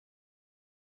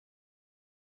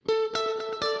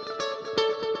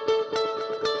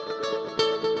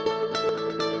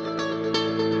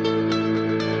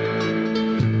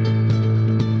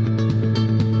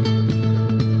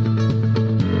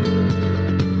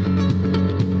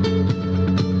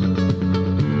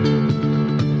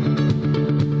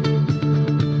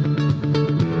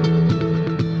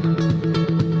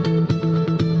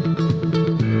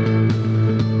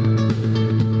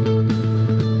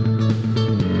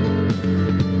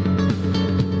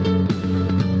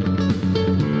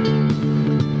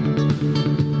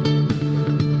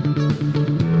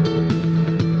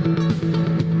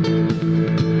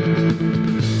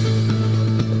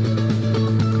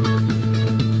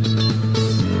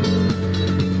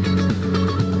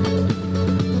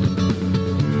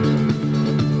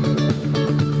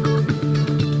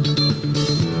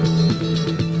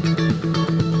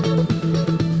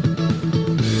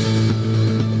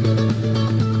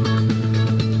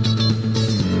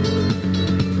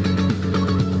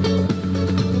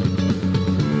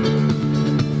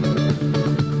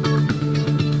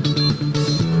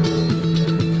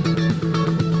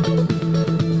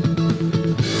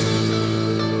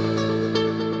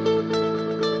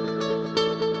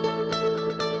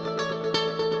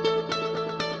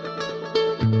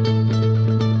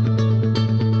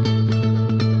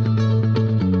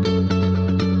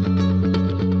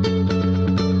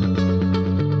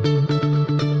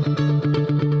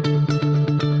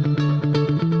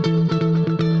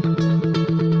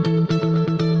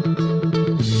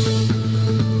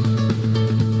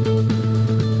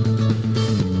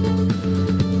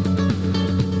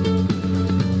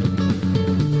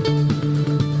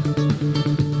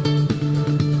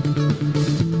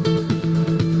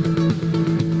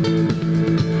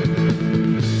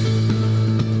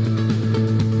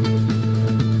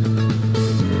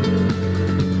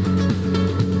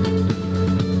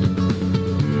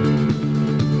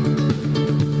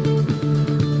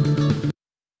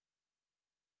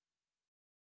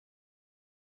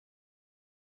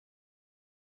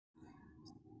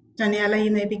Daniela, you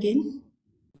may begin.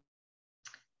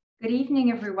 Good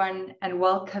evening, everyone, and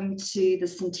welcome to the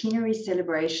centenary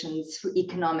celebrations for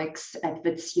economics at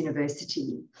Wits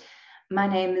University. My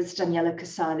name is Daniela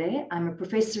Kasale. I'm a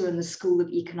professor in the School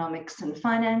of Economics and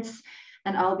Finance,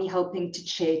 and I'll be helping to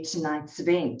chair tonight's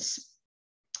event.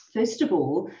 First of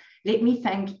all, let me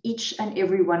thank each and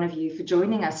every one of you for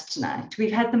joining us tonight.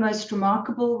 We've had the most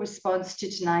remarkable response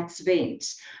to tonight's event,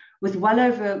 with well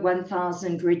over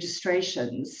 1,000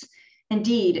 registrations.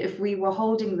 Indeed, if we were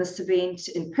holding this event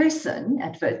in person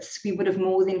at Wits, we would have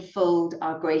more than filled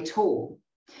our great hall.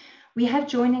 We have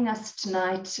joining us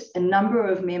tonight a number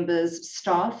of members,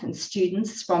 staff and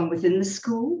students from within the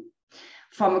school,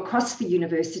 from across the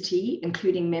university,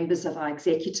 including members of our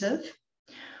executive.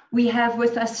 We have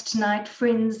with us tonight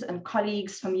friends and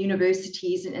colleagues from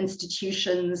universities and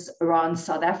institutions around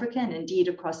South Africa and indeed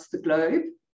across the globe.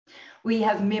 We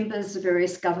have members of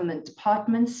various government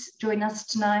departments join us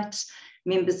tonight,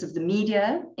 members of the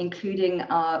media, including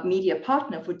our media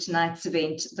partner for tonight's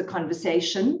event, The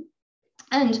Conversation,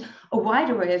 and a wide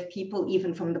array of people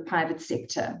even from the private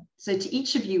sector. So to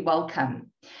each of you, welcome.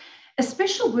 A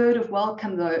special word of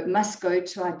welcome, though, must go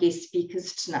to our guest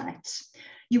speakers tonight.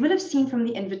 You will have seen from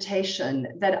the invitation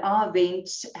that our event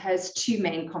has two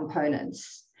main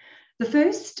components. The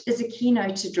first is a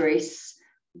keynote address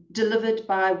delivered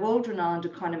by world-renowned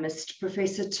economist,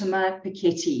 Professor Thomas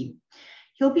Piketty.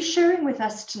 He'll be sharing with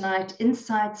us tonight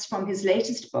insights from his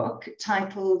latest book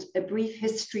titled A Brief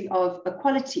History of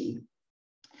Equality.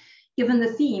 Given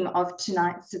the theme of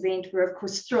tonight's event, we're of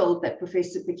course thrilled that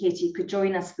Professor Piketty could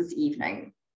join us this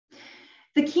evening.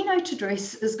 The keynote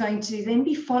address is going to then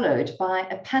be followed by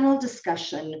a panel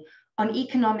discussion on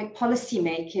economic policy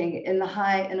making in the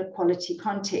high inequality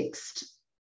context.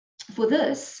 For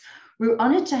this, we're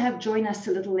honored to have join us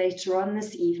a little later on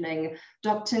this evening,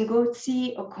 Dr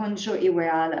Ngozi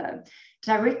Okonjo-Iweala,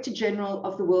 Director General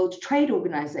of the World Trade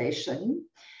Organization,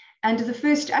 and the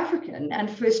first African and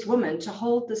first woman to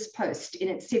hold this post in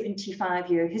its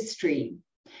 75-year history.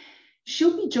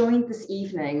 She'll be joined this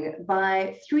evening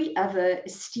by three other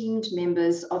esteemed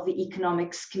members of the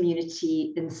economics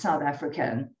community in South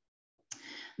Africa.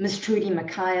 Ms Trudi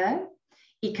Makhaya,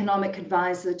 Economic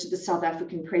Advisor to the South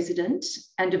African President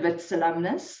and a Wits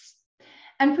alumnus,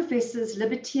 and Professors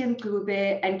Liberty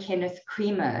Mncube and Kenneth,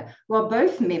 who are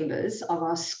both members of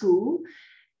our school,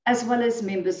 as well as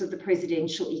members of the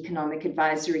Presidential Economic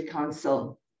Advisory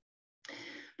Council.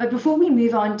 But before we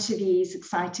move on to these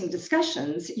exciting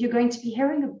discussions, you're going to be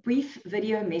hearing a brief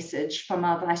video message from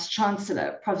our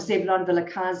Vice-Chancellor, Prof Zebulon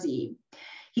Vilakazi.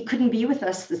 He couldn't be with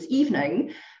us this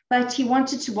evening, but he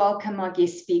wanted to welcome our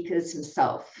guest speakers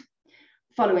himself.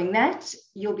 Following that,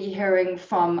 you'll be hearing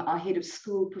from our head of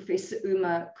school, Professor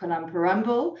Uma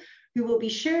Kolamparambo, who will be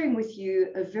sharing with you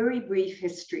a very brief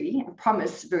history, I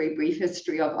promise very brief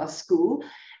history of our school,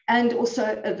 and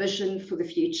also a vision for the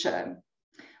future.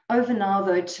 Over now,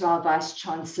 though, to our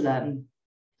Vice-Chancellor.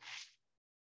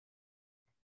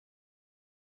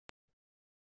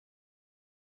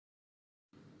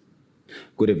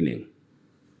 Good evening.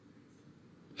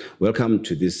 Welcome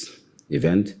to this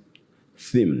event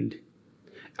themed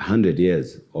 100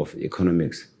 years of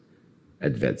economics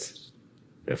at Wits,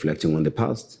 reflecting on the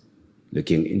past,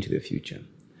 looking into the future.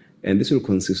 And this will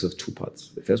consist of two parts.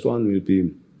 The first one will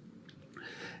be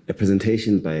a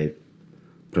presentation by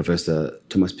Professor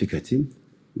Thomas Piketty,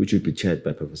 which will be chaired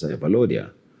by Professor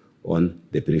Evalodia on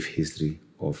the brief history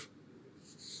of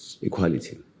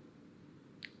equality.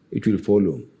 It will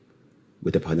follow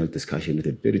with a panel discussion with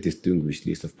a very distinguished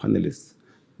list of panelists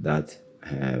that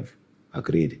have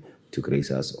agreed to grace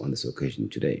us on this occasion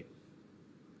today.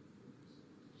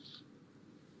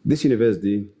 This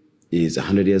university is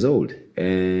 100 years old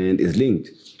and is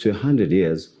linked to 100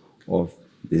 years of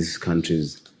this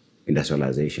country's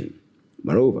industrialization.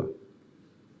 Moreover,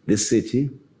 this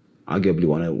city, arguably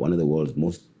one of the world's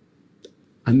most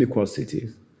unequal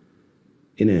cities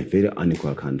in a very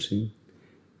unequal country,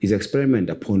 is an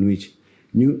experiment upon which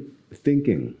new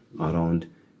thinking around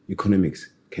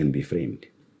economics can be framed.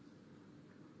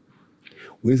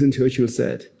 Winston Churchill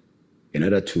said, in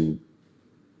order to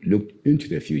look into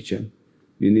the future,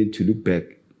 you need to look back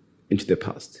into the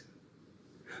past.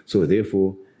 So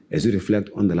therefore, as we reflect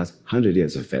on the last 100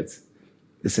 years of Wits,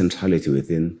 the centrality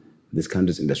within this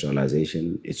country's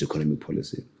industrialization, its economic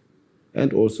policy,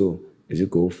 and also as you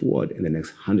go forward in the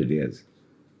next 100 years,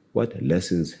 what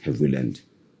lessons have we learned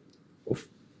of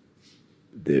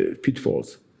the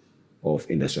pitfalls of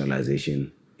industrialization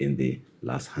in the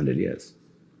last 100 years.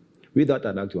 With that,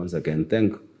 I'd like to once again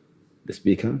thank the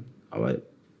speaker, our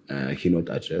keynote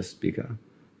address speaker,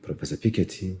 Professor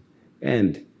Piketty,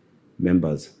 and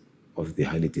members of the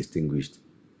highly distinguished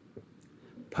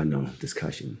panel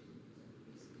discussion.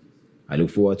 I look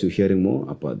forward to hearing more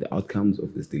about the outcomes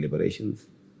of these deliberations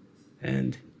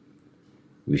and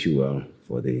wish you well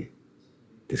for the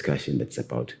discussion that's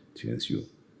about to ensue.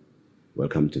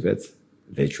 Welcome to Wits,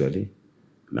 virtually.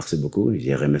 Merci beaucoup.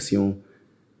 Je remercie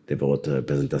de votre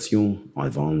présentation en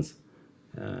avance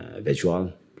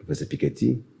virtuelle, Professor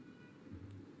Piketty.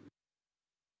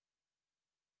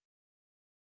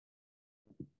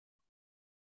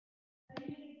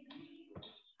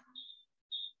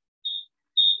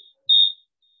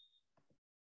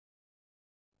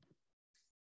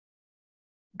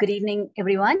 Good evening,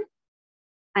 everyone.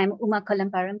 I'm Uma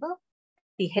Kollamparambo,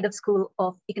 the head of School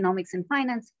of Economics and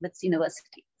Finance, Wits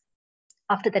University.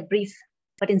 After that brief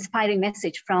but inspiring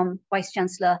message from Vice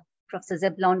Chancellor Professor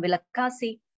Zeblon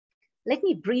Vilakasi, let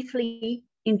me briefly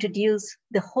introduce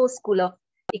the whole School of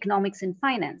Economics and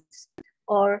Finance,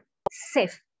 or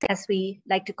CEF, as we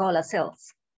like to call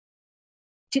ourselves.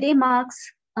 Today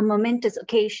marks a momentous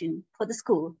occasion for the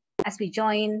school as we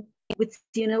join with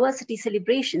the university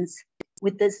celebrations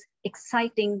with this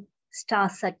exciting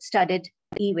star-studded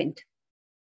event.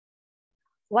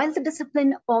 While the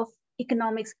discipline of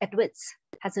economics at Wits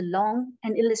has a long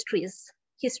and illustrious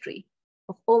history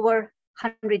of over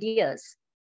 100 years,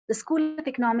 the School of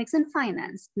Economics and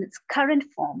Finance in its current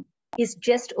form is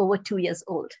just over 2 years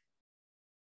old.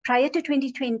 Prior to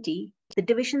 2020, the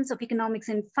divisions of economics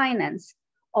and finance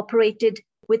operated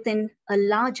within a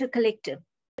larger collective,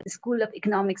 the School of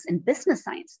Economics and Business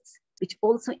Sciences, which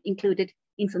also included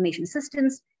information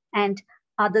systems and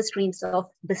other streams of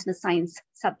business science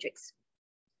subjects.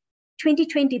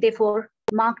 2020, therefore,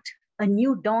 marked a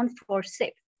new dawn for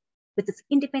CEF with its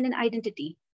independent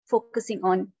identity, focusing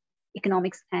on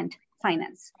economics and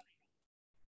finance.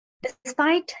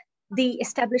 Despite the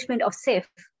establishment of CEF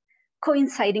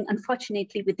coinciding,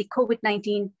 unfortunately, with the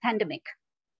COVID-19 pandemic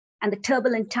and the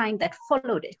turbulent time that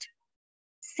followed it,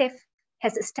 CEF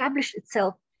has established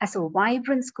itself as a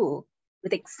vibrant school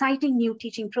with exciting new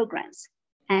teaching programs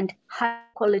and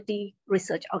high-quality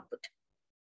research output.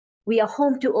 We are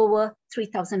home to over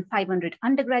 3,500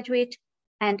 undergraduate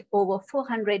and over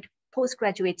 400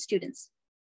 postgraduate students.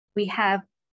 We have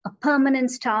a permanent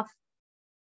staff,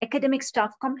 academic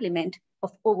staff complement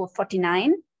of over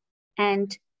 49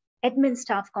 and admin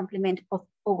staff complement of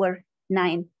over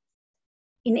 9.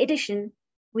 In addition,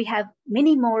 we have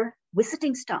many more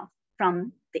visiting staff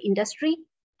from the industry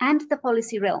and the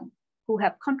policy realm who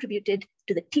have contributed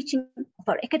to the teaching of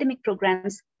our academic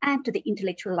programs and to the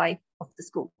intellectual life of the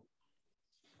school.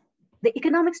 The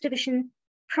economics division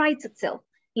prides itself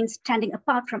in standing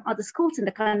apart from other schools in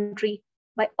the country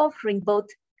by offering both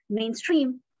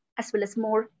mainstream as well as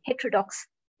more heterodox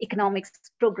economics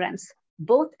programs,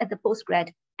 both at the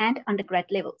postgrad and undergrad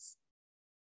levels.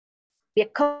 We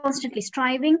are constantly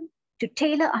striving to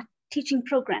tailor our teaching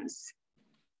programs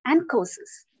and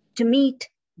courses to meet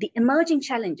the emerging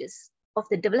challenges of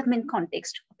the development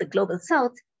context of the Global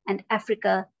South and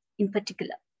Africa in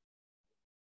particular.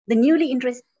 The newly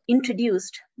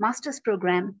introduced master's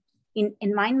program in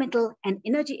environmental and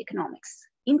energy economics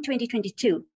in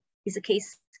 2022 is a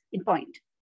case in point.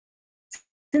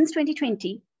 Since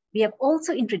 2020, we have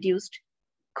also introduced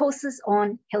courses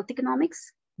on health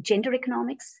economics, gender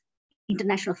economics,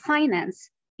 international finance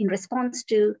in response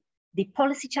to the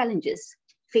policy challenges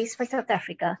faced by South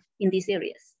Africa in these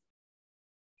areas.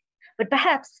 But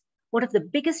perhaps one of the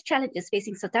biggest challenges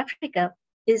facing South Africa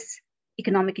is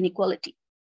economic inequality.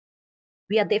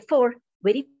 We are therefore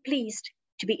very pleased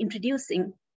to be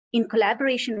introducing, in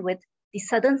collaboration with the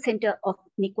Southern Center of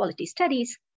Inequality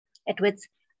Studies at Wits,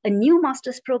 a new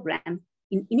master's program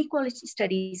in inequality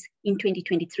studies in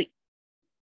 2023.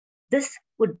 This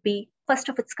would be first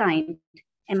of its kind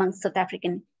among South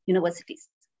African universities.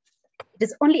 It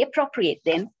is only appropriate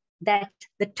then that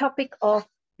the topic of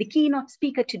the keynote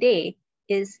speaker today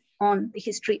is on the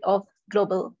history of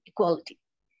global equality.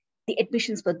 The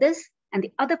admissions for this and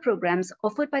the other programs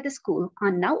offered by the school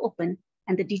are now open,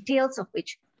 and the details of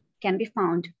which can be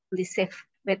found on the CEF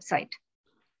website.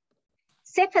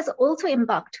 CEF has also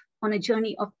embarked on a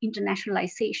journey of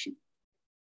internationalization.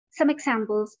 Some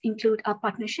examples include our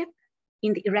partnership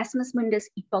in the Erasmus Mundus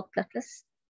Epoch Plus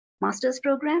master's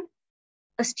program,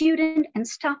 a student and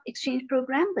staff exchange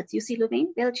program with UC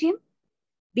Leuven, Belgium,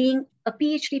 being a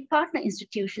PhD partner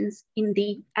institutions in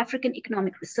the African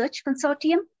Economic Research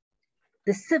Consortium,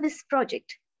 the Civis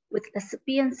project with La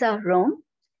Sapienza Rome,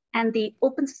 and the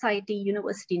Open Society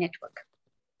University Network.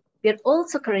 We are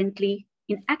also currently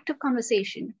in active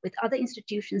conversation with other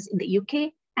institutions in the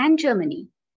UK and Germany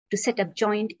to set up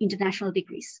joint international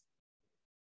degrees.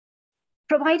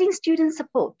 Providing student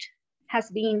support has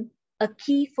been a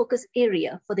key focus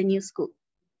area for the new school.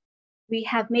 We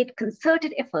have made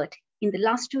concerted effort in the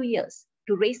last 2 years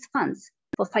to raise funds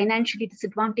for financially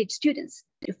disadvantaged students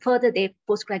to further their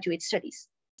postgraduate studies.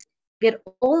 We are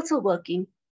also working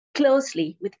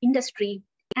closely with industry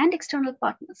and external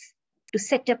partners to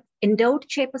set up endowed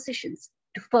chair positions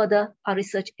to further our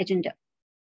research agenda.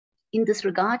 In this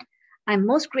regard, I'm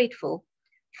most grateful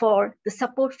for the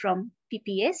support from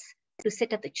PPS to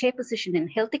set up the chair position in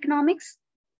health economics,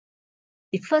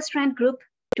 the First Rand Group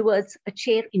towards a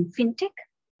chair in fintech,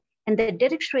 and the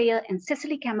Derek Schreier and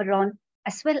Cecily Cameron,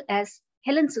 as well as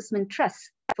Helen Sussman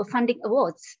Trust for funding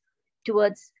awards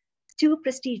towards 2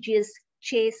 prestigious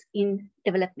chairs in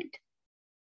development.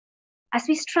 As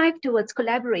we strive towards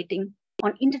collaborating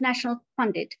on international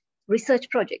funded research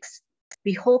projects,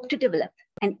 we hope to develop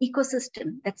an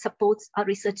ecosystem that supports our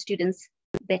research students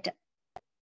better.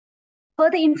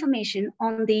 Further information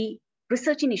on the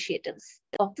research initiatives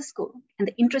of the school and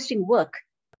the interesting work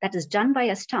that is done by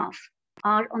our staff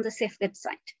are on the SEF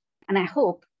website, and I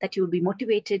hope that you will be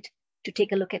motivated to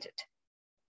take a look at it.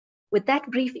 With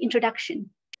that brief introduction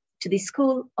to the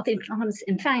School of Economics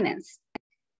and Finance,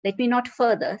 let me not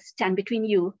further stand between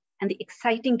you and the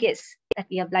exciting guests that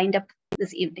we have lined up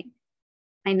this evening.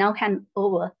 I now hand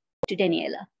over to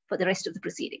Daniela for the rest of the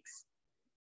proceedings.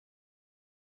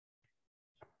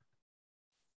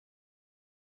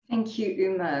 Thank you,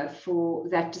 Uma, for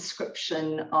that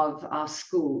description of our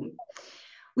school.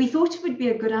 We thought it would be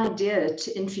a good idea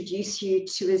to introduce you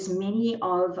to as many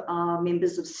of our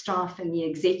members of staff and the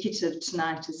executive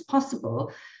tonight as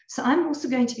possible. So I'm also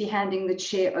going to be handing the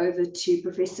chair over to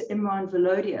Professor Imran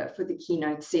Valodia for the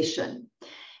keynote session.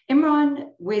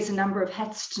 Imran wears a number of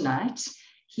hats tonight.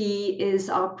 He is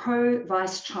our Pro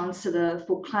Vice Chancellor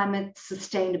for Climate,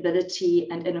 Sustainability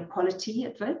and Inequality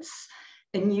at Wits,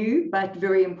 a new but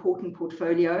very important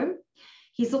portfolio.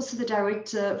 He's also the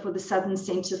Director for the Southern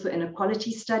Centre for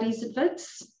Inequality Studies at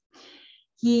Wits.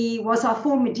 He was our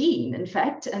former Dean, in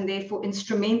fact, and therefore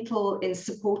instrumental in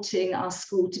supporting our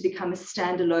school to become a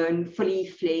standalone, fully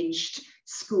fledged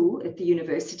school at the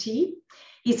university.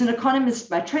 He's an economist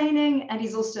by training, and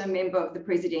he's also a member of the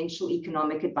Presidential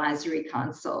Economic Advisory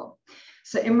Council.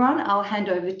 So Imran, I'll hand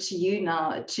over to you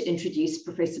now to introduce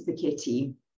Professor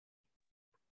Piketty.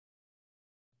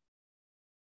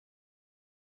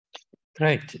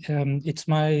 Great. It's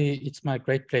my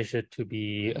great pleasure to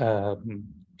be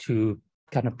to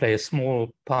kind of play a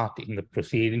small part in the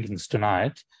proceedings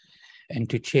tonight, and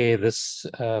to chair this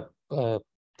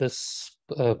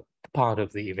part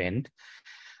of the event.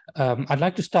 I'd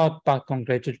like to start by kind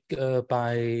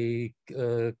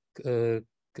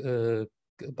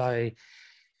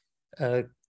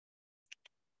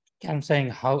of saying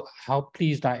how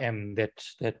pleased I am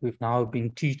that we've now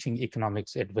been teaching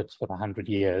economics at Wits for 100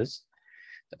 years.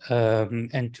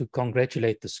 And to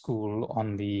congratulate the school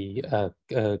on the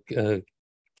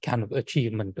kind of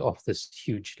achievement of this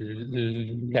huge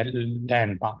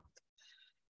landmark.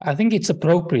 I think it's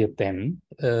appropriate then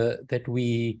that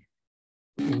we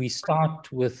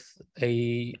start with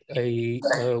a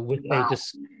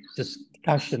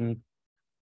discussion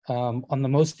on the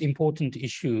most important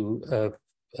issue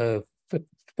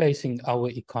facing our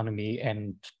economy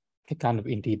and kind of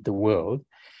indeed the world,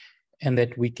 and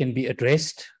that we can be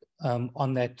addressed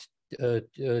on that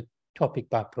topic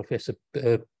by Professor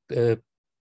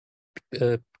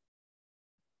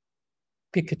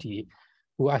Piketty,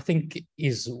 who I think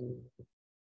is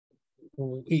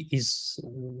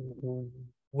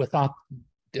without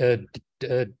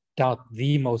doubt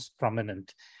the most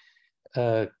prominent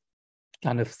kind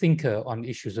of thinker on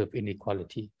issues of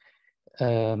inequality.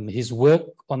 His work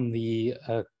on the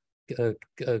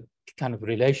kind of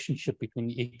relationship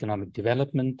between economic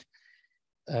development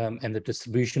and the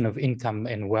distribution of income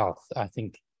and wealth, I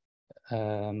think,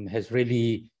 has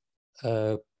really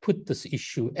put this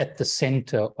issue at the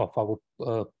center of our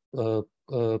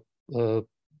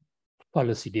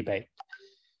policy debate.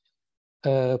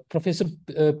 Professor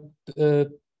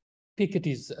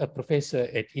Piketty is a professor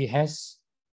at EHAS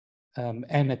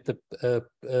and at the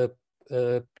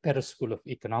Paris School of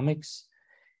Economics.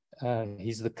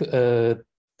 He's the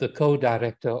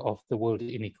co-director of the World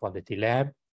Inequality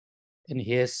Lab, and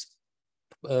he has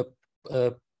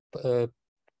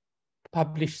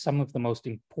published some of the most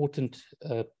important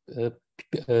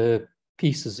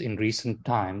pieces in recent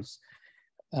times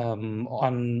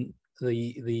on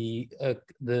the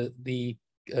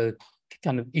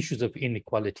kind of issues of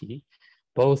inequality,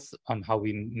 both on how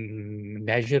we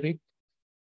measure it,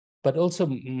 but also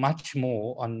much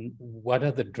more on what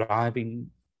are the driving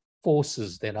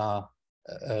forces that are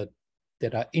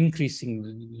there are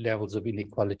increasing levels of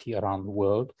inequality around the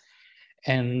world,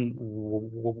 and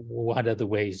what are the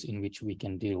ways in which we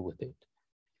can deal with it.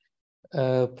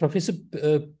 Professor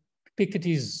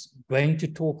Piketty is going to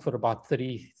talk for about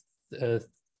 30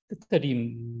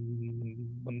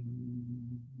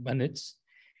 minutes.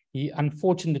 He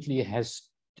unfortunately has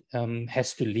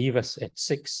to leave us at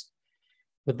 6.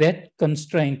 With that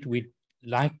constraint, we'd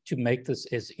like to make this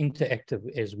as interactive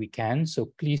as we can.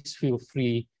 So please feel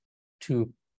free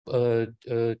to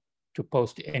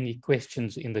post any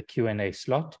questions in the Q&A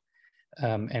slot,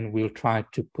 and we'll try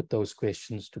to put those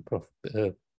questions to Prof.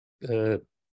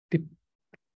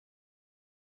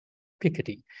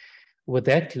 Piketty. With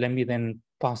that, let me then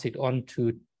pass it on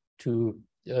to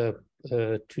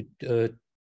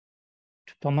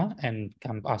Thomas and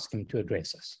come ask him to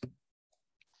address us.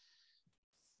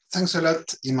 Thanks a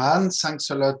lot, Imran. Thanks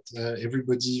a lot,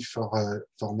 everybody, for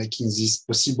making this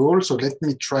possible. So let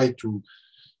me try to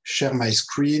share my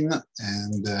screen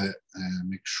and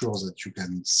make sure that you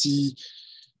can see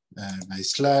my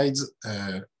slides.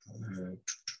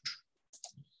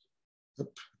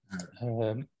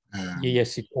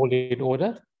 Yes, it's all in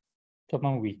order.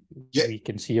 Thomas, we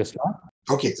can see your slide.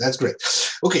 Okay, that's great.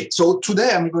 Okay, so today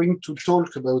I'm going to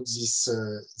talk about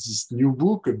this new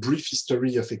book, A Brief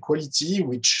History of Equality,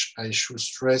 which I should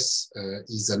stress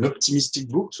is an optimistic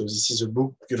book. So this is a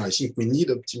book, I think we need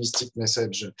optimistic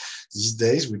message these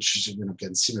days, which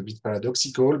can seem a bit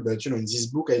paradoxical, but in this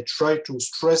book I try to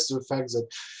stress the fact that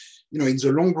in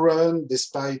the long run,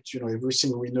 despite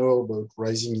everything we know about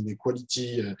rising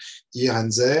inequality here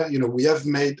and there, we have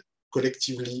made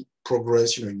collectively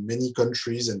progress, in many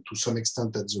countries and to some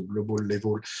extent at the global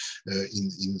level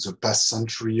in the past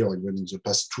century or even in the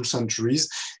past 2 centuries,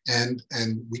 and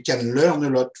we can learn a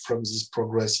lot from this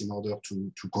progress in order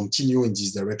to continue in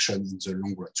this direction in the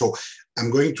long run. So I'm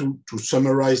going to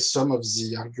summarize some of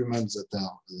the arguments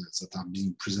that are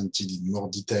being presented in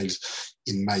more details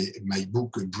in my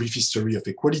book, A Brief History of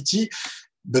Equality.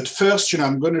 But first,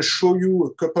 I'm going to show you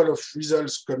a couple of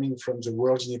results coming from the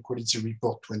World Inequality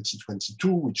Report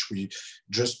 2022, which we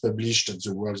just published at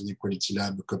the World Inequality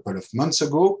Lab a couple of months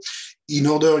ago, in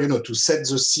order, to set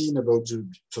the scene about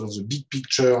the big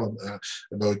picture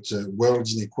about world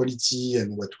inequality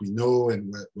and what we know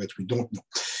and what we don't know.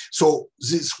 So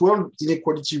this World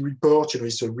Inequality Report,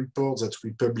 is a report that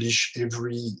we publish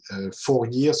every 4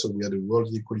 years. So we had a World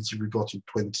Inequality Report in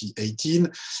 2018,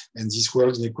 and this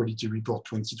World Inequality Report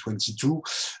 2022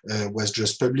 was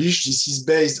just published. This is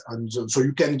based on, so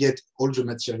you can get all the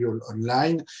material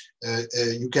online.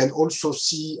 You can also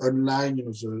see online,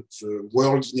 the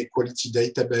World Inequality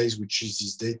Database, which is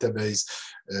this database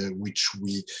which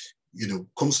we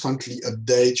constantly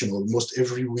update. Almost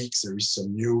every week there is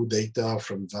some new data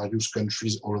from various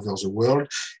countries all over the world.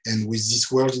 And with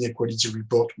this World Inequality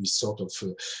Report, we sort of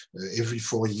every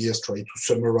 4 years try to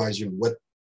summarize,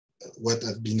 what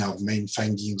have been our main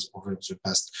findings over the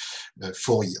past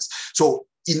 4 years. So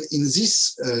in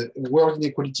this World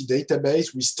Inequality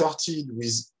Database, we started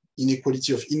with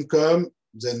inequality of income,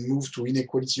 then moved to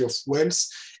inequality of wealth.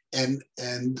 And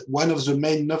one of the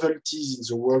main novelties in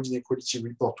the World Inequality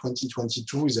Report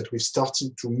 2022 is that we've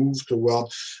started to move toward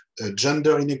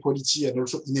gender inequality and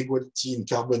also inequality in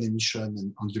carbon emission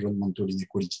and environmental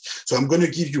inequality. So I'm going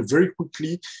to give you very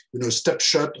quickly, a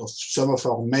snapshot of some of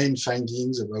our main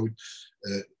findings about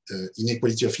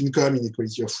inequality of income,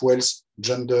 inequality of wealth,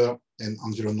 gender, and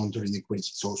environmental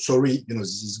inequality. So sorry,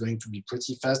 this is going to be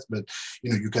pretty fast, but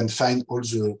you can find all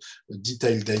the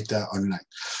detailed data online.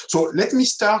 So let me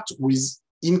start with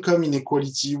income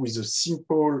inequality with a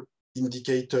simple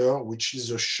indicator, which is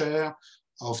a share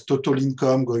of total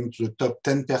income going to the top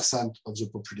 10% of the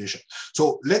population.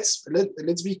 So let's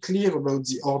be clear about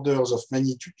the orders of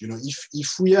magnitude.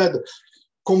 If we had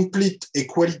complete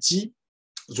equality,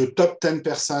 the top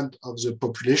 10% of the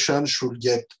population should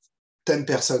get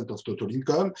 10% of total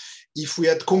income. If we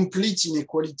had complete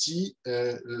inequality,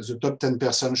 the top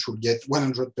 10% should get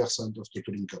 100% of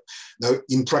total income. Now,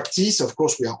 in practice, of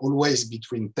course, we are always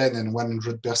between 10 and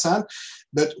 100%.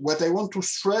 But what I want to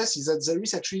stress is that there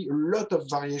is actually a lot of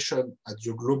variation at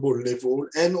the global level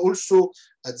and also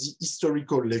at the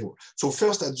historical level. So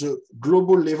first, at the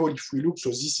global level, if we look, so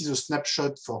this is a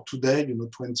snapshot for today,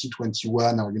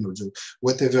 2021, or the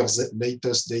whatever the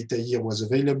latest data year was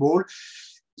available.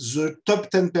 The top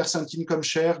 10% income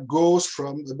share goes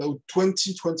from about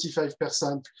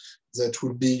 20–25% that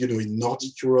will be, in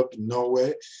Nordic Europe, in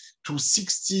Norway, to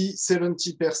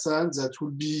 60–70% that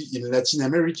will be in Latin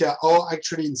America, or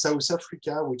actually in South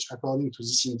Africa, which according to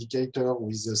this indicator,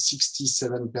 with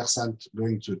 67%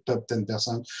 going to top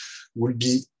 10%, will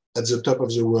be at the top of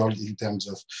the world in terms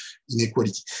of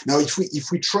inequality. Now,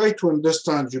 if we try to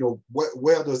understand,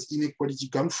 where does inequality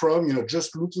come from,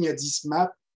 just looking at this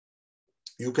map,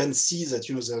 you can see that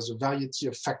there's a variety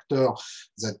of factors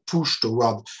that push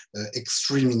toward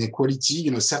extreme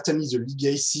inequality. Certainly the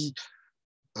legacy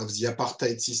of the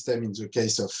apartheid system in the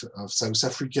case of South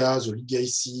Africa, the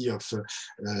legacy of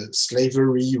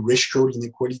slavery, racial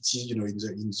inequality, in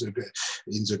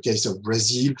the case of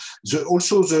Brazil.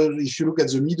 If you look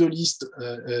at the Middle East,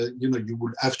 you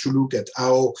will have to look at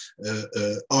how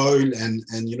oil and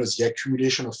the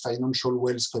accumulation of financial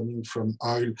wealth coming from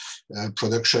oil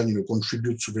production,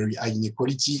 contributes to very high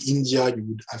inequality. India, you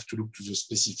would have to look to the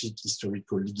specific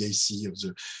historical legacy of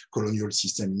the colonial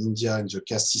system in India and the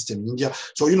caste system in India.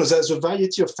 So, there's a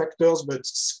variety of factors, but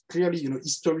clearly,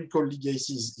 historical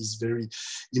legacy is very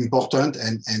important,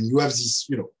 and you have this,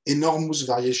 enormous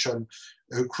variation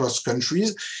across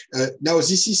countries. Now,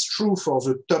 this is true for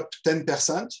the top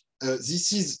 10%.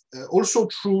 This is also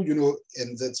true,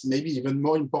 and that's maybe even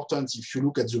more important if you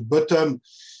look at the bottom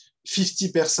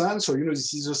 50%. So,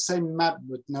 this is the same map,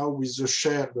 but now with the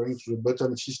share going to the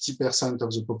bottom 50%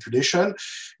 of the population.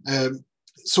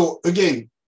 So again,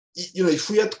 if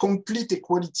we had complete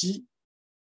equality,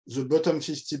 the bottom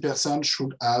 50%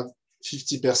 should have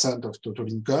 50% of total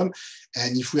income.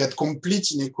 And if we had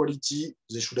complete inequality,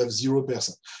 they should have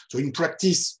 0%. So in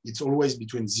practice, it's always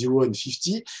between 0 and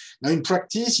 50. Now in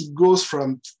practice, it goes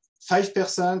from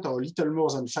 5% or a little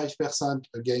more than 5%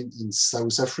 again in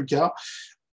South Africa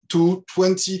to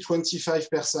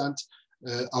 20-25%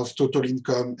 of total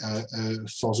income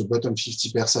for the bottom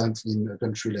 50% in a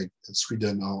country like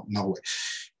Sweden or Norway.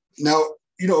 Now,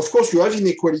 of course, you have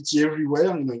inequality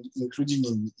everywhere,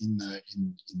 including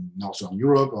in Northern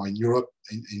Europe or in Europe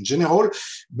in general.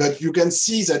 But you can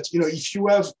see that, if you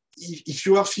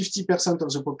have 50%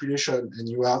 of the population and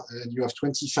you have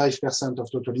 25%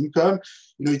 of total income,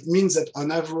 it means that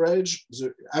on average,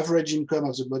 the average income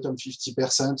of the bottom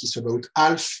 50% is about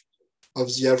half of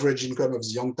the average income of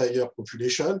the entire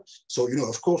population. So,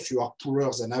 of course, you are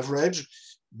poorer than average,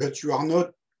 but you are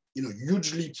not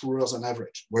hugely poorer than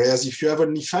average. Whereas if you have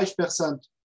only 5%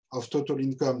 of total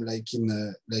income, like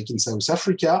in South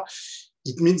Africa,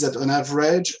 it means that on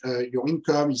average, your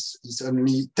income is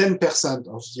only 10%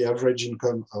 of the average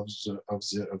income of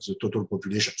the total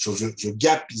population. So the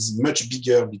gap is much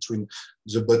bigger between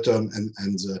the bottom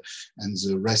and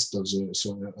the rest of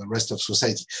rest of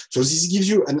society. So this gives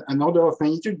you an order of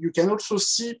magnitude. You can also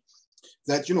see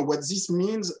that what this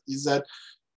means is that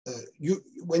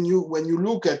when you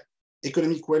look at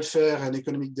economic welfare and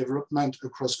economic development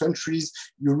across countries,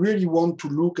 you really want to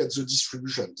look at the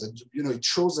distribution. That, it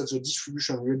shows that the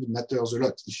distribution really matters a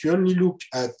lot. If you only look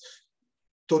at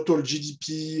total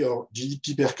GDP or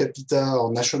GDP per capita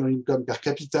or national income per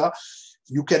capita,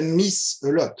 you can miss a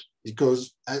lot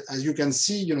because, as you can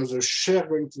see, the share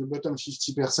going to the bottom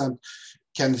 50%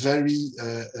 can vary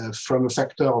from a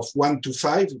factor of 1 to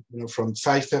 5, from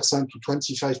 5% to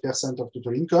 25% of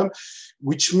total income,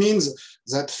 which means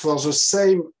that for the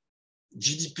same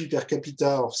GDP per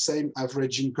capita or same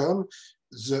average income,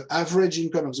 the average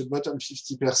income of the bottom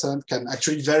 50% can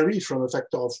actually vary from a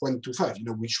factor of 1 to 5,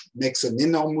 which makes an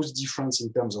enormous difference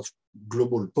in terms of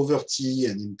global poverty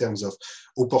and in terms of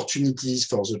opportunities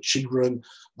for the children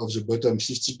of the bottom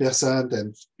 50%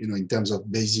 and, in terms of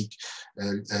basic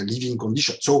living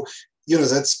conditions. So,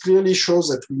 that clearly shows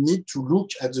that we need to look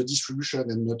at the distribution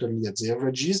and not only at the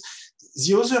averages.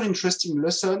 The other interesting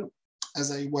lesson, as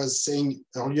I was saying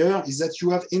earlier, is that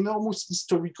you have enormous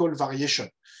historical variation.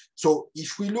 So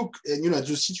if we look at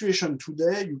the situation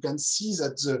today, you can see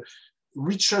that the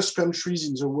richest countries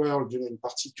in the world, in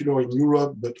particular in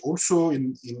Europe, but also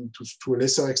to a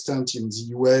lesser extent in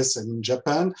the US and in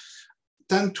Japan,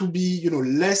 tend to be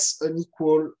less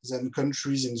unequal than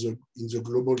countries in the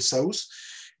global South.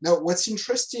 Now, what's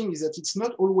interesting is that it's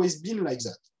not always been like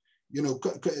that.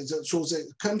 So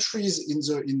the countries in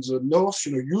the North,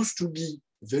 used to be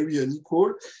very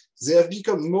unequal. They have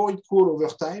become more equal over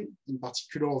time, in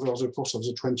particular over the course of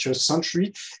the 20th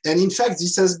century. And in fact,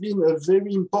 this has been a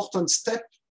very important step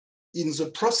in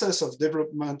the process of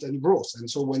development and growth. And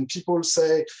so when people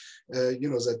say,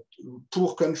 that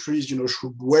poor countries,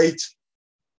 should wait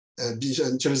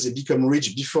until they become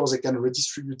rich before they can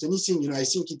redistribute anything, I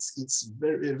think it's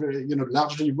very, very,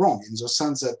 largely wrong in the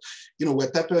sense that,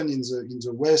 what happened in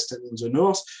the West and in the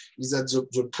North is that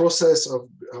the process of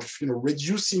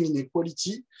reducing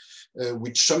inequality,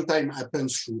 which sometimes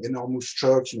happens through enormous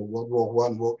shocks, World War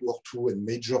I, World War II, and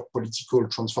major political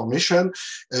transformation,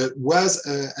 was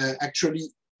actually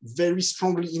very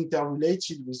strongly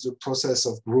interrelated with the process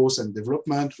of growth and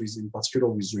development, with in particular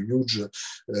with the huge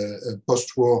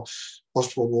post-World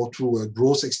War II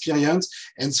growth experience.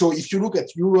 And so if you look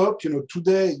at Europe,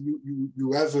 today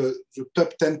you have the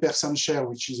top 10% share,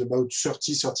 which is about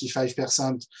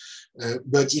 30–35%.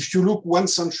 But if you look 1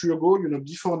 century ago,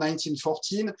 before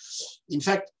 1914, in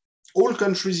fact, all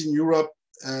countries in Europe,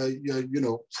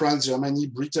 France, Germany,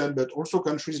 Britain, but also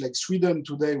countries like Sweden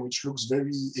today, which looks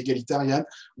very egalitarian,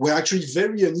 were actually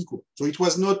very unequal. So it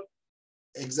was not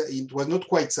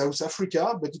quite South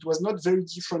Africa, but it was not very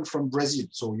different from Brazil.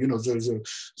 So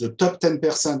the top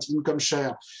 10% income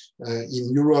share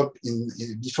in Europe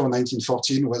before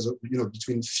 1914 was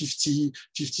between 50,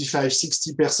 55,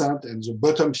 60%, and the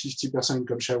bottom 50%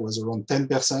 income share was around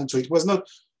 10%. So it was not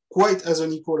quite as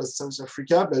unequal as South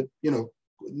Africa, but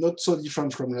not so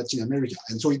different from Latin America.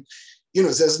 And so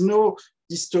there's no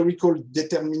historical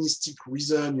deterministic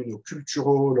reason,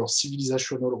 cultural or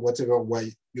civilizational or whatever, why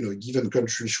a given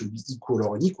country should be equal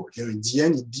or unequal. In the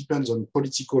end, it depends on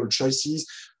political choices,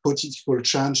 political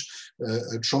change,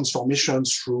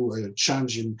 transformations through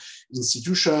change in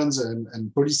institutions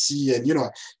and policy. And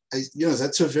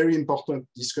that's a very important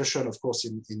discussion, of course,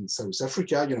 in South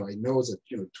Africa. I know that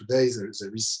today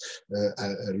there is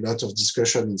a lot of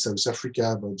discussion in South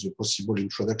Africa about the possible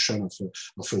introduction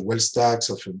of a wealth tax,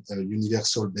 of a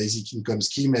universal basic income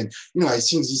scheme. And I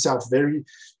think these are very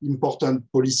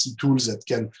important policy tools that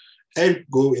can help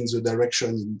go in the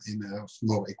direction of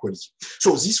more equality.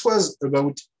 So this was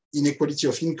about inequality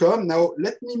of income. Now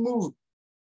let me move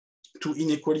to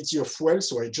inequality of wealth.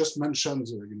 So I just mentioned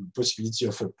the possibility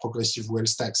of a progressive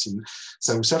wealth tax in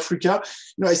South Africa.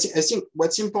 I think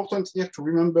what's important here to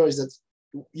remember is that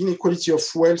inequality of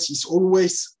wealth is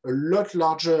always a lot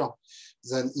larger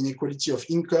than inequality of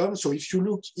income. So if you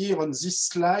look here on this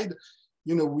slide,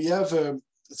 we have,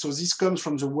 so this comes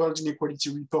from the World Inequality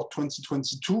Report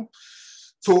 2022.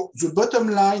 So the bottom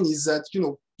line is that,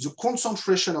 the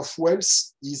concentration of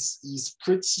wealth is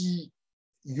pretty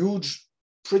huge,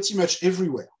 pretty much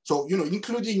everywhere. So,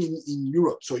 including in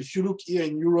Europe. So if you look here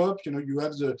in Europe, you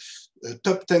have the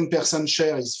top 10%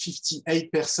 share is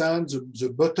 58%, the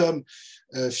bottom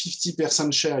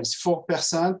 50% share is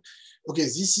 4%. Okay,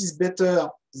 this is better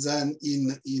than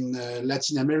in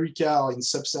Latin America or in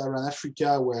Sub-Saharan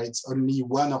Africa, where it's only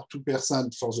 1 or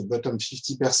 2% for the bottom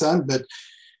 50%, but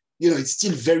it's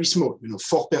still very small,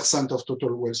 4% of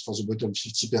total wealth for the bottom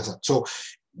 50%. So,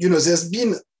 there's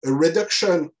been a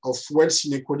reduction of wealth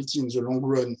inequality in the long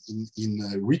run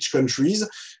in rich countries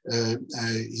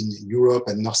in Europe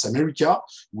and North America,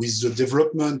 with the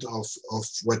development of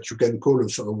what you can call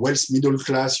a wealth middle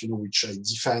class, which I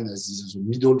define as the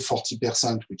middle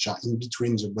 40%, which are in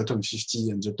between the bottom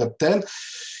 50 and the top 10.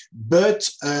 But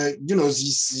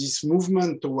this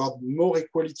movement toward more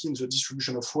equality in the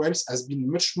distribution of wealth has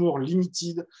been much more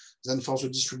limited than for the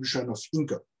distribution of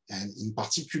income. And in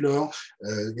particular,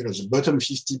 the bottom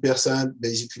 50%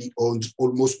 basically owns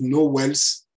almost no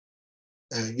wealth,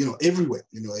 everywhere.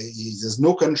 There's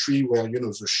no country where,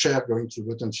 the share going to the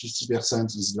bottom 50%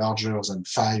 is larger than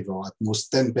 5 or at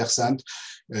most 10%,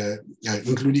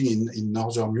 including in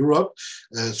Northern Europe.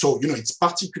 So, it's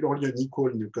particularly unequal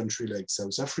in a country like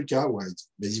South Africa, where it's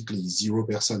basically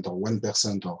 0% or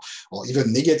 1% or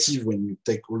even negative when you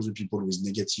take all the people with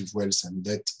negative wealth and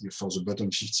debt for the bottom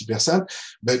 50%.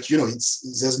 But,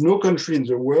 there's no country in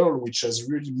the world which has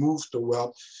really moved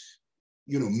toward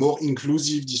more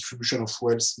inclusive distribution of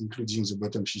wealth, including the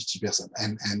bottom 50%.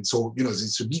 And so,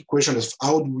 it's a big question of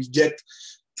how do we get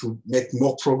to make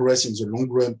more progress in the long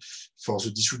run for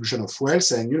the distribution of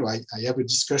wealth. And, I have a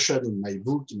discussion in my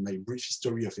book, in my brief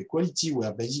history of equality,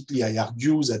 where basically I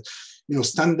argue that,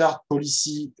 standard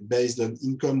policy based on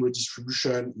income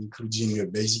redistribution, including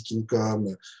basic income,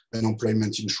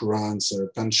 unemployment insurance,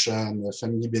 pension,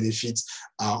 family benefits,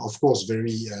 are of course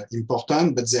very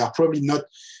important, but they are probably not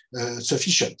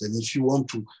sufficient. And if you want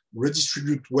to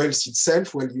redistribute wealth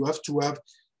itself, well, you have to have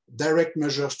direct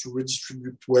measures to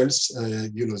redistribute wealth.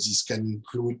 This can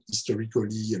include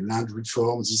historically land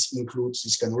reform.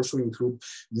 This can also include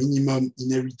minimum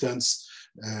inheritance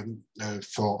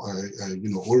for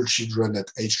all children at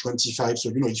age 25.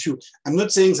 So I'm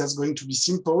not saying that's going to be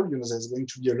simple. There's going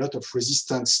to be a lot of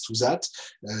resistance to that.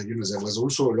 There was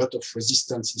also a lot of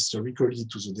resistance historically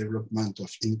to the development of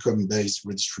income-based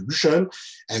redistribution,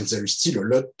 and there is still a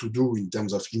lot to do in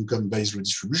terms of income-based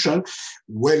redistribution.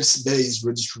 Wealth-based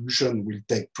redistribution will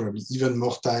take probably even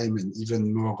more time and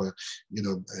even more,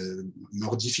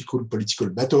 more difficult political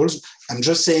battles. I'm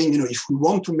just saying, if we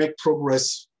want to make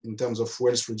progress in terms of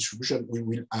wealth redistribution, we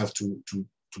will have to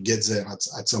get there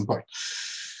at some point.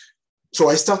 So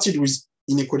I started with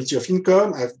inequality of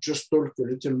income. I've just talked a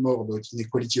little more about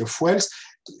inequality of wealth.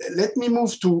 Let me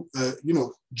move to,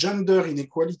 gender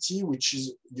inequality, which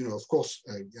is, of course,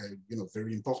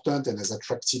 very important and has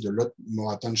attracted a lot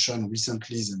more attention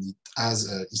recently than it has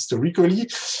historically.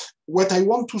 What I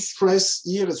want to stress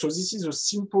here, so this is a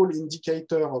simple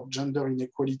indicator of gender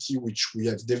inequality, which we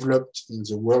have developed in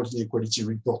the World Inequality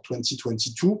Report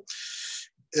 2022,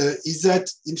 is that,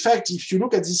 in fact, if you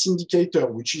look at this indicator,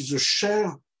 which is the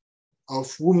share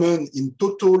of women in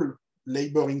total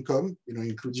labor income,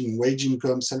 including wage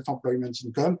income, self-employment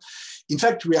income. In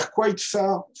fact, we are quite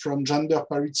far from gender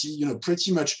parity,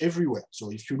 pretty much everywhere.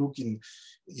 So if you look in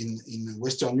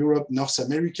Western Europe, North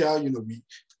America, we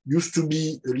used to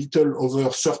be a little over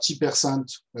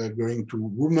 30% going to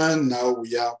women. Now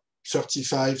we are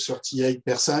 35,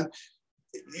 38%.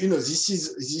 This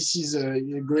is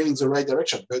going in the right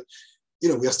direction, but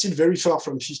we are still very far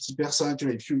from 50%.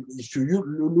 If you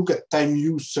look at time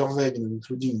use survey,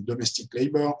 including domestic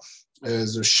labor,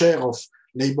 the share of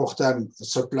labor time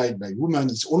supplied by women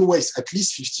is always at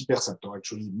least 50%, or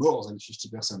actually more than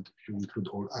 50% if you include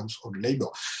all household labor.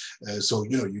 So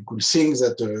you could think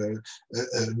that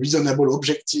a reasonable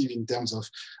objective in terms of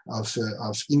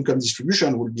income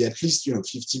distribution would be at least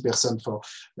 50%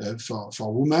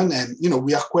 for women, and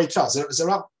we are quite far. There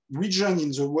are regions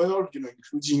in the world,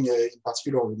 including in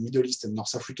particular the Middle East and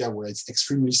North Africa, where it's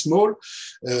extremely small.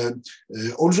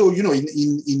 Although,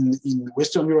 in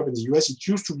Western Europe and the US, it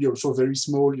used to be also very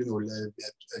small,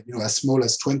 as small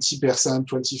as 20%,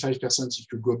 25% if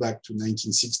you go back to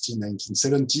 1960,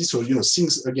 1970. So,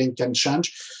 things again can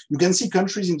change. You can see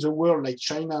countries in the world like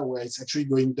China where it's actually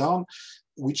going down,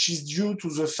 which is due to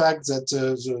the fact that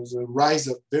the rise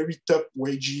of very top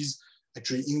wages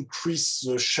actually increase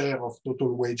the share of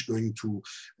total wage going to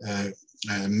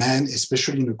men,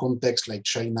 especially in a context like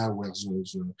China, where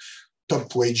the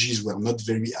top wages were not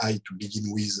very high to begin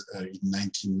with in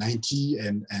 1990,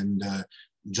 and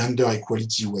gender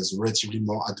equality was relatively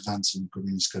more advanced in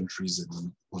communist countries than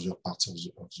in other parts of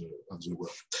the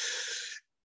world.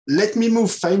 Let me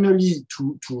move finally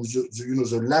to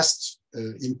the last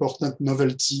important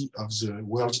novelty of the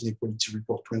World Inequality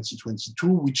Report 2022,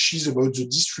 which is about the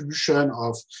distribution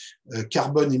of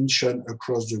carbon emission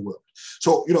across the world.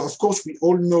 So, of course, we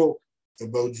all know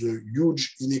about the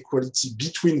huge inequality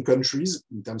between countries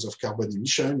in terms of carbon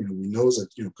emission. We know that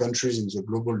countries in the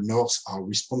global north are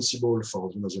responsible for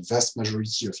the vast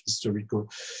majority of historical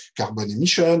carbon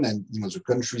emission, and the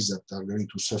countries that are going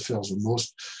to suffer the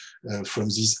most from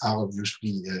this are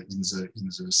obviously in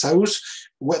the south.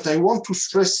 What I want to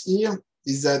stress here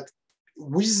is that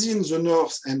within the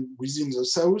north and within the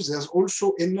south, there's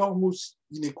also enormous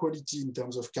inequality in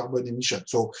terms of carbon emission.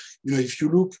 So, if you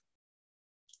look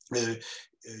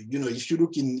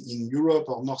in Europe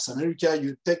or North America,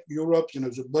 you take Europe,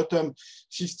 the bottom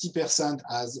 50%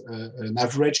 has an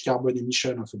average carbon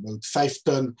emission of about 5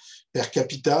 tons per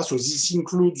capita. So this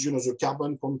includes, the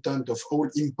carbon content of all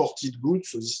imported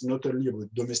goods. So this is not only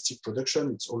about domestic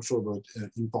production, it's also about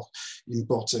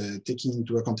taking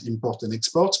into account import and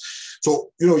export.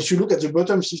 So, if you look at the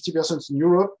bottom 50% in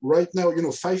Europe, right now,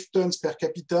 5 tons per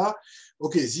capita,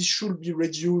 okay, this should be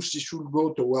reduced, this should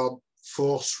go toward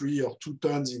 4, 3, or 2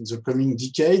 tons in the coming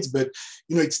decades, but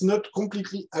it's not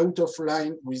completely out of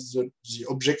line with the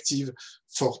objective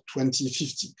for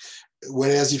 2050.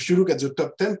 Whereas if you look at the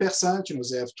top 10%,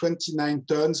 they have 29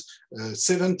 tons,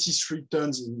 73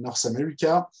 tons in North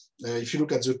America. If you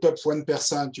look at the top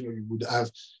 1%, you would have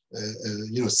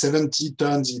 70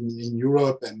 tons in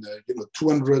Europe and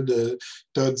 200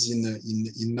 tons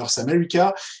in North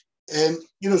America. And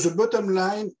the bottom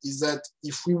line is that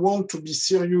if we want to be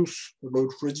serious about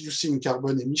reducing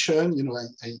carbon emission,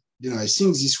 I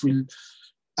think this will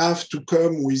have to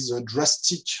come with a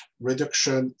drastic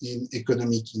reduction in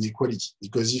economic inequality.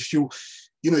 Because if you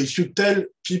tell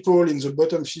people in the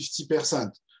bottom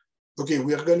 50%, okay,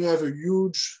 we are going to have a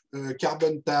huge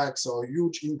carbon tax or a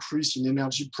huge increase in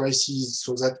energy prices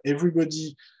so that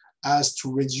everybody has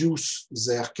to reduce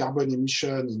their carbon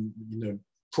emission in a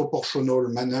proportional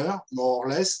manner, more or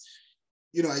less,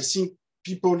 I think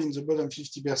people in the bottom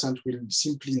 50% will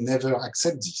simply never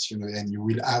accept this, and you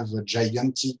will have a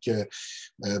gigantic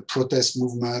protest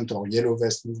movement or yellow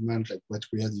vest movement like what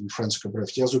we had in France a couple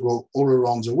of years ago all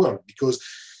around the world, because,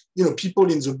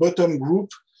 people in the bottom group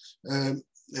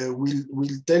will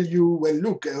tell you, well,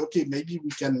 look, okay, maybe we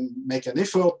can make an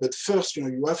effort, but first,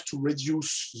 you have to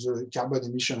reduce the carbon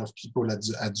emission of people at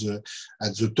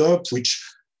the top, which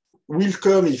will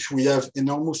come if we have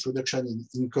enormous reduction in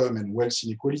income and wealth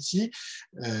inequality,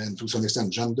 and to some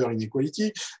extent gender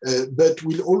inequality, but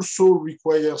will also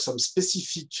require some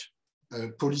specific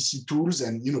policy tools,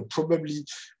 and probably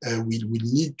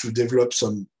we'll need to develop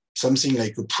something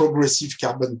like a progressive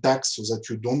carbon tax, so that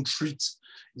you don't treat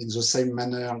in the same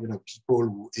manner, people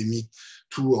who emit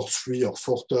 2 or 3 or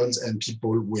 4 tons and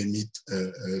people who emit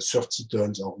 30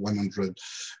 tons or 100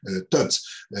 tons.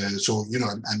 So,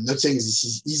 I'm not saying this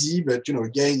is easy, but,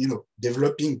 again,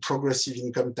 developing progressive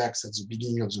income tax at the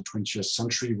beginning of the 20th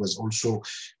century was also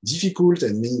difficult,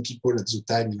 and many people at the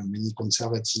time, many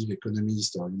conservative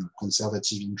economists or,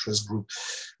 conservative interest group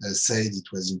said it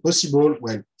was impossible.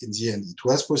 Well, in the end, it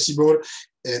was possible.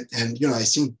 And I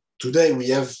think today we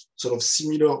have sort of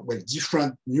similar,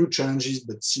 different new challenges,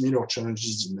 but similar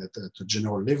challenges at a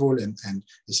general level, and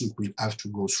I think we'll have to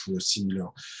go through a similar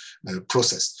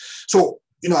process. So,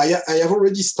 I have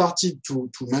already started to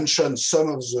mention some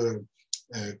of the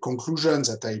conclusions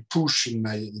that I push in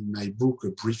my book,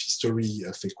 A Brief History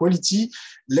of Equality.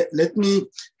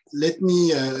 Let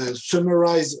me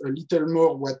summarize a little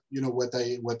more what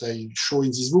I show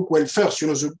in this book. Well, first,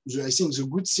 I think the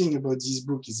good thing about this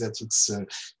book is that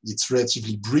it's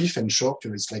relatively brief and short.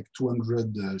 It's like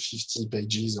 250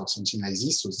 pages or something like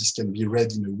this. So this can be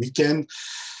read in a weekend.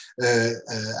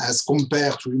 As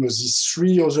compared to these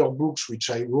 3 other books which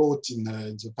I wrote in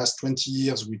the past 20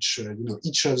 years, which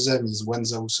each of them is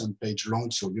 1,000 pages long.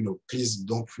 So please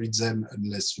don't read them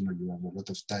unless you have a lot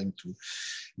of time to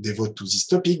devote to this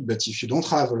topic. But if you don't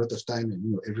have a lot of time,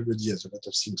 and everybody has a lot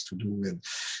of things to do, and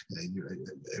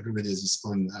everybody has his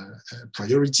own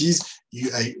priorities,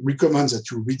 I recommend that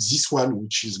you read this one,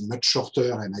 which is much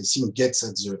shorter and I think gets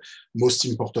at the most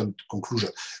important conclusion.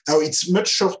 Now it's much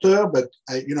shorter, but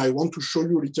I want to show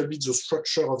you a little bit the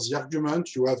structure of the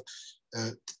argument. You have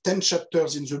 10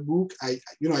 chapters in the book.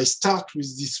 I start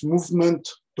with this movement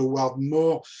toward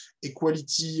more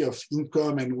equality of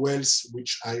income and wealth,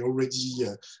 which I already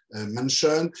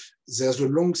mentioned. There's a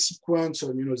long sequence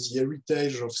on, the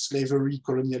heritage of slavery,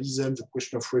 colonialism, the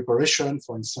question of reparation.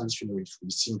 For instance, if we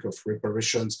think of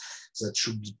reparations that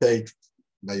should be paid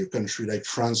by a country like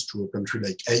France to a country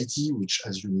like Haiti, which,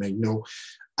 as you may know,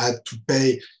 had to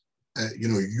pay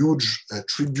huge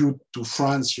tribute to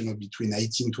France, between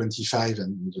 1825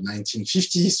 and the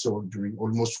 1950s, so during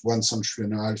almost 1.5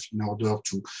 centuries in order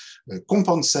to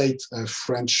compensate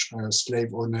French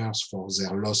slave owners for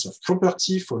their loss of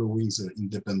property following the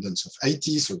independence of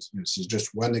Haiti. So this is just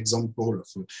one example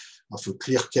of a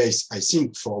clear case, I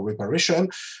think, for reparation.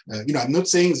 I'm not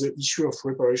saying the issue of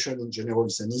reparation in general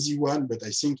is an easy one, but I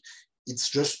think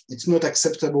it's not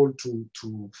acceptable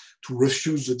to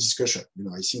refuse the discussion.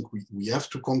 I think we have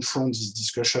to confront this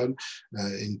discussion,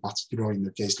 in particular in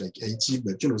a case like Haiti,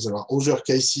 but there are other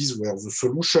cases where the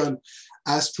solution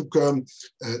has to come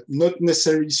not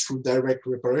necessarily through direct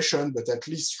reparation, but at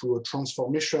least through a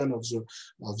transformation of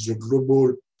the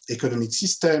global economic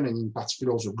system, and in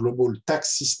particular the global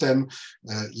tax system,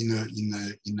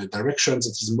 in a direction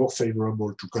that is more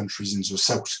favorable to countries in the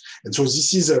South. And so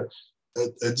this is a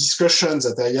discussion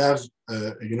that I have,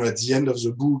 at the end of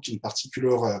the book, in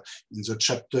particular in the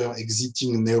chapter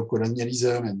Exiting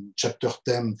Neocolonialism and chapter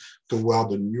 10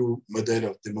 toward a new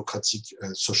model of democratic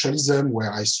socialism, where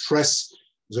I stress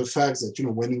the fact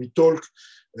that, when we talk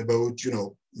about,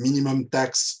 minimum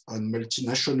tax on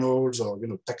multinationals or,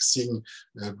 taxing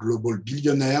global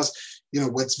billionaires,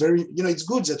 what's very, it's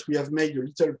good that we have made a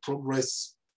little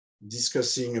progress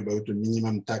discussing about the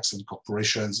minimum tax on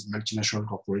corporations, multinational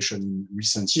corporations in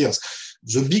recent years.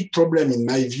 The big problem, in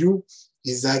my view,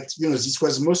 is that, this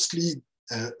was mostly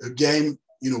a game,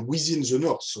 within the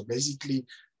North. So basically,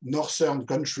 Northern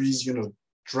countries,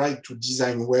 tried to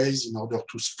design ways in order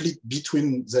to split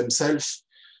between themselves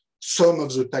some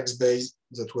of the tax base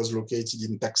that was located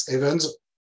in tax havens,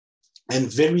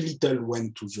 and very little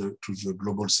went to the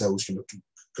global South, to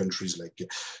countries like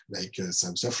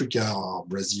South Africa or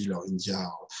Brazil or India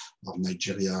or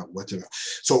Nigeria, whatever.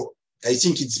 So I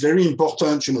think it's very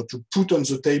important, to put on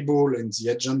the table and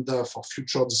the agenda for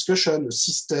future discussion a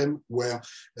system where,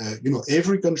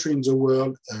 every country in the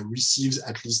world receives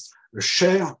at least a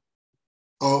share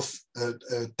of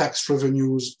tax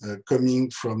revenues coming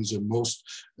from the most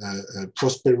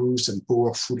prosperous and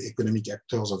powerful economic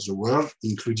actors of the world,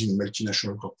 including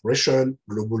multinational corporations,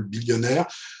 global billionaires,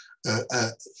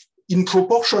 in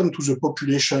proportion to the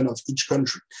population of each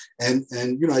country. And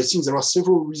I think there are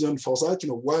several reasons for that.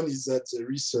 One is that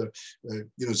there is,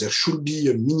 there should be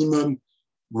a minimum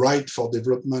right for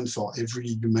development for every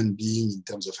human being in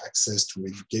terms of access to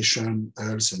education,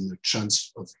 health, and the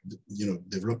chance of,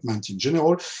 development in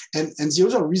general. And the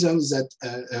other reason is that,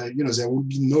 there will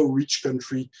be no rich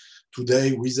country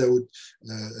today without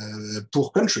poor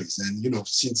countries. And,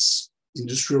 since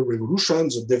Industrial Revolution,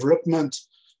 the development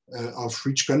of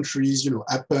rich countries,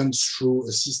 happens through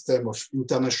a system of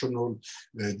international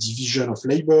division of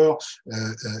labor,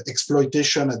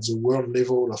 exploitation at the world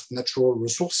level of natural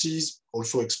resources,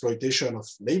 also exploitation of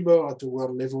labor at the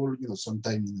world level,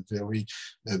 sometimes in a very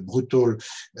brutal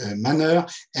manner.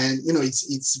 And,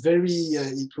 it's very,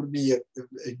 it will be a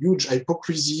huge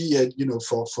hypocrisy,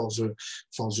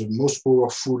 for the most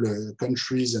powerful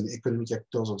countries and economic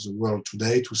actors of the world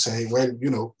today to say, well,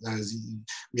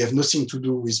 we have nothing to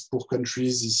do with poor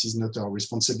countries. This is not our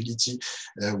responsibility.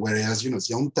 Whereas,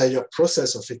 the entire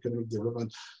process of economic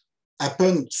development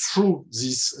happen through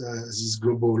this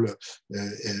global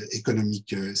economic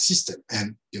system.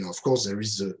 And, of course, there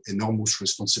is an enormous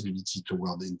responsibility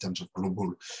toward in terms of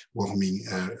global warming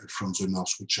from the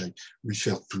north, which I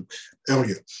referred to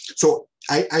earlier. So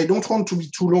I don't want to be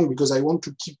too long because I want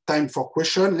to keep time for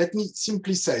questions. Let me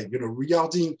simply say,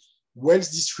 regarding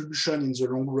wealth distribution in the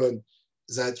long run,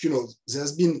 that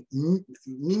there's been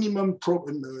limited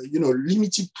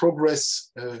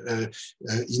progress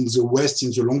in the West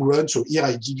in the long run. So here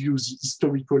I give you the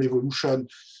historical evolution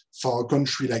for a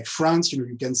country like France.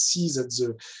 You can see that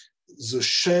the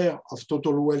share of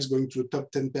total wealth going to the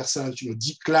top 10%,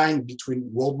 declined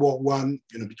between World War I,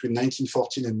 between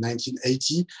 1914 and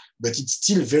 1980, but it's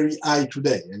still very high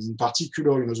today. And in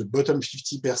particular, the bottom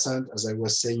 50%, as I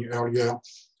was saying earlier,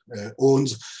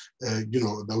 owns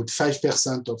about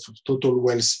 5% of total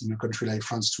wealth in a country like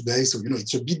France today. So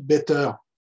it's a bit better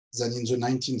than in the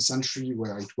 19th century,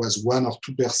 where it was 1 or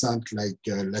 2% like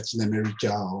Latin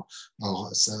America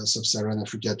or Sub-Saharan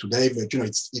Africa today. But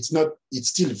it's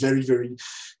still very, very,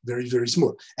 very, very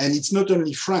small. And it's not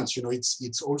only France.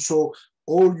 It's also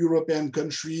all European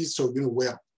countries. So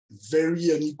were very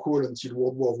unequal until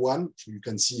World War I. So you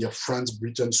can see here France,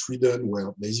 Britain, Sweden,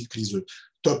 where basically the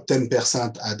top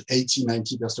 10% had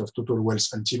 80–90% of total wealth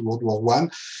until World War I.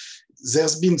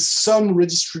 There's been some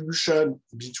redistribution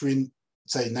between,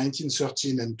 say,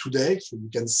 1913 and today. So you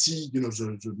can see,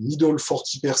 the middle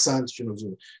 40%,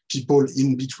 the people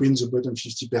in between the bottom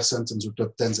 50% and the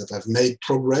top 10 that have made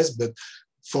progress. But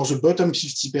for the bottom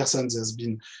 50%, there's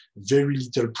been very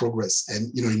little progress.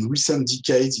 And, in recent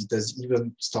decades, it has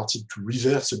even started to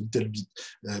reverse a little bit,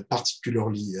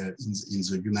 particularly in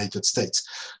the United States.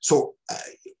 So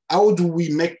how do we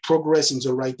make progress in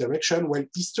the right direction? Well,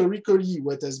 historically,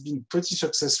 what has been pretty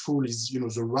successful is,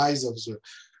 the rise of the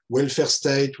welfare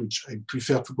state, which I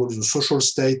prefer to call the social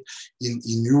state in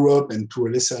Europe and to a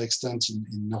lesser extent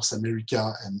in North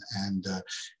America and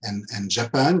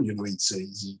Japan. It's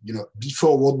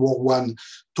before World War I,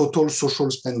 total social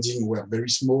spending were very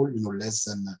small, less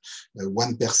than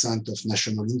 1% of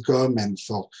national income, and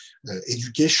for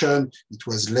education, it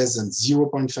was less than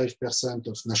 0.5%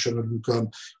 of national income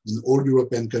in all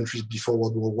European countries before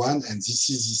World War I, and this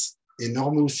is this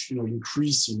enormous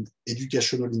increase in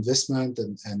educational investment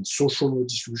and social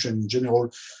redistribution in general,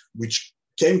 which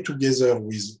came together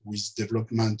with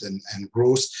development and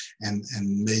growth and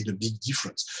made a big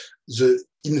difference. The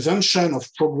invention of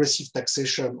progressive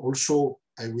taxation also,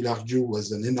 I will argue,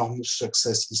 was an enormous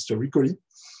success historically.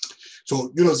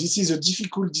 So, this is a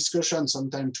difficult discussion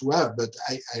sometimes to have, but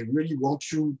I really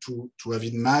want you to have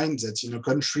in mind that in a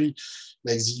country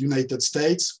like the United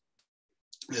States,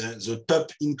 the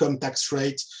top income tax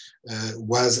rate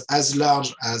was as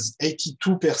large as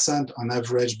 82% on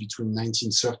average between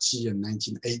 1930 and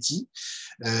 1980.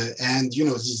 And,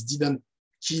 this didn't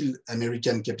kill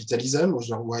American capitalism,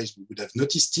 otherwise we would have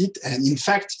noticed it. And in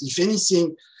fact, if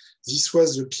anything, this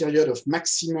was a period of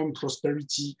maximum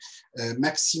prosperity,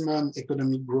 maximum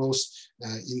economic growth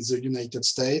in the United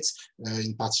States,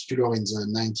 in particular in the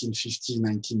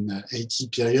 1950-1980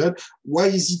 period. Why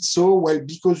is it so? Well,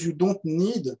 because you don't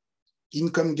need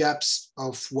income gaps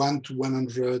of 1 to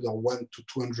 100 or 1 to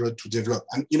 200 to develop.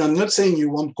 And I'm not saying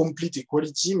you want complete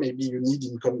equality. Maybe you need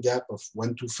income gap of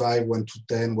 1 to 5, 1 to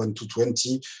 10, 1 to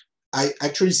 20. I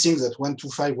actually think that 1 to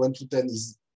 5, 1 to 10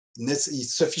 is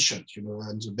sufficient,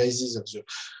 on the basis of the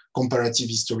comparative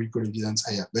historical evidence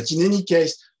I have. But in any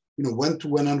case, 1 to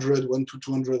 100, 1 to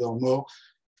 200 or more,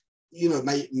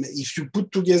 if you put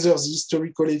together the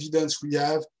historical evidence we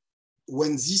have,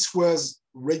 when this was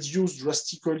reduced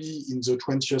drastically in the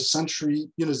 20th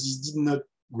century, this did not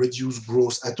reduce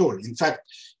growth at all. In fact,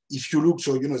 if you look,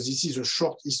 so, this is a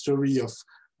short history of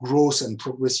growth and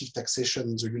progressive taxation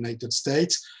in the United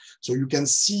States. So you can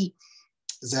see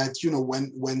that,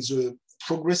 when the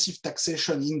progressive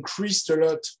taxation increased a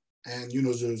lot, and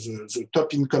the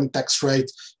top income tax rate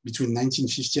between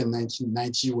 1950 and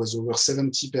 1990 was over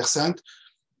 70%,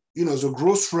 the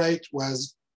growth rate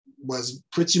was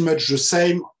pretty much the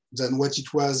same than what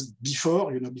it was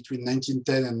before, between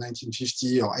 1910 and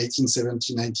 1950, or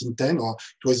 1870, 1910, or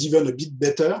it was even a bit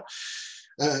better.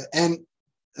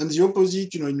 And the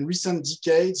opposite, in recent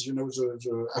decades,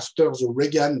 after the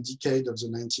Reagan decade of the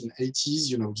 1980s,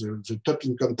 the top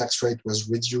income tax rate was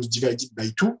reduced, divided by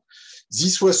 2.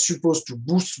 This was supposed to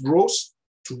boost growth,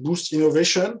 to boost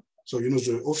innovation. So,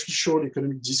 the official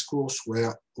economic discourse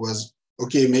was,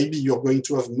 okay, maybe you're going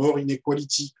to have more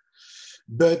inequality,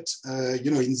 but,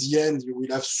 in the end, you will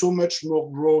have so much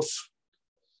more growth.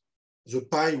 The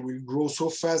pie will grow so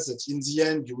fast that in the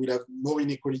end, you will have more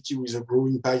inequality with a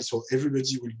growing pie, so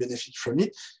everybody will benefit from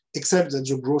it, except that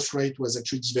the growth rate was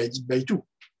actually divided by 2.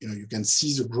 You can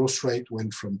see the growth rate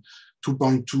went from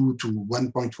 2.2 to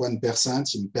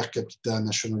 1.1% in per capita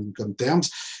national income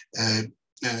terms.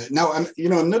 Now,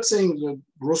 I'm not saying the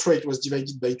growth rate was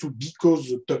divided by 2 because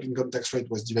the top income tax rate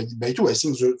was divided by 2. I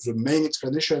think the main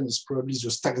explanation is probably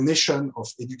the stagnation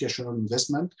of educational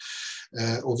investment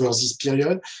over this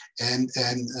period, and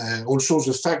also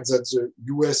the fact that the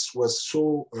US was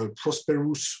so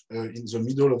prosperous in the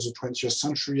middle of the 20th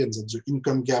century, and that the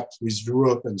income gap with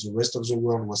Europe and the rest of the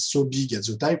world was so big at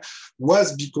the time,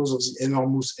 was because of the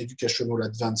enormous educational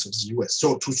advance of the US.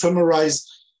 So to summarize,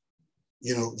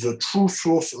 the true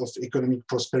source of economic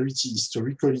prosperity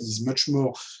historically is much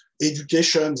more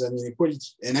education than inequality.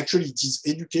 And actually, it is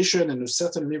education and a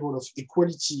certain level of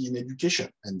equality in education.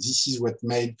 And this is what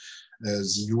made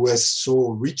the US so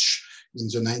rich in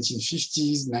the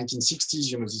 1950s,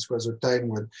 1960s. This was a time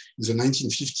when in the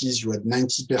 1950s, you had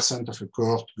 90% of a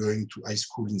cohort going to high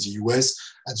school in the US.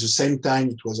 At the same time,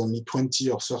 it was only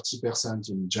 20 or 30%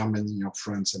 in Germany or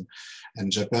France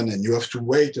and Japan. And you have to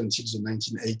wait until the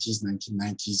 1980s,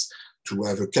 1990s to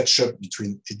have a catch-up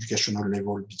between educational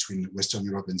level between Western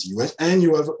Europe and the US, and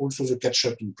you have also the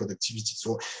catch-up in productivity.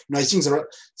 So I think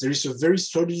there is a very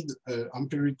solid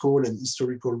empirical and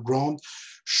historical ground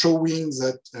showing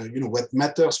that what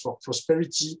matters for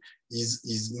prosperity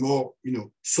is more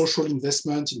social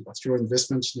investment, in particular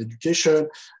investment in education,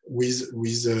 with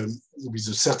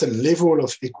a certain level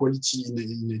of equality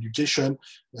in education,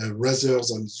 rather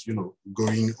than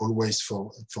going always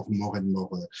for more and more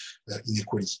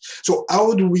inequality. So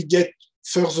how do we get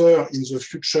further in the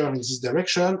future in this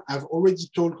direction? I've already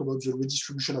talked about the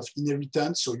redistribution of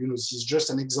inheritance. So this is just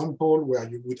an example where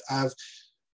you would have,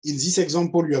 in this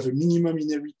example, you have a minimum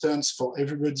inheritance for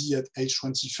everybody at age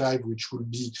 25, which will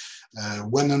be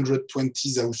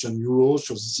 120,000 euros.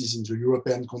 So this is in the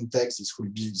European context. This will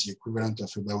be the equivalent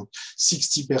of about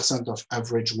 60% of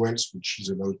average wealth, which is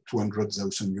about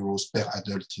 200,000 euros per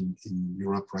adult in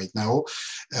Europe right now.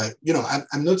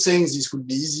 I'm not saying this will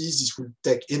be easy. This will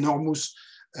take enormous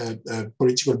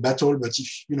political battle, but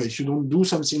if you don't do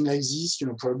something like this,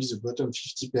 probably the bottom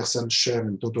 50% share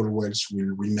in total wealth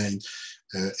will remain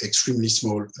extremely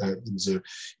small in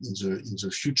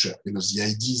the future. The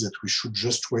idea that we should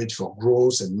just wait for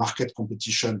growth and market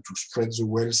competition to spread the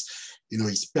wealth,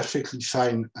 is perfectly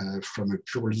fine from a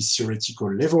purely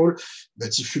theoretical level.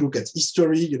 But if you look at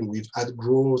history, we've had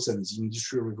growth and the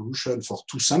Industrial Revolution for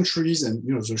 2 centuries, and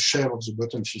the share of the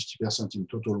bottom 50% in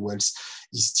total wealth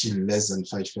is still less than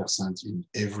 5% in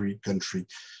every country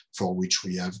for which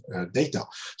we have data.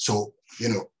 So,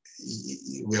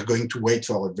 we are going to wait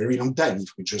for a very long time if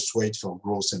we just wait for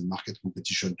growth and market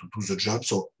competition to do the job.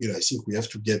 So, I think we have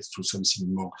to get to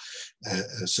something more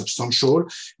substantial.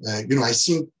 I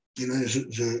think,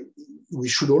 we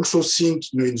should also think,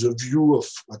 in the view of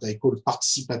what I call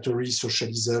participatory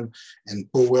socialism and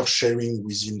power sharing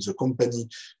within the company,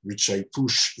 which I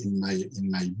push in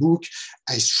my book.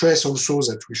 I stress also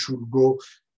that we should go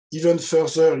even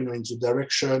further, in the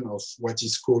direction of what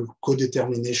is called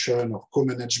co-determination or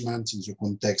co-management in the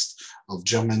context of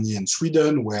Germany and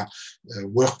Sweden, where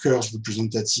workers'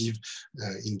 representatives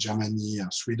in Germany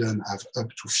and Sweden have up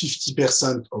to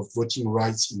 50% of voting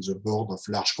rights in the board of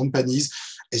large companies.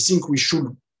 I think we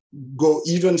should go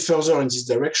even further in this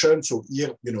direction. So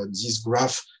here, this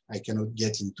graph, I cannot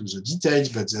get into the details,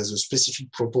 but there's a specific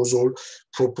proposal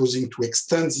proposing to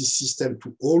extend this system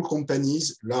to all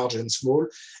companies, large and small,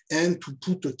 and to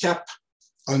put a cap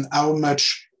on how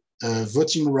much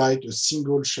voting right a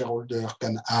single shareholder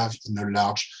can have in a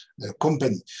large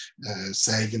company.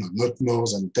 Say, not more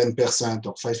than 10%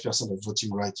 or 5% of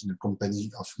voting right in a company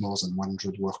of more than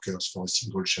 100 workers for a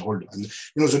single shareholder. And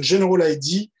the general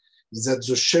idea is that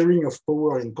the sharing of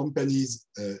power in companies,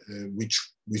 which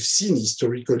we've seen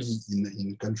historically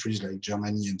in countries like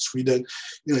Germany and Sweden,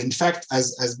 in fact,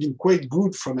 has been quite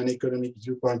good from an economic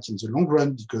viewpoint in the long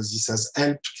run, because this has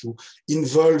helped to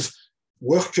involve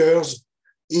workers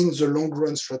in the long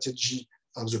run strategy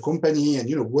of the company, and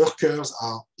workers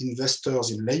are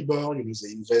investors in labor.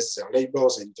 They invest their labor,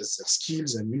 they invest their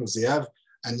skills, and they have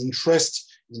an interest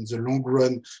in the long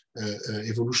run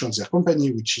evolution of their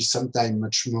company, which is sometimes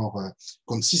much more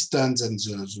consistent than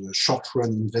the short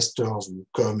run investors who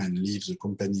come and leave the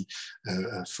company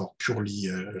for purely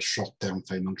short-term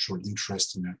financial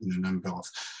interest in a number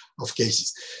of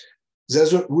cases.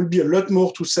 There will be a lot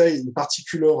more to say, in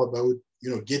particular about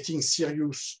getting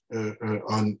serious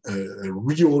on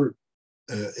real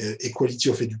equality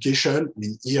of education. I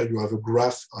mean, here you have a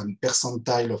graph on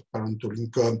percentile of parental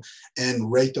income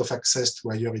and rate of access to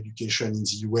higher education in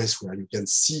the US, where you can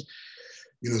see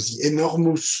the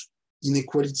enormous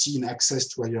inequality in access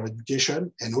to higher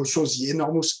education, and also the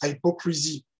enormous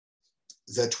hypocrisy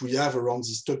that we have around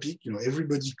this topic.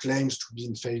 Everybody claims to be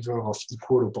in favor of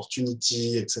equal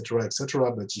opportunity, etc.,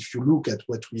 etc. But if you look at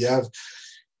what we have,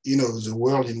 the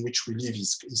world in which we live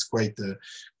is quite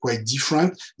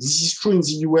different. This is true in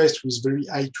the US with very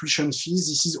high tuition fees.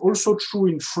 This is also true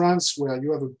in France, where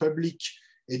you have a public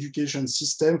education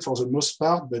system for the most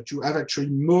part, but you have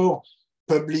actually more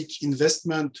public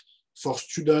investment for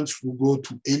students who go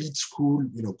to elite school,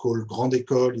 called grande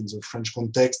école in the French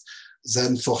context,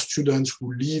 than for students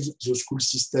who leave the school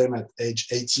system at age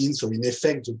 18. So in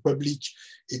effect, the public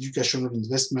educational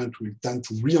investment will tend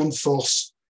to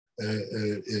reinforce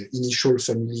initial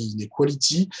family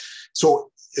inequality.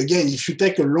 So again, if you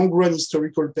take a long-run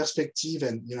historical perspective,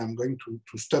 and I'm going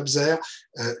to stop there,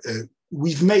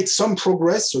 we've made some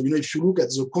progress. So if you look at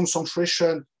the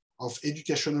concentration of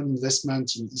educational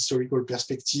investment in historical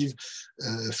perspective,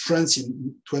 France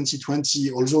in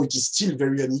 2020, although it is still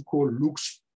very unequal,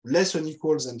 looks less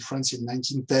unequal than France in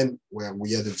 1910, where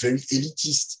we had a very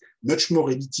elitist, much more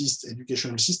elitist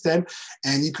educational system,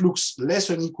 and it looks less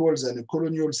unequal than a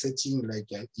colonial setting, like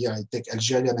here I take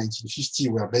Algeria 1950,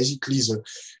 where basically the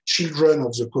children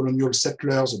of the colonial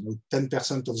settlers, about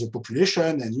 10% of the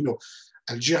population, and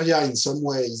Algeria in some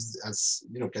ways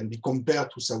can be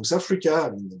compared to South Africa. I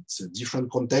mean, it's a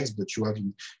different context, but you have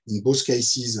in both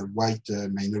cases a white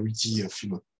minority of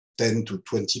 10 to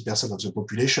 20% of the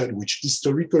population, which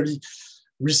historically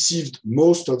received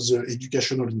most of the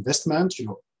educational investment,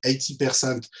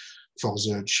 80% for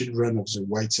the children of the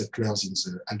white settlers in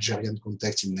the Algerian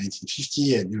context in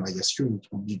 1950, and I assume it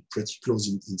will be pretty close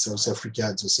in South Africa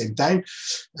at the same time.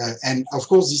 And of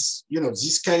course,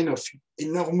 this kind of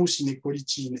enormous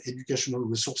inequality in educational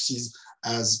resources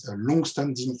has a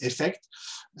long-standing effect.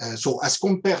 So as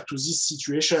compared to this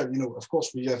situation, of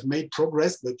course, we have made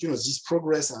progress, but this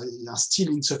progress are still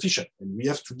insufficient, and we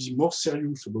have to be more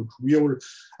serious about real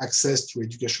access to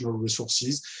educational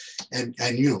resources. And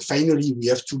finally, we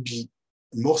have to be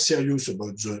more serious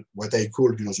about what I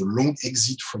call the long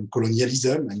exit from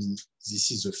colonialism. I mean, this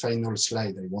is the final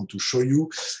slide I want to show you.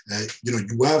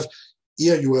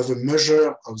 You have a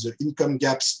measure of the income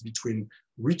gaps between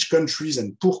rich countries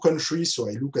and poor countries. So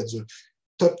I look at the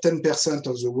top 10%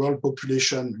 of the world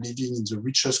population living in the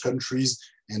richest countries,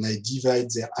 and I divide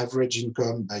their average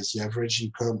income by the average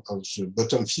income of the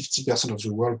bottom 50% of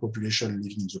the world population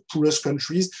living in the poorest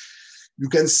countries. You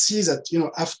can see that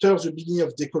after the beginning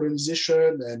of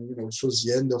decolonization and also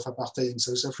the end of apartheid in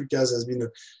South Africa, there's been a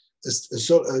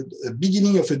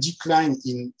beginning of a decline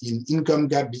in income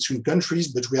gap between countries,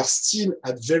 but we are still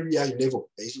at very high level,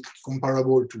 basically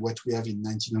comparable to what we have in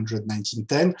 1900,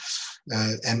 1910,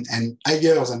 and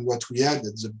higher than what we had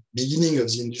at the beginning of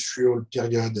the industrial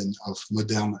period and of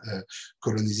modern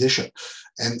colonization.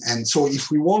 And so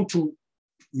if we want to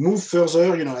move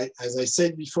further, as I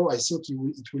said before, I think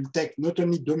it will take not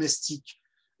only domestic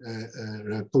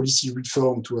policy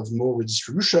reform to have more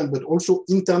redistribution, but also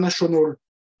international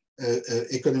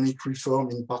economic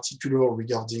reform, in particular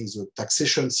regarding the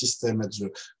taxation system at the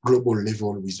global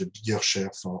level, with a bigger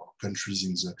share for countries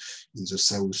in the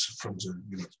south from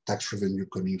the tax revenue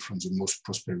coming from the most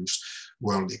prosperous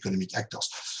world economic actors.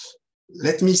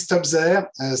 Let me stop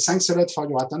there. Thanks a lot for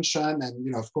your attention,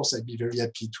 and of course I'd be very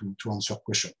happy to answer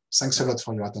questions. Thanks a lot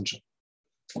for your attention.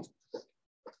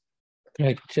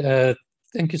 Great.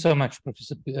 Thank you so much,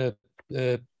 Professor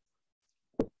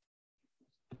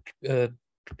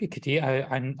Piketty.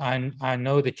 I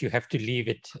know that you have to leave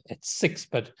it at 6,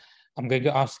 but I'm going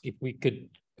to ask if we could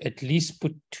at least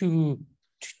put two.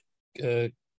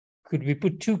 Could we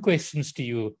put 2 questions to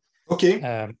you? Okay.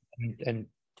 And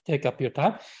take up your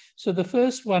time. So the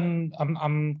first one,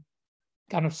 I'm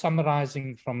kind of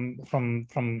summarizing from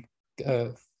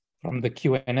the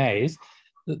Q&As.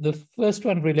 The first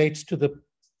one relates to the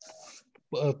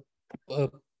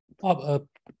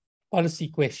policy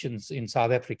questions in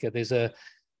South Africa. There's a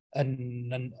a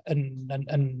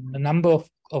number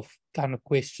of kind of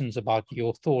questions about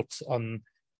your thoughts on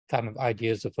kind of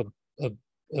ideas of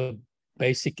a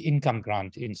basic income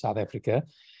grant in South Africa.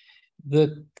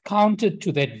 The counter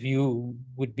to that view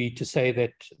would be to say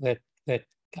that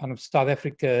kind of South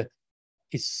Africa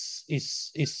is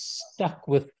stuck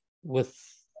with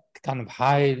kind of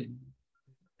high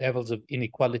levels of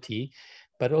inequality,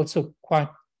 but also quite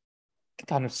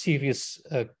kind of serious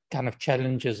kind of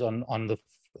challenges on the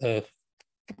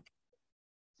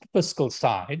fiscal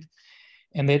side,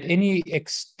 and that any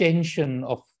extension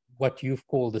of what you've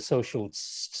called the social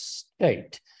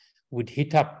state would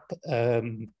hit up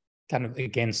kind of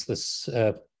against this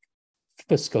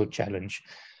fiscal challenge.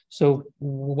 So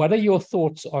what are your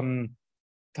thoughts on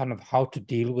kind of how to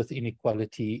deal with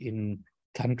inequality in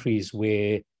countries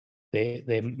where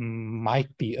there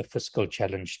might be a fiscal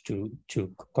challenge to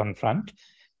confront?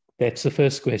 That's the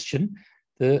first question.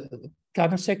 The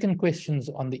kind of second questions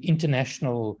on the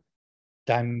international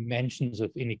dimensions of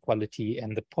inequality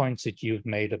and the points that you've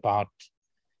made about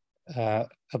a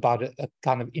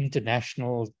kind of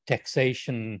international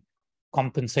taxation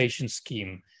compensation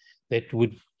scheme that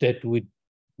would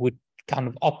kind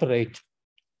of operate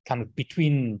kind of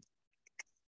between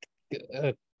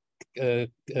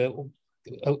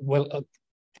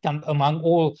among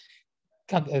all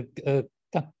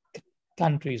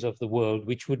countries of the world,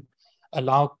 which would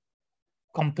allow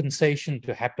compensation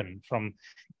to happen from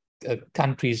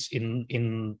countries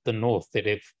in the north that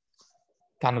have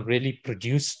kind of really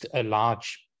produced a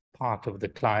large part of the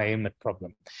climate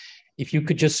problem. If you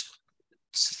could just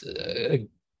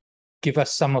give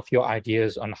us some of your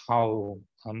ideas on how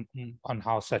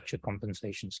such a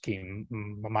compensation scheme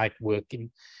might work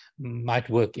in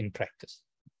practice.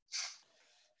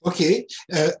 Okay,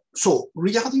 so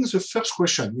regarding the first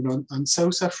question, on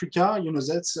South Africa,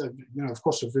 that's of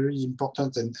course a very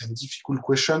important and difficult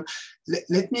question.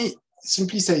 Let me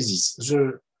simply say this: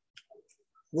 if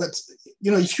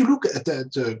you look at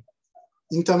the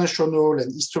international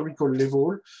and historical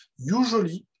level,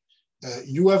 usually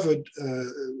you have a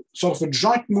sort of a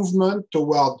joint movement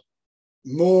toward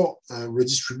more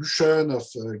redistribution of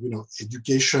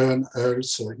education,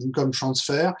 health, income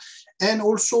transfer, and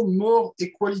also more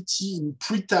equality in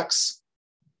pre-tax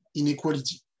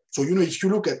inequality. So if you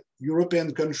look at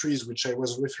European countries, which I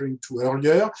was referring to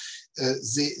earlier,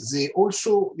 they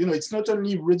also, it's not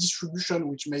only redistribution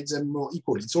which made them more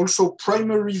equal, it's also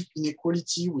primary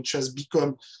inequality which has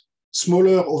become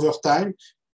smaller over time,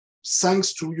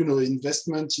 thanks to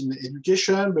investment in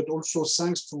education, but also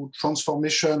thanks to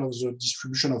transformation of the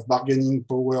distribution of bargaining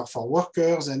power for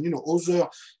workers and other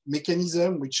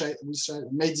mechanisms which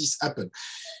made this happen.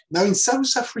 Now in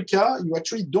South Africa, you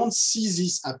actually don't see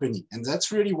this happening, and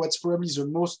that's really what's probably the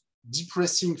most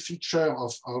depressing feature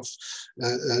of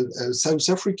South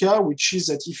Africa, which is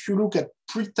that if you look at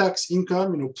pre-tax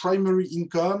income, primary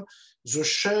income, the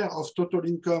share of total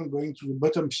income going to the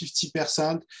bottom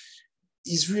 50%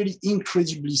 is really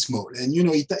incredibly small. And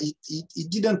it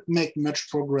didn't make much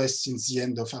progress since the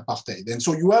end of apartheid. And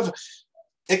so you have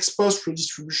ex-post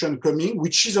redistribution coming,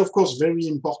 which is of course very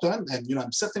important. And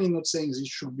I'm certainly not saying this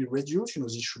should be reduced,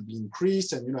 this should be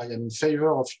increased. And I am in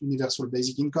favor of universal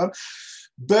basic income.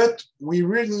 But we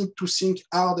really need to think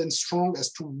hard and strong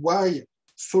as to why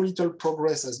so little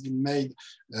progress has been made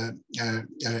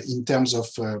in terms of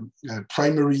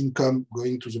primary income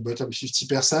going to the bottom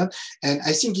 50%. And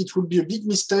I think it would be a big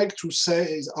mistake to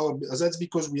say, oh, that's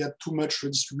because we had too much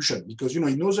redistribution. Because, in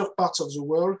other parts of the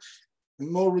world,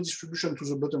 more redistribution to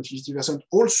the bottom 50%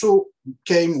 also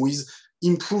came with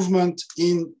improvement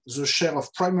in the share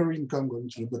of primary income going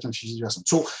to the bottom 50%.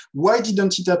 So why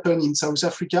didn't it happen in South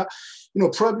Africa?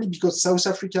 Probably because South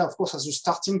Africa, of course, has a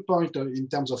starting point in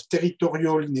terms of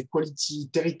territorial inequality,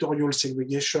 territorial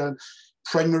segregation,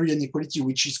 primary inequality,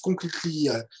 which is completely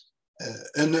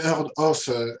unheard of,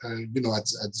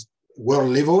 at world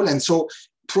level. And so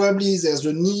probably there's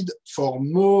a need for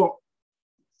more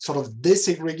sort of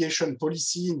desegregation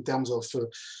policy in terms of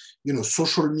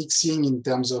social mixing, in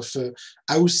terms of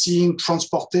housing,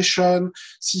 transportation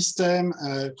system,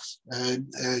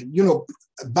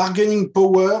 bargaining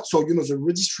power. So, the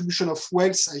redistribution of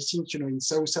wealth, I think, in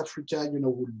South Africa,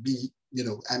 would be,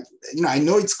 and, I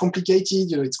know it's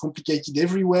complicated, it's complicated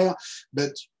everywhere,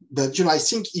 but, I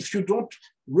think if you don't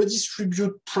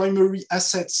redistribute primary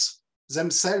assets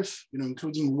themselves,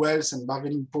 including wealth and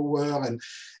bargaining power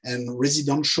and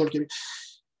residential,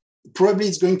 probably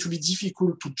it's going to be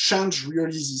difficult to change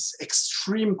really this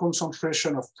extreme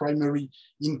concentration of primary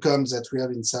incomes that we have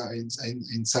in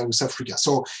South Africa.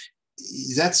 So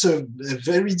that's a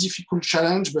very difficult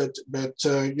challenge, but I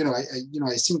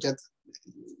think that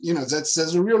that's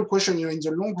a real question. In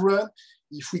the long run,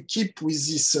 if we keep with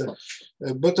this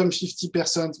bottom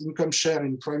 50% income share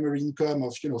in primary income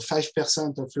of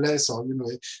 5% of less, or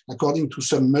according to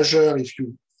some measure, if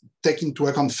you take into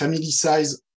account family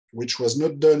size, which was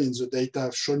not done in the data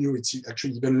I've shown you, it's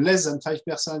actually even less than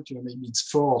 5%, maybe it's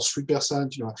 4 or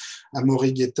 3%,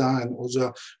 Amaury Guetin and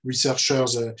other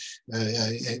researchers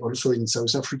also in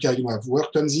South Africa, have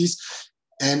worked on this.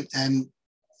 And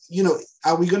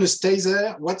are we going to stay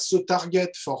there? What's the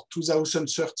target for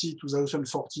 2030,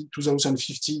 2040,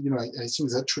 2050? I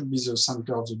think that should be the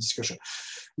center of the discussion.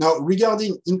 Now,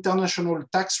 regarding international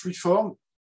tax reform,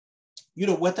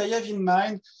 what I have in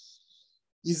mind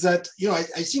is that,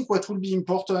 I think what will be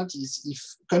important is if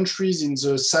countries in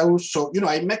the South, so,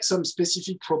 I make some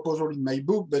specific proposal in my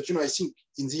book, but, I think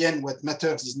in the end, what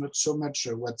matters is not so much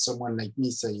what someone like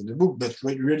me say in the book, but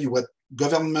really what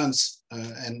governments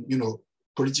and,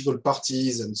 political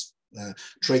parties and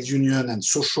trade union and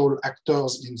social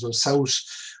actors in the South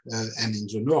and in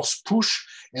the North push.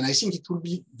 And I think it will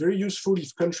be very useful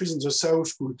if countries in the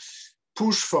South could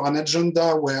push for an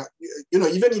agenda where,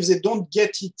 even if they don't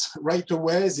get it right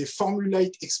away, they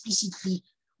formulate explicitly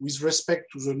with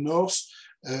respect to the North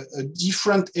a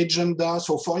different agenda.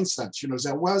 So for instance,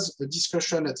 there was a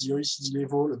discussion at the OECD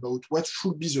level about what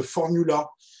should be the formula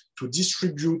to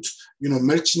distribute,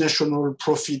 multinational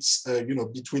profits,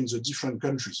 between the different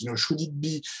countries. Should it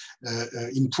be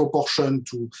in proportion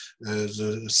to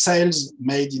the sales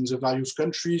made in the various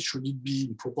countries? Should it be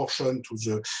in proportion to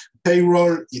the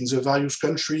payroll in the various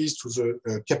countries, to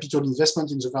the capital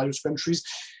investment in the various countries?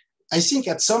 I think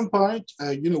at some point,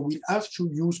 we'll have to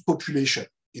use population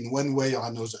in one way or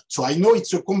another. So I know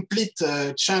it's a complete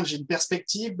change in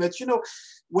perspective, but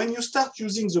when you start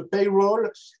using the payroll,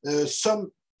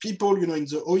 some people, in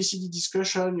the OECD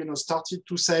discussion, started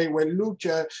to say, well, look,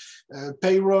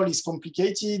 payroll is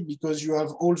complicated because you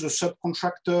have all the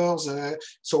subcontractors.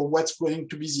 So what's going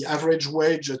to be the average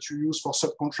wage that you use for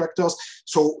subcontractors?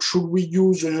 So should we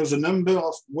use, the number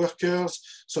of workers,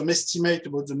 some estimate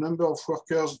about the number of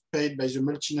workers paid by the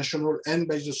multinational and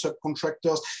by the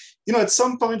subcontractors? At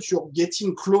some point, you're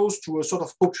getting close to a sort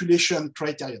of population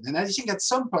criterion. And I think at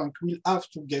some point, we'll have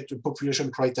to get a population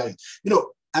criterion.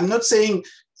 I'm not saying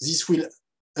this will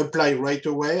apply right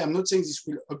away. I'm not saying this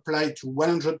will apply to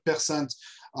 100%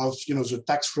 of the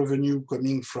tax revenue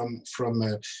coming from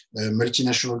a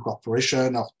multinational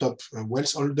corporation or top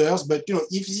wealth holders. But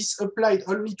if this applied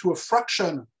only to a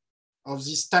fraction of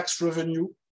this tax revenue,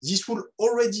 this will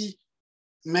already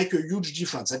make a huge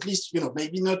difference. At least,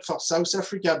 maybe not for South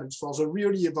Africa, but for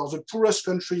the poorest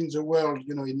country in the world,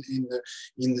 in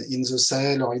the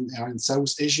Sahel or in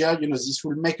South Asia, this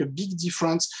will make a big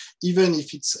difference, even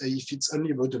if it's only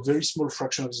about a very small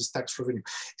fraction of this tax revenue.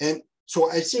 And so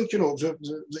I think,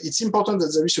 it's important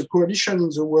that there is a coalition in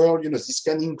the world. This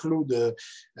can include,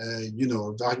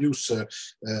 various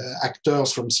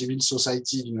actors from civil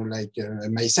society, like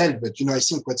myself. But, I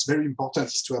think what's very important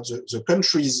is to have the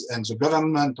countries and the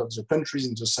government of the countries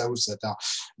in the South that are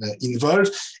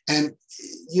involved. And,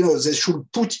 they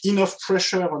should put enough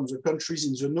pressure on the countries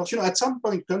in the North. At some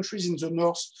point, countries in the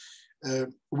North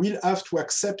will have to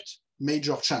accept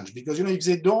major change. Because, if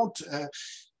they don't,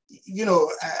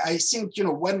 I think,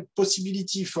 one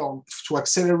possibility to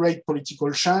accelerate political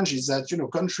change is that,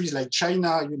 countries like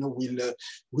China,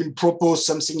 will propose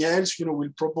something else, will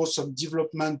propose some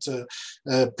development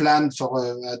plan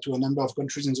to a number of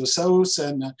countries in the South.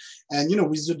 And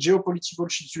with the geopolitical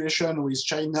situation with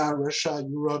China, Russia,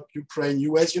 Europe, Ukraine,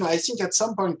 US, I think at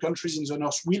some point countries in the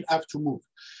North will have to move.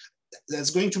 That's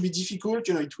going to be difficult.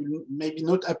 It will maybe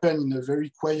not happen in a very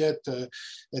quiet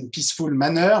and peaceful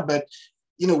manner, but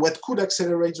what could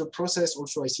accelerate the process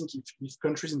also, I think, if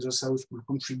countries in the South will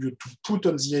contribute to put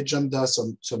on the agenda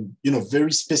some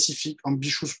very specific,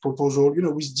 ambitious proposal,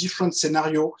 with different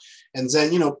scenario, and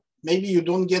then, maybe you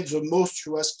don't get the most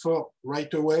you ask for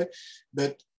right away,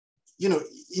 but, in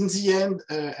the end,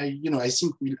 I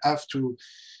think we'll have to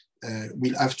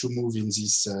move in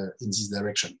this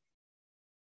direction.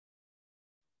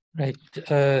 Right.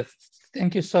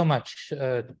 Thank you so much,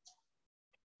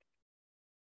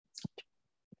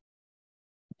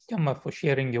 for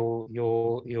sharing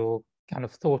your kind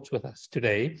of thoughts with us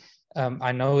today.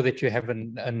 I know that you have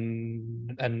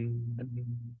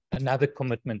another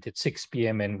commitment at 6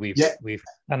 p.m. and we've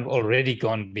kind of already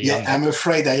gone beyond. Yeah, I'm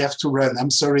afraid I have to run. I'm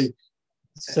sorry.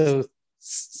 So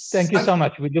thank you so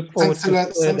much. We look forward to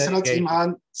Thanks a lot,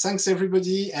 Imran. Thanks,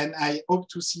 everybody. And I hope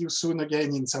to see you soon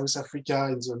again in South Africa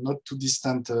in the not too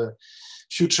distant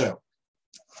future.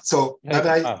 So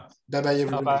bye-bye. Bye-bye,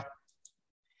 everybody. Bye-bye.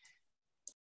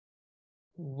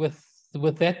 With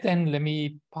with that, then let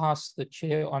me pass the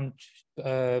chair on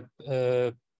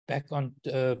back on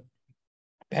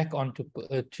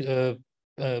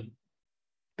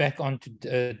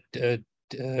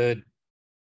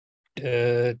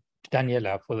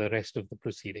Daniela for the rest of the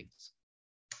proceedings.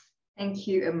 Thank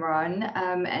you, Imran,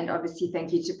 and obviously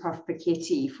thank you to Prof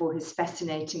Piketty for his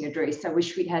fascinating address. I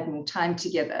wish we'd had more time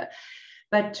together.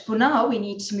 But for now, we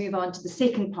need to move on to the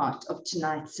second part of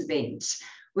tonight's event,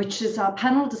 which is our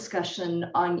panel discussion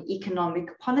on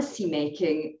economic policy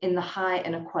making in the high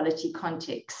inequality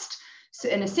context. So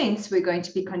in a sense, we're going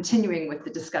to be continuing with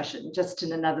the discussion, just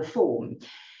in another form.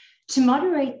 To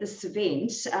moderate this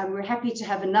event, we're happy to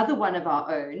have another one of our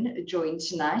own join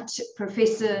tonight,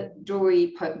 Professor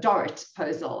Dorrit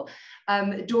Posel.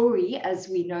 Dorrit, as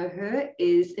we know her,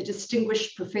 is a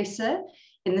distinguished professor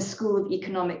in the School of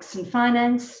Economics and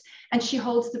Finance, and she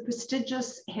holds the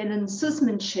prestigious Helen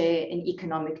Suzman Chair in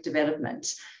Economic Development.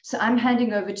 So I'm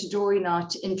handing over to Dorrit now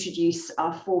to introduce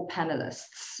our four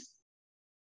panelists.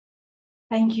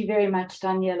 Thank you very much,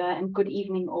 Daniela, and good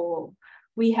evening all.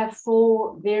 We have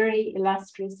four very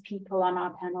illustrious people on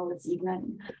our panel this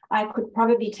evening. I could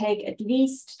probably take at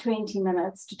least 20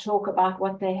 minutes to talk about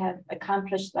what they have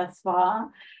accomplished thus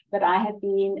far, but I have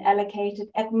been allocated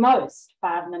at most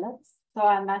 5 minutes, so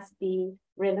I must be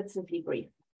relatively brief.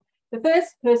 The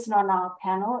first person on our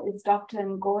panel is Dr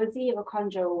Ngozi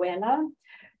Okonjo-Iweala.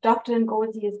 Dr.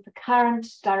 Ngozi is the current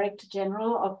Director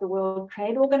General of the World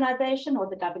Trade Organization, or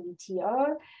the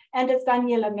WTO, and as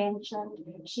Daniela mentioned,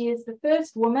 she is the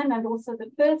first woman and also the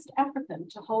first African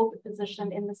to hold the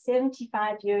position in the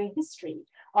 75-year history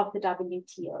of the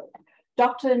WTO.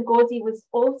 Dr. Ngozi was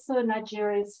also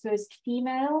Nigeria's first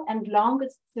female and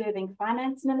longest-serving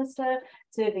finance minister,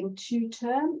 serving 2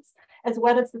 terms, as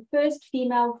well as the first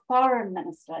female foreign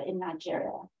minister in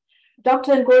Nigeria.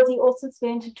 Dr. Ngozi also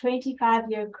spent a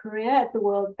 25-year career at the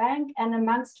World Bank, and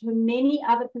amongst her many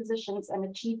other positions and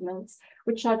achievements,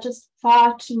 which are just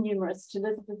far too numerous to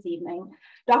list this evening,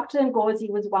 Dr. Ngozi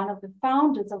was one of the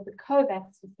founders of the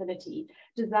COVAX facility,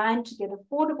 designed to get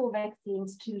affordable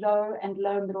vaccines to low and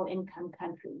low-middle income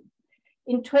countries.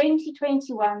 In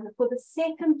 2021, for the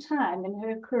second time in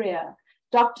her career,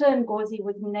 Dr. Ngozi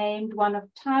was named one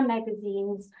of Time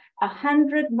magazine's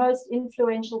 100 most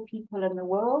influential people in the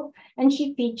world, and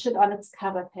she featured on its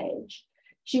cover page.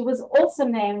 She was also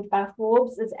named by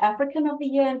Forbes as African of the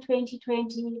Year in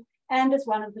 2020 and as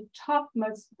one of the top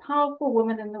most powerful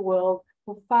women in the world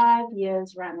for 5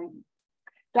 years running.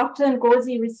 Dr.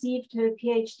 Ngozi received her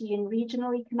PhD in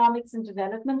Regional Economics and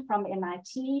Development from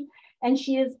MIT, and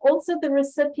she is also the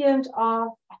recipient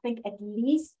of, I think, at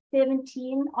least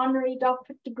 17 honorary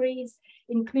doctorate degrees,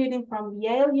 including from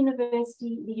Yale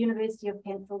University, the University of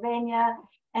Pennsylvania,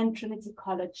 and Trinity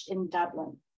College in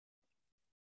Dublin.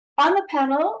 On the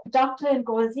panel, Dr.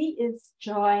 Ngozi is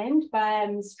joined by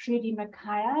Ms Trudi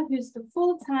Makhaya, who's the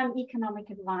full-time economic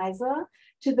advisor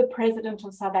to the President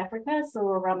of South Africa,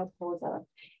 Cyril Ramaphosa.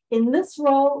 In this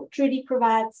role, Trudi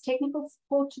provides technical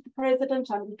support to the President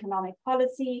on economic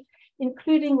policy,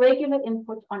 including regular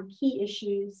input on key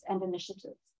issues and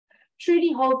initiatives.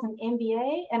 Trudi holds an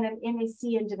MBA and an MSc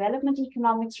in Development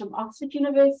Economics from Oxford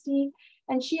University,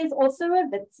 and she is also a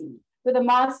Witsi with a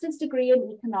master's degree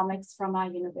in economics from our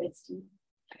university.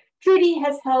 Trudi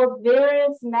has held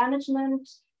various management,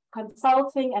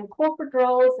 consulting, and corporate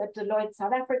roles at Deloitte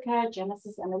South Africa,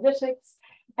 Genesis Analytics,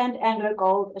 and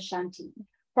AngloGold Ashanti.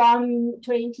 From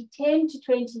 2010 to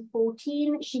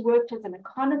 2014, she worked as an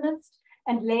economist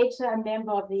and later a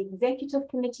member of the executive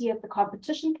committee of the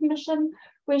Competition Commission,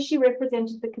 where she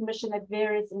represented the commission at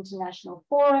various international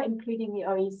fora, including the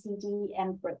OECD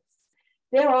and BRICS.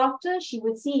 Thereafter, she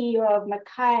was CEO of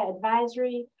Makhaya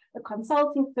Advisory, a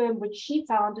consulting firm which she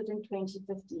founded in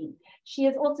 2015. She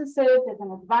has also served as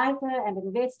an advisor and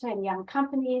investor in young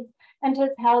companies and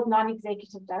has held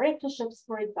non-executive directorships,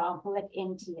 for example, at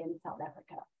NTN South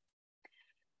Africa.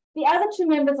 The other 2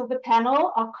 members of the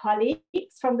panel are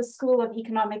colleagues from the School of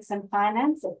Economics and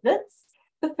Finance at Wits.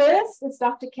 The first is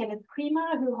Dr. Kenneth,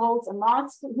 who holds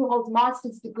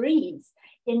master's degrees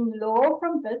in law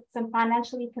from Wits and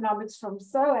financial economics from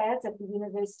SOAS at the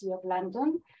University of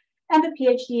London, and a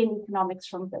PhD in economics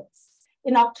from Wits.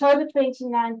 In October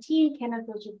 2019, Kenneth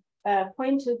was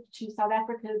appointed to South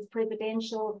Africa's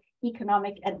Presidential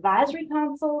Economic Advisory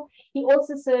Council. He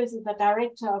also serves as the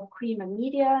director of Creamer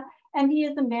Media, and he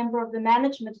is a member of the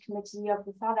management committee of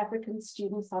the South African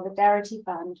Student Solidarity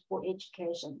Fund for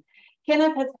Education.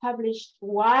 Kenneth has published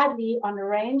widely on a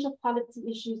range of policy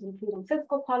issues, including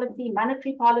fiscal policy,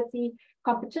 monetary policy,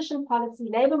 competition policy,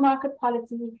 labor market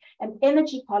policy, and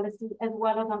energy policy, as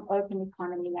well as on open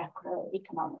economy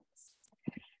macroeconomics.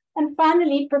 And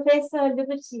finally, Professor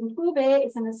Liberty Mncube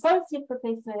is an associate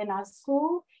professor in our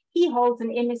school. He holds an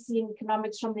MSc in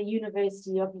economics from the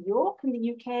University of York in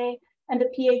the UK and a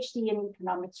PhD in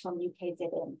economics from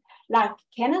UKZN. Like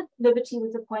Kenneth, Liberty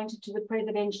was appointed to the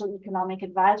Presidential Economic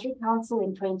Advisory Council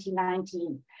in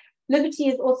 2019. Liberty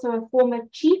is also a former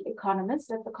chief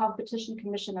economist at the Competition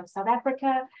Commission of South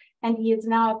Africa, and he is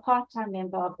now a part-time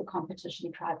member of the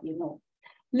Competition Tribunal.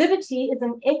 Liberty is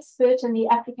an expert in the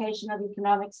application of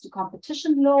economics to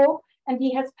competition law, and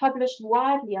he has published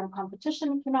widely on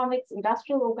competition economics,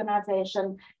 industrial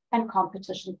organization, and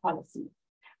competition policy.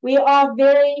 We are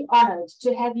very honored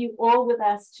to have you all with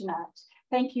us tonight.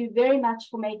 Thank you very much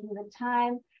for making the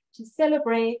time to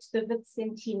celebrate the Wits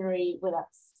centenary with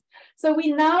us. So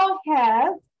we now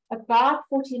have about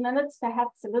 40 minutes,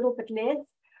 perhaps a little bit less,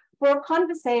 for a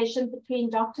conversation between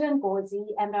Dr. Ngozi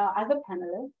and our other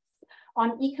panelists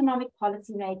on economic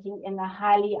policymaking in a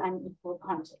highly unequal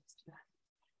context.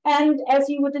 And as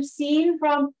you would have seen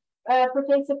from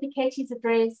Professor Piketty's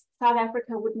address, South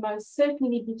Africa would most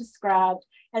certainly be described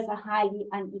as a highly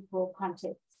unequal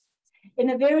context. In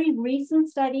a very recent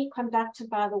study conducted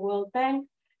by the World Bank,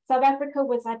 South Africa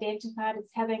was identified as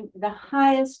having the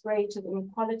highest rate of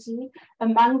inequality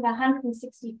among the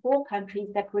 164 countries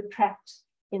that were tracked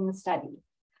in the study.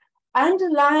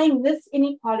 Underlying this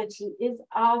inequality is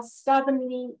our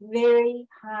stubbornly very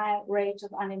high rate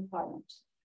of unemployment.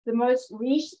 The most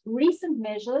recent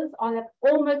measures are that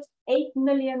almost 8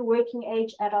 million working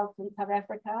age adults in South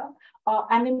Africa are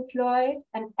unemployed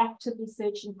and actively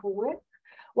searching for work,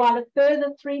 while a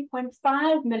further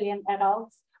 3.5 million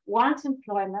adults want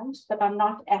employment but are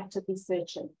not actively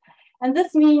searching. And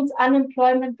this means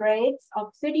unemployment rates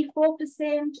of 34%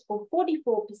 or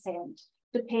 44%,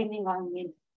 depending on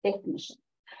the definition.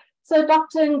 So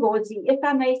Dr. Ngozi, if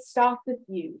I may start with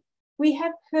you, we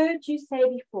have heard you say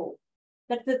before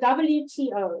that the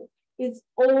WTO is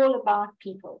all about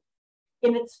people.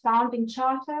 In its founding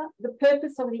charter, the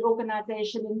purpose of the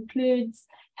organization includes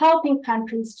helping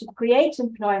countries to create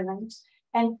employment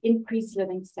and increase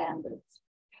living standards.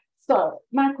 So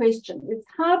my question is,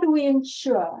 how do we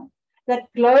ensure that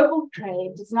global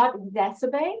trade does not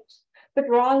exacerbate, but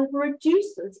rather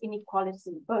reduces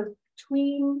inequality, both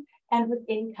between and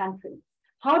within countries?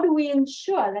 How do we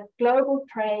ensure that global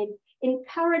trade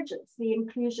encourages the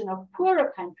inclusion of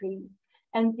poorer countries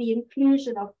and the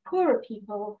inclusion of poorer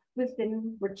people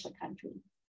within richer countries?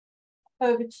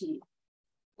 Over to you.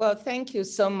 Well, thank you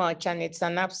so much. And it's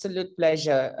an absolute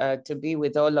pleasure to be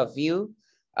with all of you.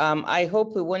 I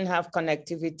hope we won't have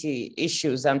connectivity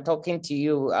issues. I'm talking to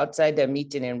you outside the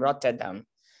meeting in Rotterdam.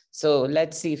 So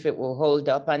let's see if it will hold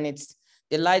up. And it's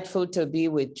delightful to be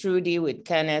with Trudi, with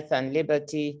Kenneth and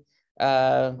Liberty,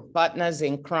 partners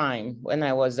in crime when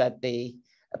I was at the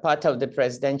part of the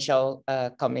Presidential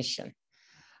Commission.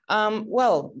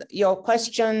 Well, your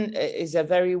question is a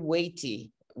very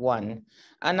weighty one.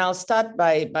 And I'll start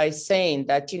by saying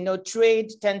that, you know,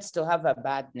 trade tends to have a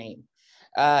bad name.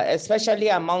 Especially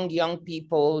among young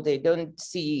people, they don't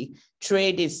see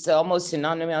trade is almost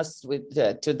synonymous with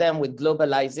to them with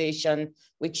globalization,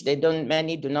 which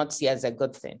many do not see as a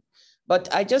good thing. But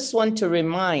I just want to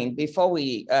remind, before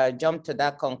we jump to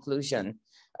that conclusion,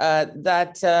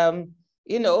 that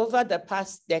you know, over the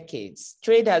past decades,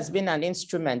 trade has been an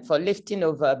instrument for lifting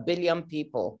over 1 billion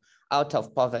people out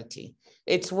of poverty.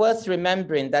 It's worth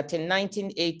remembering that in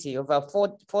 1980, over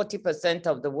 40%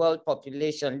 of the world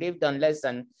population lived on less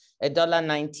than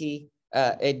 $1.90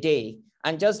 a day.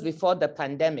 And just before the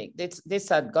pandemic, this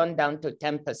had gone down to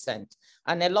 10%.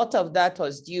 And a lot of that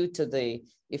was due to the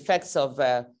effects of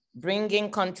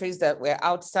bringing countries that were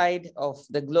outside of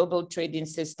the global trading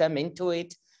system into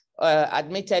it.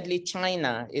 Admittedly,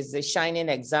 China is a shining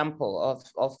example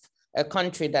of a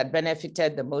country that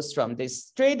benefited the most from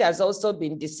this. Trade has also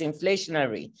been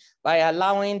disinflationary by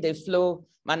allowing the flow,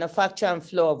 manufacture and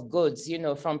flow of goods, you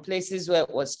know, from places where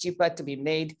it was cheaper to be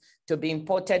made to be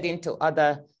imported into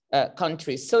other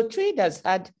countries. So trade has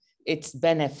had its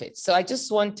benefits. So I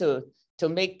just want to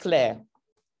make clear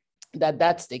that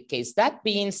that's the case. That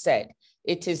being said,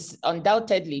 it is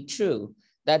undoubtedly true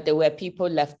that there were people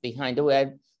left behind. There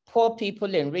were poor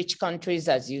people in rich countries,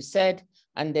 as you said,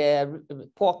 and there are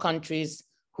poor countries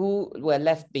who were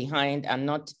left behind and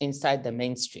not inside the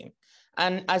mainstream.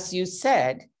 And as you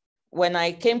said, when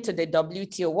I came to the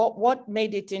WTO, what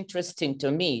made it interesting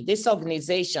to me, this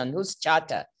organization whose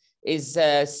charter is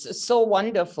so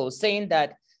wonderful, saying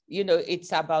that, you know,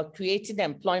 it's about creating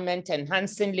employment,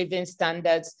 enhancing living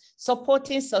standards,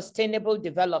 supporting sustainable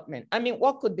development. I mean,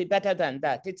 what could be better than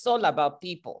that? It's all about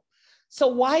people. So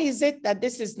why is it that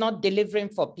this is not delivering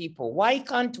for people? Why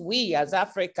can't we as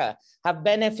Africa have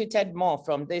benefited more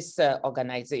from this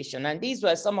organization? And these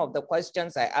were some of the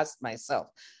questions I asked myself.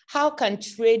 How can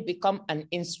trade become an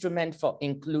instrument for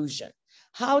inclusion?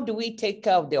 How do we take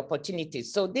care of the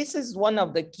opportunities? So this is one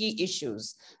of the key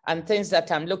issues and things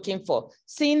that I'm looking for,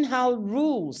 seeing how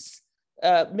rules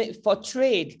for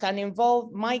trade can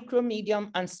involve micro,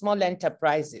 medium, and small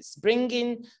enterprises,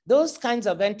 bringing those kinds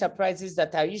of enterprises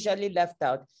that are usually left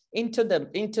out into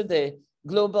the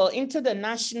global, into the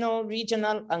national,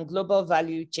 regional, and global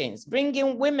value chains,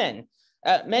 bringing women,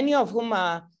 many of whom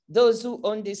are those who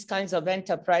own these kinds of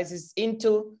enterprises,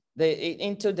 into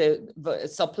the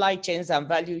supply chains and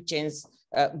value chains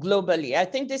globally. I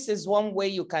think this is one way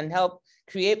you can help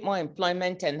create more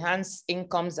employment, enhance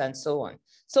incomes, and so on.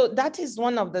 So that is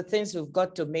one of the things we've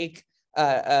got to make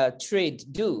trade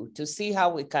do, to see how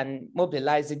we can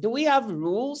mobilize it. Do we have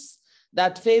rules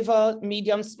that favor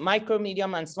micro,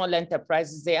 medium, and small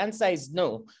enterprises? The answer is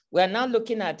no. We're now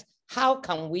looking at how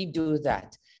can we do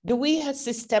that? Do we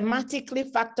systematically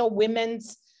factor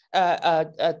women's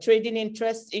trading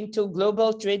interests into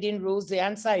global trading rules? The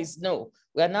answer is no.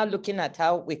 We're now looking at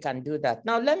how we can do that.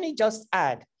 Now, let me just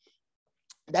add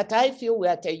that I feel we're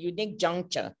at a unique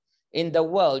juncture in the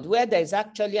world where there's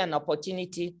actually an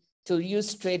opportunity to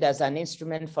use trade as an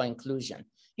instrument for inclusion.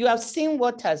 You have seen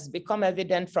what has become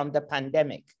evident from the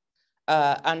pandemic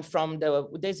and from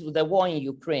the war in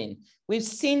Ukraine. We've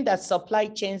seen that supply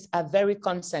chains are very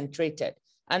concentrated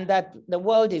and that the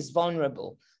world is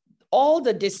vulnerable. All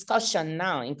the discussion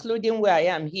now, including where I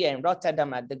am here in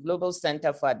Rotterdam at the Global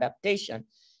Center for Adaptation,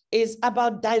 is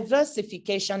about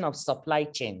diversification of supply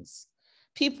chains.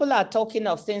 People are talking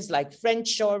of things like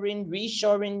friendshoring,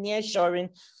 reshoring, nearshoring,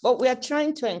 but we are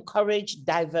trying to encourage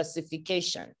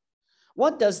diversification.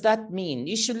 What does that mean?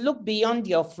 You should look beyond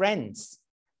your friends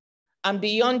and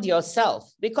beyond yourself,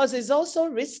 because it's also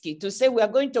risky to say we are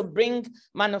going to bring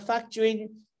manufacturing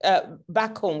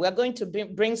back home. We're going to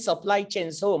bring supply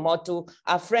chains home or to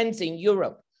our friends in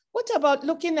Europe. What about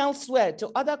looking elsewhere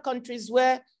to other countries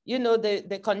where, you know,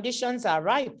 the conditions are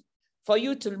ripe for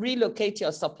you to relocate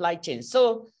your supply chain?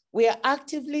 So we are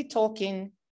actively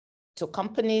talking to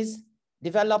companies,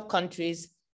 developed countries,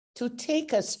 to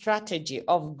take a strategy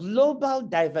of global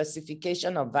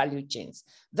diversification of value chains.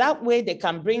 That way they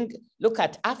can look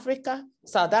at Africa.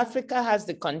 South Africa has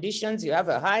the conditions. You have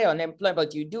a high unemployment,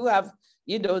 but you do have,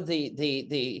 you know,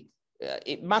 the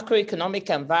macroeconomic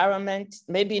environment,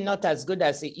 maybe not as good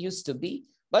as it used to be,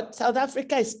 but South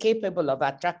Africa is capable of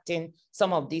attracting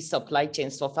some of these supply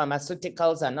chains for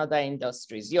pharmaceuticals and other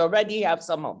industries. You already have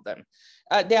some of them.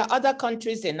 There are other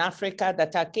countries in Africa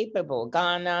that are capable,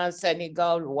 Ghana,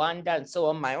 Senegal, Rwanda, and so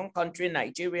on, my own country,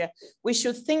 Nigeria. We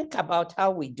should think about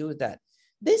how we do that.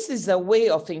 This is a way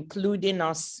of including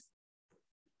us,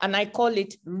 and I call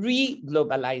it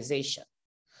re-globalization.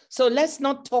 So let's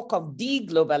not talk of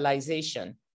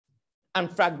deglobalization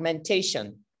and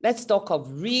fragmentation. Let's talk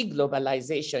of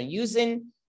re-globalization, using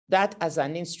that as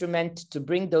an instrument to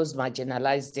bring those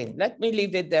marginalized in. Let me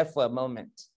leave it there for a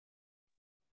moment.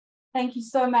 Thank you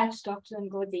so much, Dr.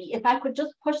 Ngozi. If I could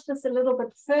just push this a little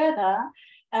bit further,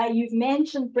 you've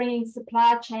mentioned bringing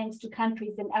supply chains to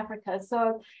countries in Africa.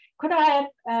 So could I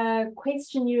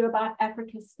question you about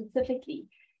Africa specifically?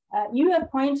 You have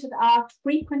pointed out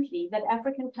frequently that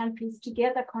African countries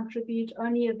together contribute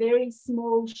only a very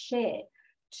small share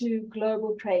to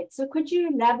global trade. So could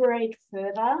you elaborate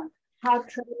further how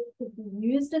trade could be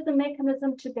used as a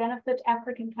mechanism to benefit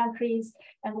African countries,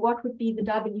 and what would be the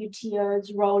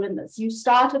WTO's role in this? You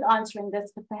started answering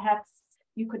this, but perhaps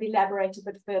you could elaborate a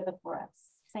bit further for us.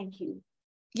 Thank you.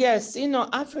 Yes, you know,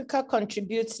 Africa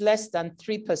contributes less than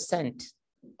 3%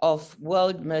 of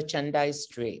world merchandise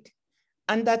trade,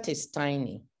 and that is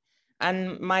tiny.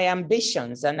 And my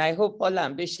ambitions, and I hope all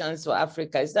ambitions for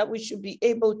Africa, is that we should be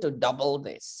able to double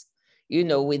this, you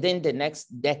know, within the next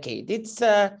decade. It's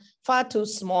far too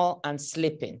small and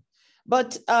slipping.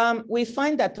 But we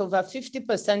find that over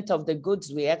 50% of the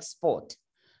goods we export,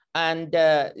 and,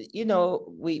 you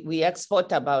know, we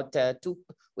export about,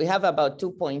 we have about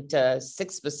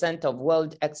 2.6% of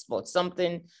world exports,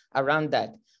 something around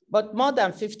that. But more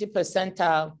than 50%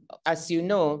 are, as you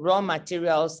know, raw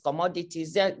materials,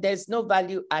 commodities. There's no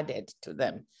value added to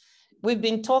them. We've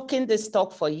been talking this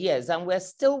talk for years, and we're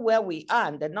still where we are,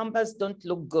 and the numbers don't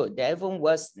look good. They're even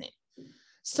worsening.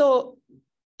 So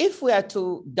if we are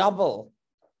to double,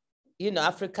 you know,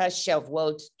 Africa's share of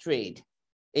world trade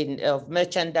of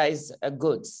merchandise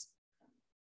goods,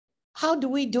 how do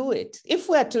we do it? If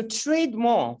we are to trade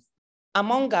more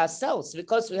among ourselves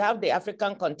because we have the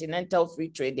African Continental Free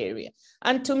Trade Area.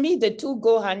 And to me, the two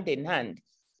go hand in hand.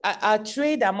 Our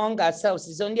trade among ourselves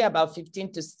is only about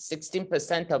 15 to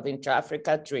 16% of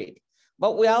intra-Africa trade,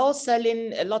 but we are all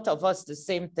selling, a lot of us, the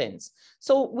same things.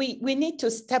 So we need to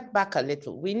step back a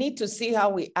little. We need to see how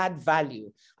we add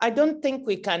value. I don't think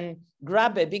we can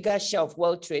grab a bigger share of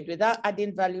world trade without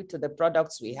adding value to the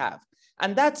products we have.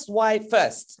 And that's why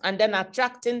first, and then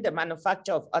attracting the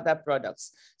manufacture of other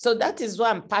products. So that is why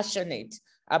I'm passionate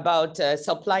about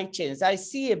supply chains. I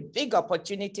see a big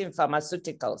opportunity in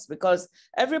pharmaceuticals because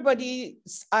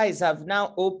everybody's eyes have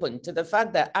now opened to the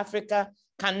fact that Africa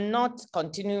cannot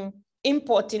continue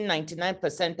importing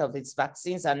 99% of its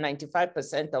vaccines and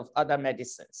 95% of other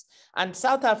medicines. And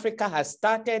South Africa has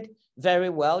started very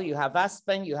well. You have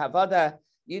Aspen, you have other,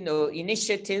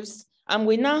 initiatives. And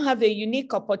we now have a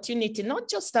unique opportunity, not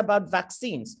just about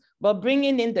vaccines, but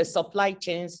bringing in the supply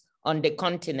chains on the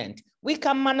continent. We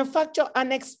can manufacture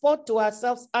and export to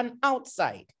ourselves and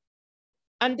outside.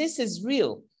 And this is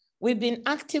real. We've been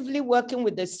actively working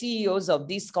with the CEOs of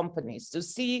these companies to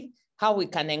see how we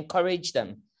can encourage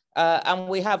them. And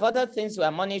we have other things we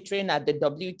are monitoring at the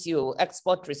WTO,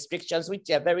 export restrictions, which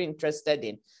they're very interested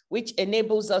in, which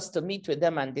enables us to meet with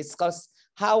them and discuss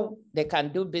how they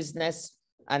can do business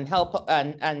and help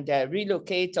and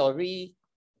relocate or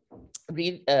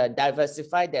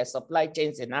diversify their supply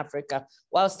chains in Africa,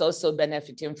 whilst also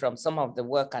benefiting from some of the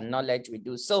work and knowledge we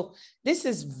do. So this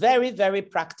is very, very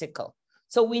practical.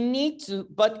 So we need to,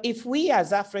 but if we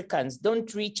as Africans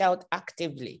don't reach out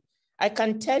actively, I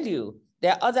can tell you,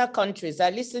 there are other countries.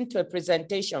 I listened to a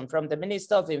presentation from the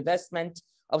Minister of Investment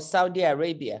of Saudi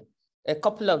Arabia a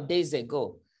couple of days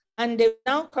ago. And they've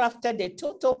now crafted a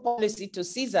total policy to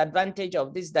seize advantage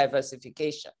of this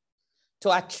diversification,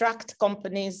 to attract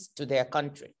companies to their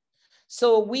country.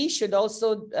 So we should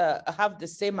also have the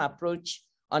same approach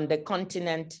on the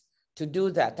continent to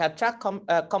do that, attract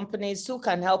companies who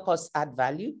can help us add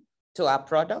value to our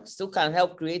products, who can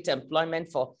help create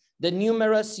employment for the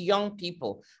numerous young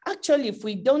people. Actually, if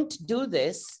we don't do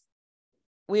this,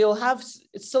 we'll have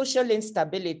social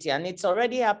instability, and it's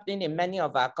already happening in many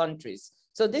of our countries.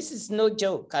 So this is no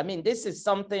joke. I mean, this is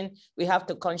something we have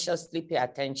to consciously pay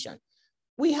attention.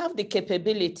 We have the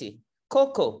capability,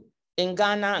 cocoa in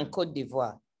Ghana and Cote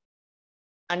d'Ivoire,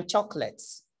 and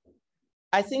chocolates.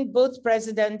 I think both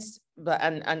presidents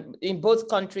and in both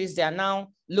countries, they are now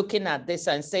looking at this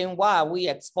and saying, why are we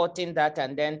exporting that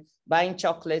and then buying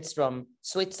chocolates from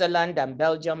Switzerland and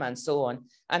Belgium and so on?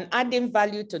 And adding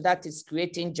value to that is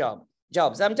creating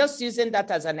jobs. I'm just using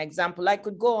that as an example. I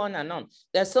could go on and on.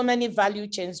 There's so many value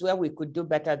chains where we could do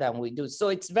better than we do. So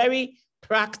it's very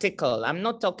practical. I'm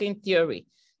not talking theory.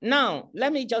 Now,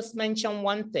 let me just mention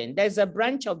one thing. There's a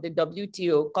branch of the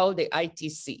WTO called the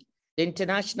ITC, the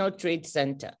International Trade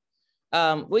Center,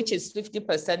 which is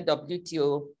 50%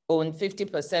 WTO owned,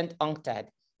 50% UNCTAD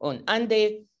owned. And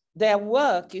their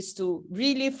work is to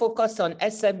really focus on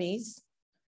SMEs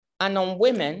and on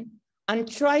women and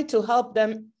try to help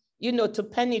them, to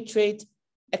penetrate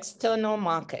external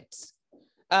markets.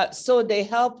 So they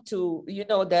help to,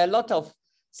 there are a lot of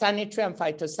sanitary and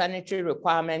phytosanitary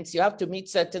requirements. You have to meet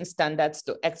certain standards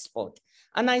to export.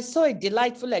 And I saw a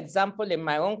delightful example in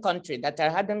my own country that I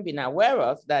hadn't been aware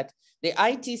of, that the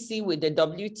ITC with the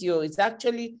WTO is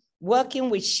actually working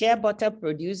with shea butter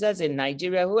producers in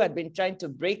Nigeria who had been trying to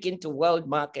break into world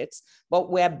markets, but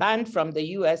were banned from the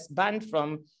US, banned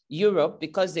from Europe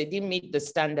because they didn't meet the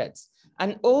standards.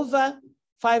 And over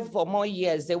 5 or more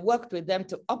years, they worked with them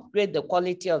to upgrade the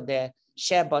quality of their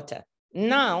shea butter.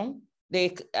 Now,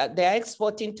 they're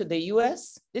exporting to the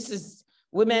US. This is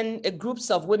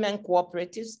groups of women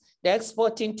cooperatives. They're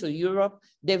exporting to Europe.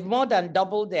 They've more than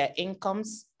doubled their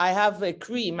incomes. I have a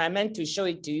cream, I meant to show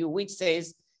it to you, which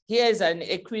says, here's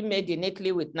a cream made in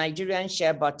Italy with Nigerian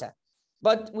shea butter.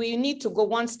 But we need to go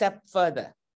one step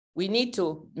further. We need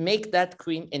to make that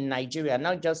cream in Nigeria,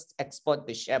 not just export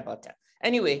the shea butter.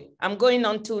 Anyway, I'm going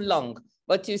on too long,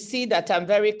 but you see that I'm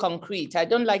very concrete. I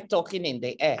don't like talking in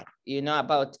the air,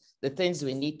 about the things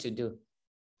we need to do.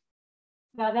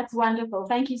 No, that's wonderful.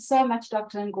 Thank you so much,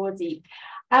 Dr. Ngozi.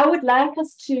 I would like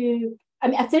us to,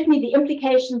 certainly the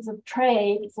implications of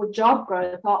trade for job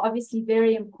growth are obviously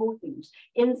very important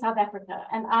in South Africa.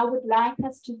 And I would like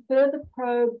us to further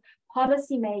probe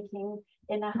policymaking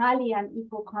in a highly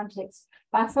unequal context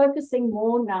by focusing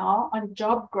more now on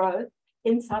job growth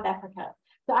in South Africa.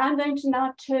 So I'm going to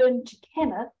now turn to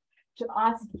Kenneth to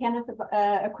ask Kenneth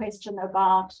a question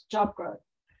about job growth.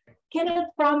 Kenneth,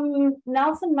 from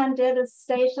Nelson Mandela's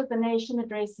State of the Nation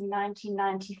address in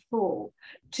 1994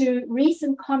 to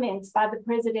recent comments by the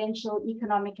Presidential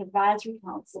Economic Advisory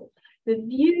Council, the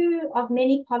view of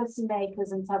many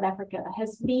policymakers in South Africa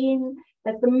has been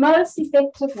that the most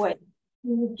effective way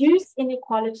to reduce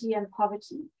inequality and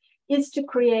poverty is to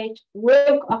create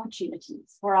work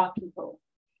opportunities for our people.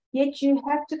 Yet you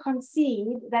have to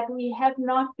concede that we have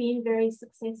not been very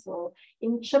successful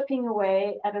in chipping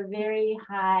away at a very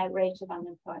high rate of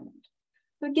unemployment.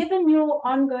 So given your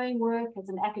ongoing work as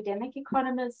an academic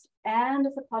economist and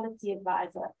as a policy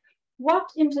advisor, what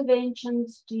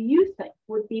interventions do you think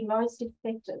would be most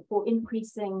effective for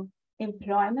increasing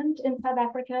employment in South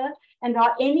Africa, and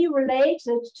are any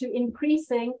related to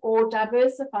increasing or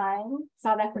diversifying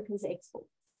South Africa's exports?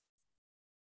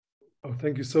 Oh,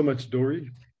 thank you so much,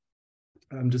 Dory.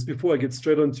 Just before I get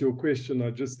straight onto your question, I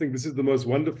just think this is the most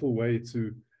wonderful way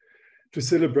to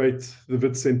celebrate the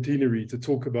Wits centenary, to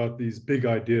talk about these big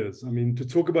ideas. I mean, to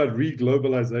talk about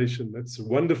re-globalization, that's a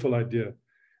wonderful idea,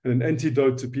 and an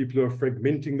antidote to people who are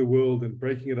fragmenting the world and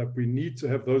breaking it up. We need to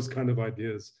have those kind of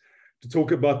ideas. To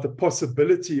talk about the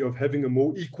possibility of having a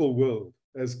more equal world,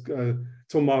 as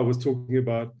Thomas was talking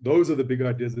about, those are the big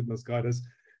ideas that must guide us.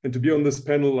 And to be on this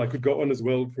panel, I could go on as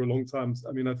well for a long time.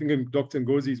 I mean, I think Dr.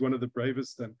 Ngozi is one of the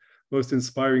bravest and most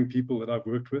inspiring people that I've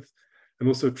worked with. And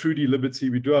also Trudi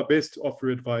Liberty, we do our best to offer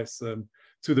advice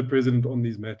to the president on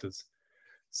these matters.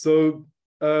 So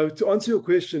to answer your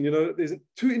question, you know, there's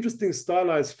two interesting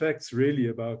stylized facts really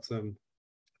about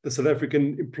the South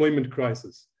African employment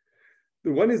crisis.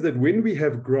 The one is that when we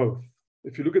have growth,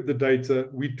 if you look at the data,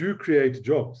 we do create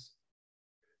jobs.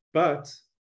 But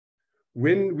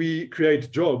when we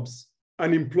create jobs,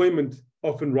 unemployment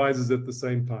often rises at the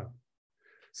same time.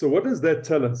 So what does that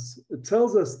tell us? It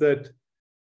tells us that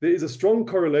there is a strong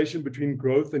correlation between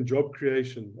growth and job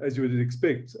creation, as you would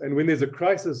expect. And when there's a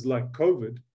crisis like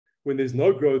COVID, when there's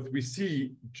no growth, we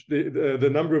see the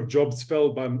number of jobs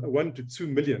fell by 1 to 2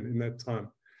 million in that time.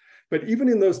 But even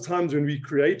in those times when we're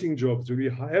creating jobs, when we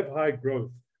have high growth,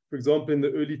 for example, in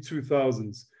the early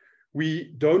 2000s,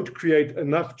 we don't create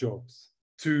enough jobs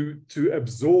to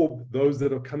absorb those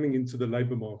that are coming into the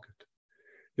labor market.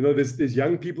 You know, there's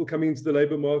young people coming into the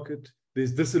labor market.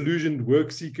 There's disillusioned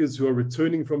work seekers who are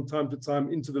returning from time to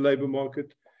time into the labor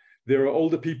market. There are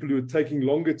older people who are taking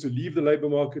longer to leave the labor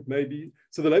market, maybe.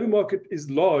 So the labor market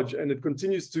is large and it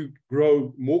continues to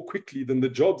grow more quickly than the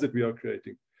jobs that we are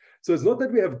creating. So it's not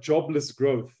that we have jobless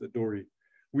growth, Dory.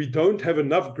 We don't have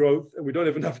enough growth and we don't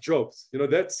have enough jobs. You know,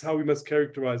 that's how we must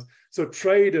characterize. So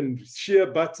trade and sheer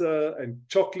butter and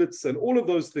chocolates and all of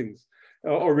those things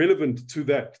are relevant to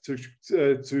that,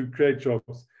 to create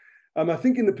jobs. I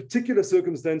think in the particular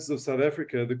circumstances of South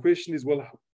Africa, the question is, well,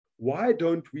 why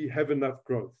don't we have enough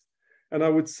growth? And I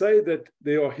would say that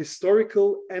there are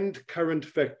historical and current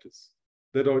factors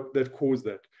that cause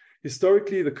that.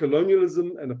 Historically, the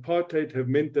colonialism and apartheid have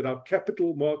meant that our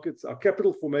capital markets, our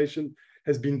capital formation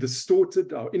has been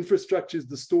distorted, our infrastructure is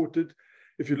distorted.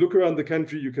 If you look around the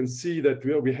country, you can see that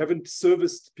we haven't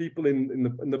serviced people in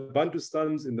the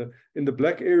Bantustans, in the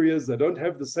black areas that don't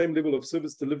have the same level of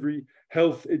service delivery,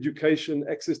 health, education,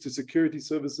 access to security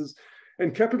services.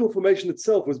 And capital formation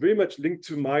itself was very much linked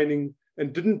to mining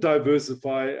and didn't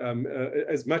diversify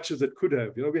as much as it could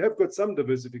have. You know, we have got some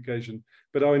diversification,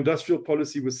 but our industrial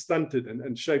policy was stunted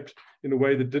and shaped in a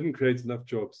way that didn't create enough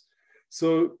jobs.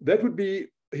 So that would be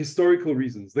historical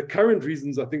reasons. The current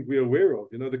reasons I think we're aware of.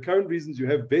 You know, the current reasons, you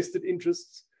have vested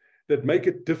interests that make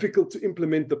it difficult to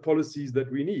implement the policies that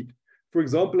we need. For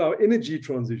example, our energy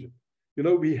transition. You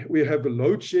know, we have a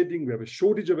load shedding, we have a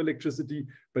shortage of electricity,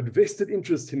 but vested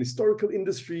interests in historical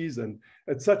industries and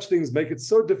such things make it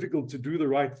so difficult to do the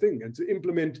right thing and to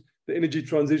implement the energy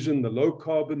transition, the low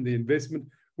carbon, the investment.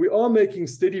 We are making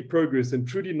steady progress, and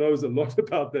Trudi knows a lot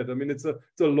about that. I mean, it's a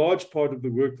large part of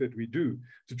the work that we do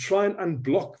to try and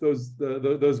unblock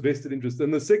those vested interests.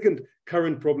 And the second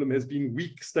current problem has been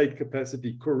weak state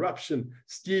capacity, corruption,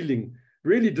 stealing.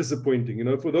 Really disappointing. You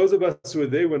know, for those of us who were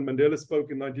there when Mandela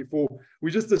spoke in '94, we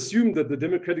just assumed that the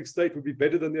democratic state would be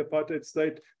better than the apartheid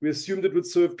state. We assumed it would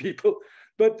serve people,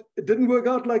 but it didn't work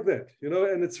out like that, you know,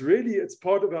 and it's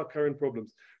part of our current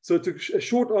problems. So a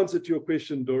short answer to your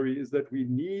question, Dory, is that we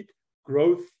need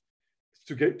growth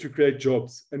to create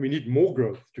jobs, and we need more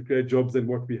growth to create jobs than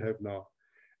what we have now.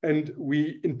 And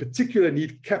we, in particular,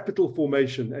 need capital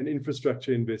formation and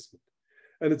infrastructure investment.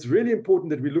 And it's really important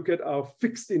that we look at our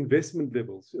fixed investment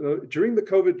levels. You know, during the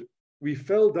COVID, we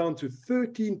fell down to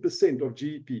 13% of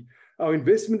GDP. Our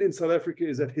investment in South Africa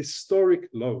is at historic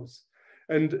lows.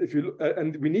 And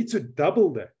we need to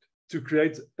double that to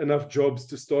create enough jobs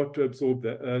to start to absorb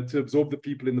the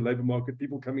people in the labor market,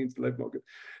 people coming into the labor market.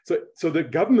 So the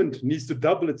government needs to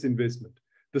double its investment.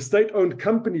 The state-owned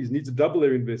companies need to double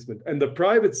their investment, and the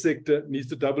private sector needs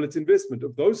to double its investment.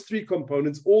 If those three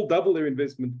components all double their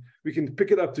investment, we can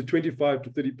pick it up to 25 to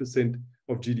 30%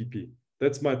 of GDP.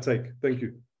 That's my take. Thank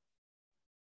you.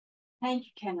 Thank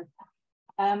you, Kenneth.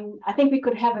 I think we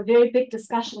could have a very big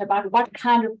discussion about what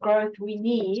kind of growth we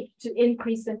need to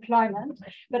increase employment,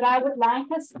 but I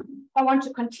want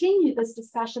to continue this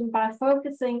discussion by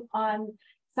focusing on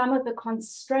some of the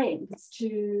constraints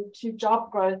to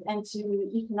job growth and to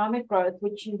economic growth,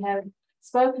 which you have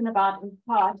spoken about in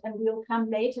part, and we'll come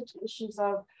later to issues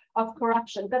of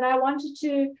corruption. But I wanted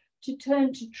to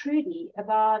turn to Trudi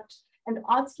and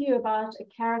ask you about a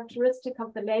characteristic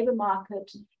of the labor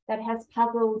market that has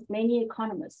puzzled many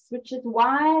economists, which is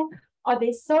why are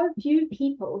there so few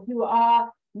people who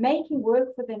are making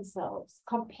work for themselves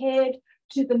compared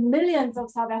to the millions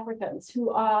of South Africans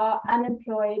who are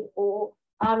unemployed or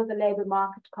out of the labor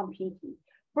market completely?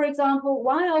 For example,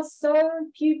 why are so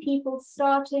few people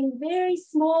starting very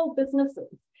small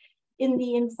businesses in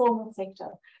the informal sector?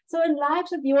 So in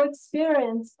light of your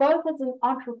experience, both as an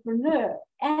entrepreneur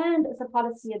and as a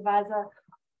policy advisor,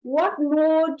 what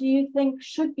more do you think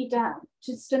should be done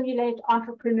to stimulate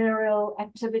entrepreneurial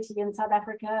activity in South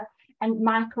Africa and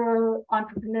micro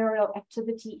entrepreneurial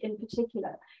activity in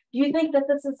particular? Do you think that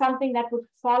this is something that would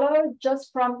follow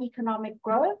just from economic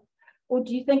growth? Or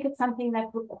do you think it's something that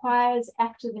requires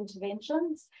active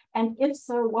interventions? And if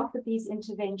so, what would these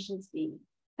interventions be?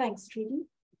 Thanks, Trudi.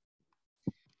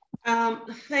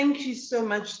 Thank you so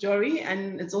much, Dory.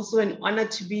 And it's also an honor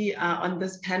to be on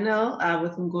this panel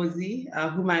with Ngozi,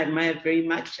 whom I admire very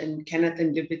much, and Kenneth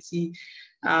and Liberty,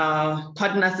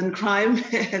 partners in crime,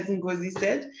 as Ngozi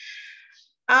said.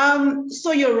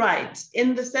 So you're right,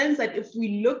 in the sense that if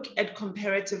we look at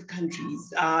comparative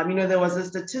countries, there was a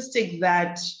statistic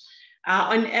that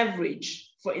on average,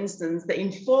 for instance, the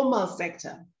informal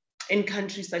sector in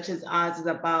countries such as ours is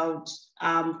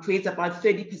creates about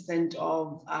 30%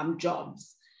 of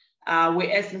jobs,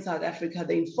 whereas in South Africa,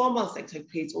 the informal sector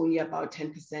creates only about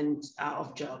 10%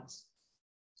 of jobs.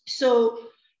 So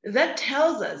that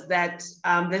tells us that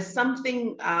there's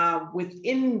something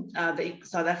within the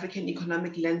South African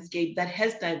economic landscape that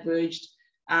has diverged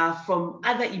from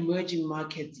other emerging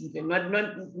markets, even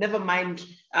never mind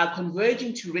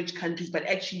converging to rich countries, but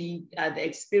actually the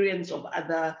experience of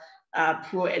other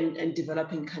poor and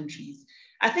developing countries.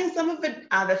 I think some of it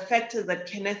are the factors that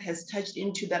Kenneth has touched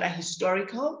into that are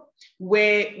historical,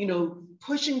 where,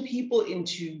 pushing people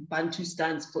into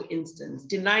Bantustans, for instance,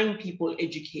 denying people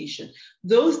education,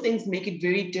 those things make it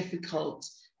very difficult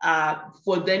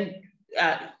for them,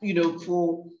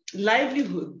 for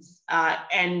livelihoods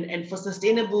and for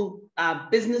sustainable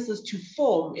businesses to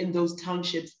form in those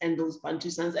townships and those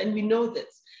Bantustans. And we know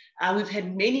this. We've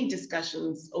had many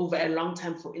discussions over a long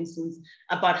time, for instance,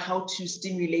 about how to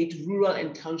stimulate rural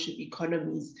and township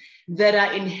economies that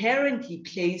are inherently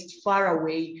placed far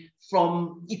away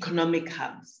from economic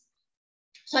hubs.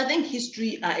 So I think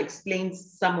history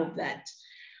explains some of that.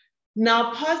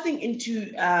 Now, passing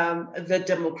into the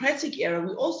democratic era,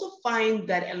 we also find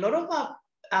that a lot of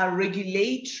our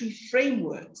regulatory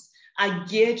frameworks are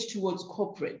geared towards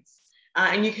corporates.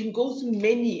 And you can go through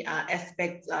many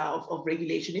aspects of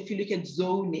regulation. If you look at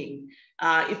zoning,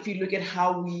 if you look at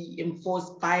how we enforce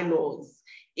bylaws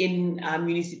in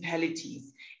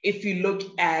municipalities, if you look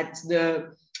at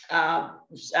the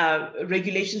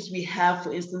regulations we have,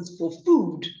 for instance, for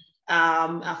food,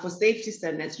 for safety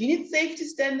standards. You need safety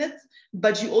standards,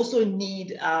 but you also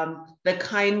need the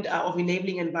kind of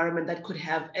enabling environment that could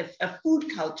have a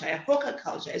food culture, a hawker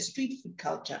culture, a street food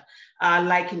culture,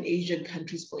 like in Asian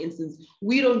countries, for instance.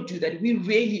 We don't do that. We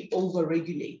really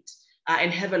over-regulate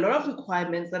and have a lot of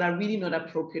requirements that are really not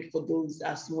appropriate for those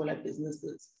smaller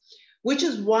businesses, which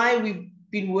is why we've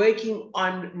been working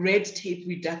on red tape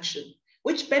reduction,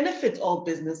 which benefits all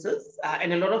businesses,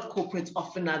 and a lot of corporates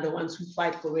often are the ones who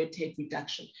fight for red tape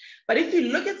reduction. But if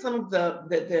you look at some of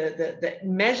the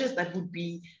measures that would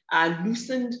be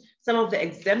loosened, some of the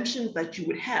exemptions that you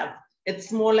would have, it's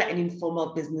smaller and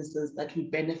informal businesses that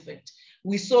would benefit.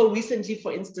 We saw recently,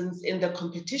 for instance, in the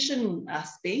competition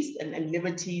space, and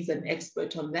Liberty is an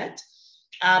expert on that,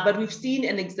 but we've seen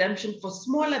an exemption for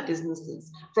smaller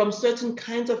businesses from certain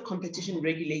kinds of competition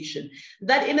regulation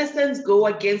that, in a sense, go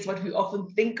against what we often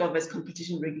think of as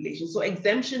competition regulation. So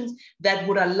exemptions that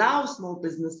would allow small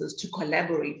businesses to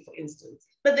collaborate, for instance,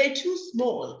 but they're too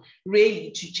small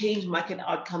really to change market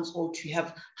outcomes or to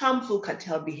have harmful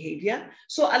cartel behavior.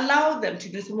 So allow them to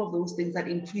do some of those things that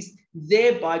increase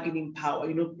their bargaining power.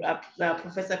 You know,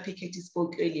 Professor Piketty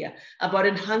spoke earlier about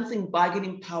enhancing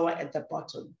bargaining power at the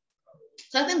bottom.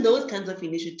 So I think those kinds of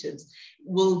initiatives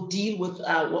will deal with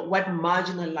what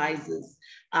marginalizes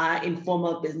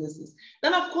informal businesses.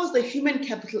 Then, of course, the human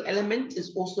capital element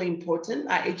is also important.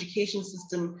 Our education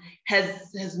system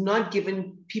has not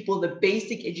given people the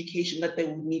basic education that they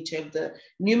would need to have the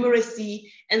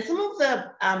numeracy and some of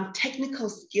the technical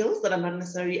skills that are not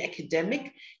necessarily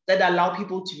academic, that allow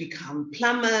people to become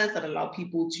plumbers, that allow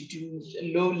people to do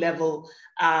low-level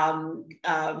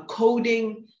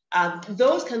coding,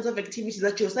 those kinds of activities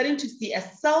that you're starting to see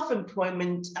as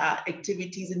self-employment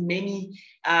activities in many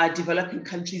developing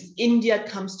countries. India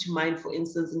comes to mind, for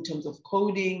instance, in terms of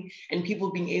coding and people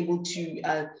being able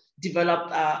to develop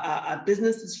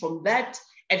businesses from that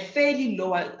at fairly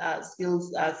lower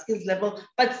skills level,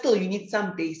 but still you need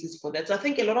some basis for that. So I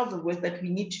think a lot of the work that we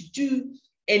need to do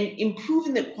in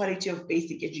improving the quality of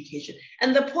basic education.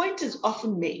 And the point is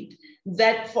often made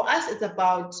that for us, it's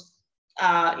about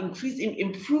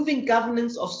improving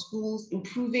governance of schools,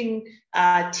 improving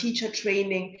teacher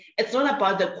training. It's not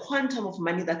about the quantum of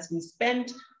money that's been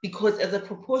spent, because as a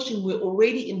proportion, we're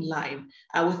already in line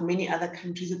with many other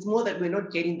countries. It's more that we're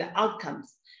not getting the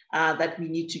outcomes that we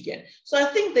need to get. So I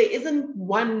think there isn't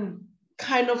one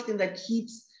kind of thing that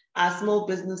keeps small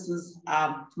businesses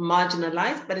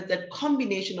marginalized, but it's a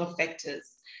combination of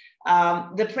factors.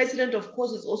 The president, of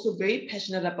course, is also very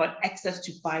passionate about access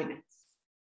to finance.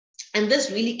 And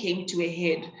this really came to a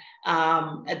head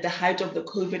at the height of the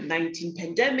COVID-19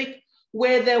 pandemic,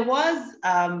 where there was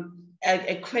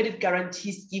a credit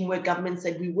guarantee scheme where government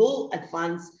said we will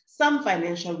advance some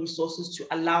financial resources to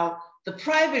allow the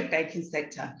private banking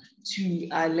sector to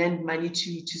lend money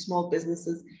to small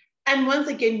businesses. And once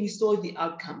again, we saw the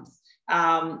outcomes.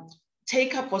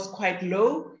 Take-up was quite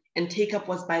low, and take-up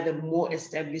was by the more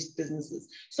established businesses.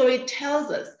 So it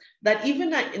tells us that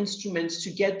even our instruments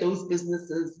to get those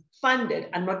businesses funded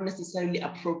are not necessarily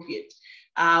appropriate.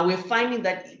 We're finding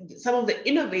that some of the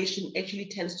innovation actually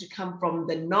tends to come from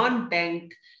the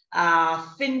non-bank,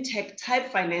 fintech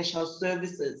type financial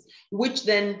services, which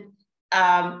then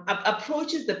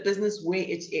approaches the business where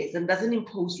it is and doesn't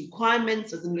impose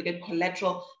requirements, doesn't look at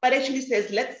collateral, but actually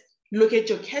says, let's look at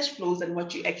your cash flows and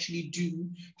what you actually do,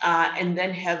 and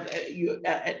then have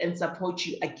and support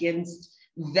you against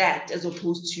that, as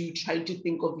opposed to trying to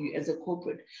think of you as a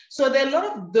corporate. So there are a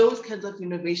lot of those kinds of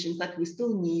innovations that we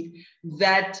still need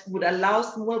that would allow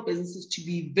small businesses to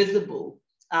be visible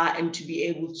and to be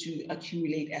able to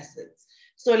accumulate assets.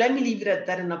 So let me leave it at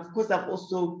that. And of course, I've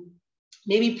also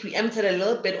maybe preempted a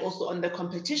little bit also on the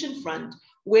competition front,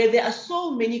 where there are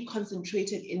so many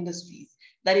concentrated industries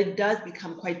that it does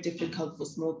become quite difficult for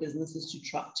small businesses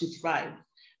to thrive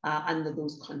under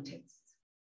those contexts.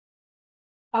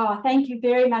 Oh, thank you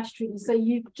very much, Trudi. So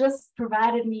you've just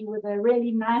provided me with a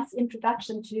really nice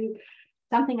introduction to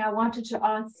something I wanted to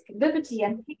ask Vivity,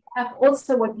 and pick up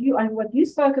also what you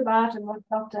spoke about and what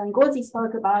Dr. Ngozi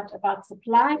spoke about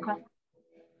supply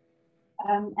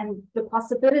and the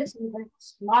possibility that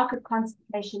market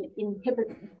concentration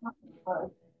inhibits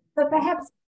growth. So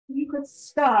perhaps you could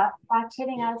start by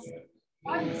telling us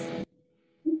what is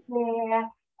their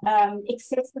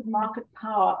excessive market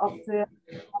power of the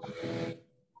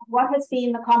what has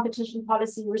been the competition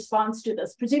policy response to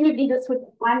this? Presumably this would be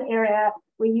one area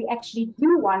where you actually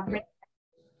do want,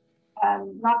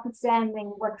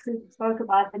 notwithstanding what Trudi spoke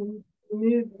about, the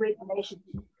new regulation.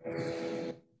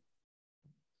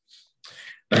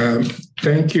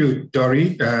 Thank you,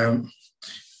 Dory.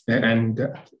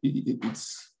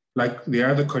 It's like the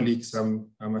other colleagues,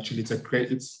 actually,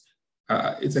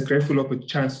 it's a grateful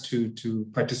chance to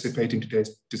participate in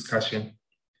today's discussion.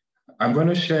 I'm going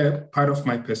to share part of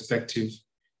my perspective,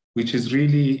 which is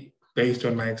really based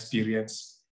on my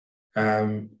experience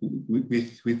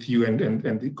with you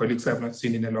and the colleagues I've not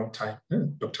seen in a long time,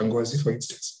 Dr. Ngozi, for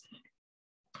instance.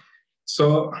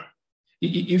 So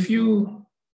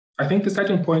I think the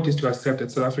starting point is to accept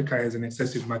that South Africa has an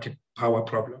excessive market power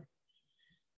problem.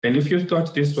 And if you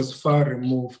thought this was far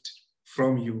removed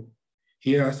from you,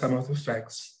 here are some of the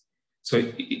facts. So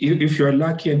if you're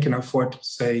lucky and can afford,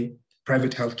 say,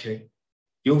 private healthcare,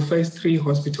 you'll face 3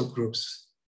 hospital groups.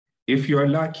 If you're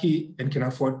lucky and can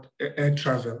afford air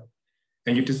travel,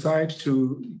 and you decide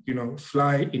to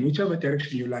fly in whichever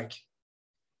direction you like,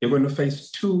 you're going to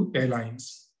face 2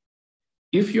 airlines.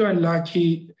 If you are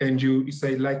lucky and you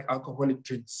say like alcoholic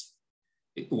drinks,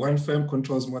 one firm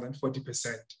controls more than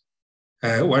 40%.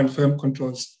 One firm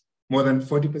controls more than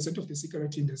 40% of the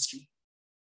cigarette industry.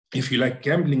 if you like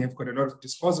gambling, have got a lot of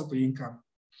disposable income,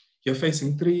 you're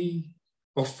facing 3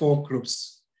 or 4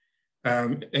 groups.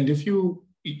 And if you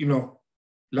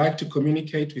like to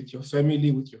communicate with your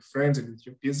family, with your friends, and with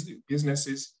your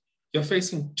businesses, you're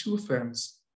facing 2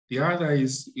 firms. The other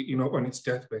is, on its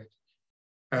deathbed.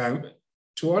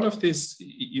 To all of this,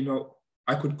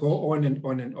 I could go on and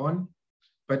on and on,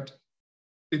 but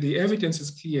the evidence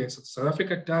is clear. So South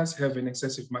Africa does have an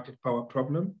excessive market power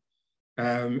problem.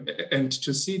 And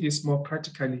to see this more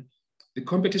practically, the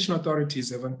competition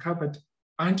authorities have uncovered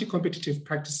anti-competitive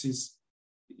practices,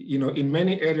 in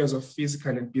many areas of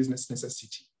physical and business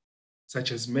necessity,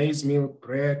 such as maize meal,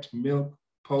 bread, milk,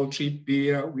 poultry,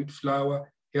 beer, wheat flour,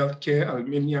 healthcare,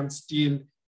 aluminium, steel,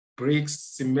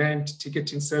 bricks, cement,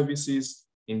 ticketing services,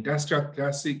 industrial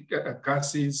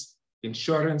gases,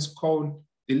 insurance, coal.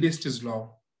 The list is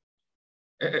long.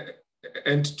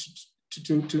 And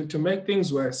to make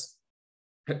things worse,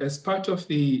 as part of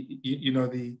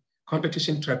the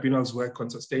competition tribunal's work on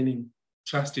sustaining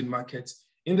trust in markets,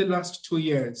 in the last 2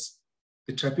 years,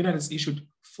 the tribunal has issued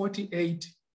 48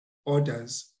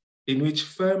 orders in which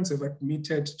firms have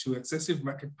admitted to excessive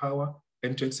market power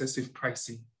and to excessive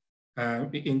pricing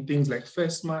in things like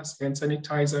face masks, hand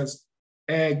sanitizers,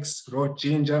 eggs, raw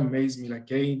ginger, maize meal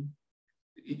again.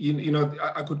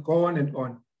 I could go on and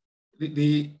on.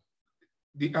 The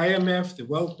IMF, the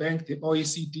World Bank, the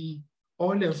OECD,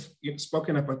 all have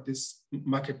spoken about this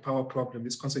market power problem,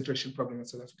 this concentration problem that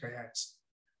South Africa has.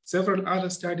 Several other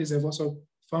studies have also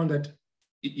found that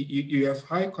you have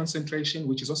high concentration,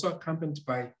 which is also accompanied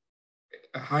by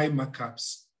high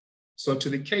markups. So to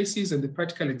the cases and the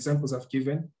practical examples I've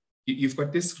given, you've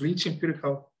got this rich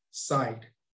empirical side,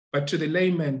 but to the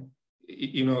layman,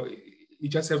 you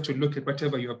just have to look at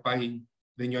whatever you're buying,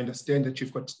 then you understand that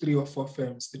you've got 3 or 4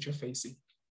 firms that you're facing.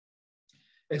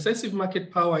 Excessive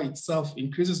market power itself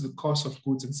increases the cost of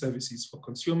goods and services for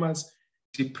consumers,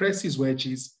 depresses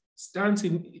wages, stunts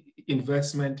in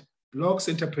investment, blocks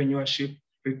entrepreneurship,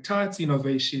 retards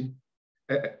innovation,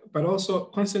 but also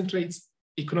concentrates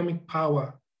economic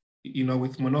power,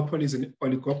 with monopolies and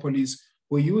oligopolies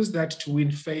who use that to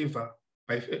win favor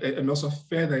and also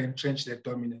further entrench their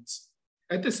dominance.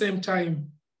 At the same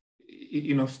time,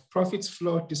 profits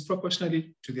flow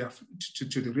disproportionately to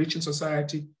the rich in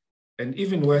society, and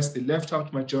even worse, the left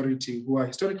out majority, who are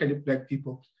historically Black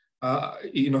people,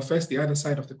 face the other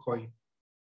side of the coin.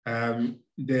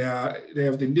 They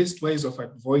have the least ways of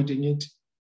avoiding it.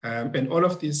 And all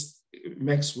of this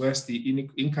makes worse the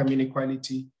income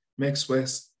inequality, makes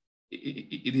worse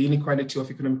the inequality of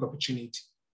economic opportunity.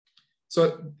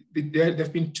 So there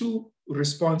have been 2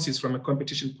 responses from a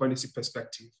competition policy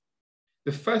perspective.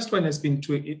 The first one has been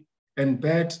to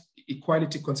embed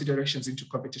equality considerations into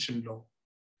competition law.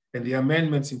 And the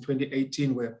amendments in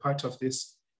 2018 were part of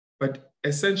this. But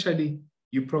essentially,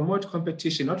 you promote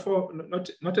competition,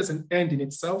 not as an end in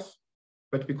itself,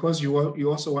 but because you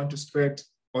also want to spread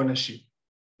ownership,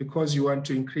 because you want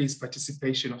to increase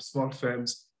participation of small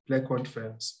firms, Black-owned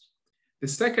firms. The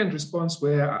second response,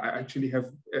 where I actually have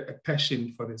a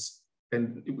passion for this,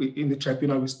 and in the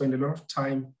tribunal, we spend a lot of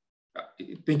time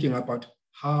thinking about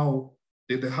how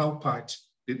the how part,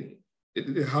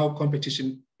 how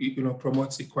competition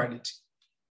promotes equality.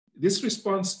 This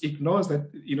response ignores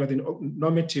that the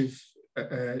normative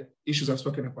issues I've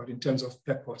spoken about in terms of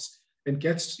purpose, and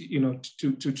gets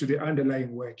to the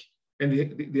underlying work. And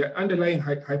the underlying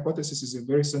hypothesis is a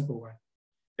very simple one.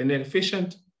 An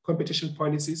efficient competition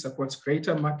policy supports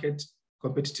greater market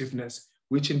competitiveness,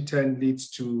 which in turn leads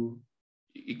to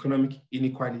economic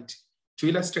inequality. To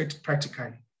illustrate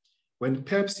practically, when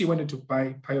Pepsi wanted to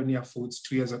buy Pioneer Foods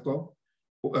 2 years ago,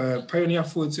 Pioneer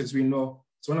Foods, as we know,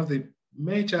 is one of the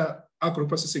major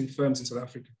agro-processing firms in South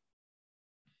Africa.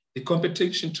 The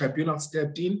competition tribunal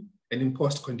stepped in and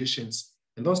imposed conditions.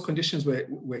 And those conditions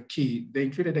were key. They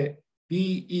included a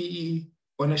BEE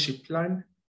ownership plan,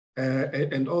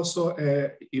 and also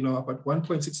about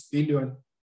 1.6 billion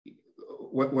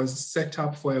was set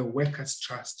up for a workers'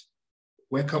 trust,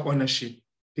 worker ownership.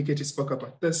 Piketty spoke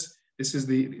about this. This is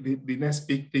the next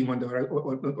big thing on the horizon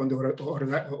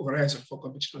for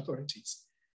competition authorities.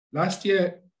 Last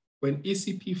year, when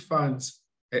ECP funds,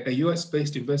 a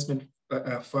US-based investment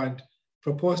fund,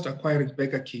 proposed acquiring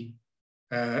Burger King,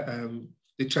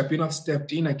 the tribunal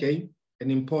stepped in again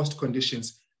and imposed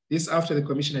conditions. This after the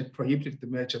commission had prohibited the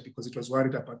merger because it was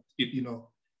worried about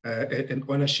an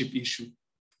ownership issue,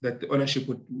 that the ownership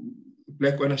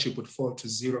Black ownership would fall to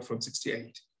 0 from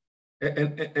 68.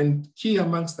 And key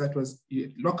amongst that was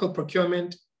local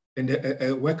procurement and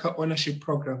a worker ownership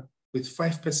program with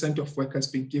 5% of workers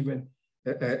being given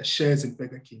shares in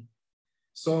Burger King.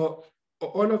 So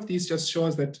all of this just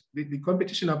shows that the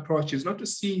competition approach is not to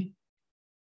see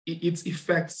its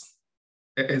effects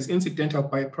as incidental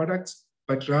byproducts,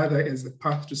 but rather as the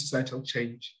path to societal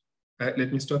change.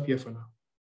 Let me stop here for now.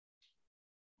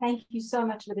 Thank you so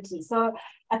much, Liberty. So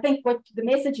I think what the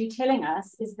message you're telling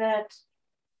us is that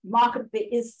there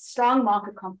is strong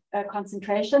market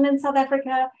concentration in South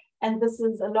Africa, and this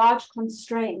is a large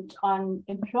constraint on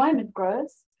employment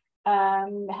growth,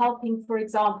 helping, for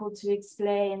example, to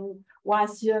explain why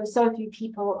so few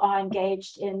people are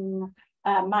engaged in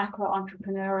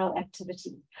micro-entrepreneurial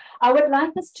activity. I would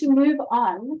like us to move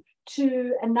on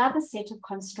to another set of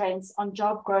constraints on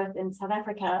job growth in South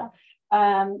Africa,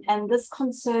 and this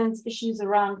concerns issues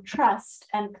around trust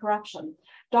and corruption.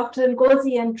 Dr.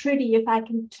 Ngozi and Trudi, if I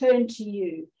can turn to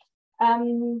you.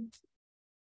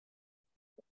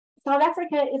 South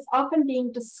Africa is often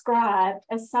being described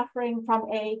as suffering from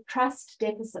a trust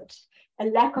deficit, a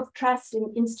lack of trust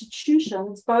in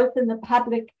institutions, both in the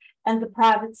public and the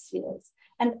private spheres.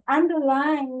 And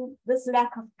underlying this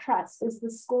lack of trust is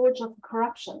the scourge of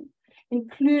corruption,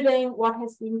 including what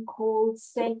has been called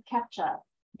state capture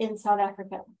in South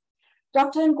Africa.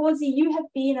 Dr. Ngozi, you have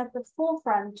been at the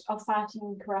forefront of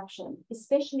fighting corruption,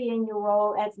 especially in your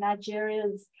role as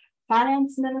Nigeria's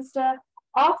finance minister,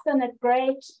 often at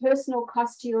great personal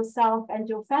cost to yourself and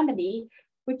your family,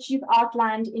 which you've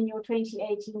outlined in your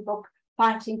 2018 book,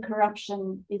 Fighting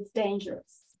Corruption is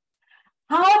Dangerous.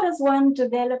 How does one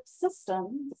develop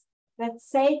systems that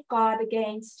safeguard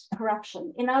against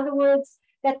corruption? In other words,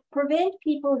 that prevent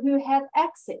people who have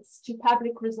access to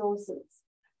public resources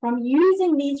from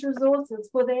using these resources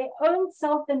for their own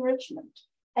self-enrichment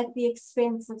at the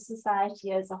expense of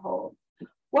society as a whole.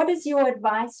 What is your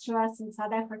advice to us in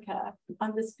South Africa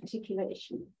on this particular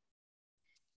issue?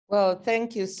 Well,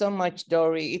 thank you so much,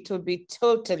 Dory. It would be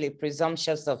totally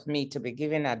presumptuous of me to be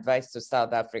giving advice to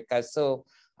South Africa, so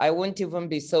I won't even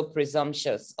be so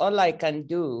presumptuous. All I can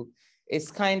do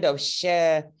is kind of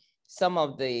share some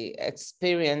of the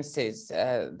experiences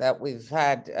that we've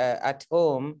had at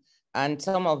home and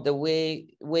some of the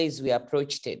ways we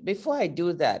approached it. Before I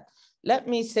do that, let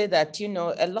me say that, you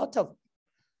know, a lot of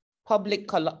public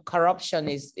corruption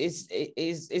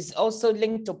is also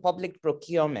linked to public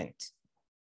procurement.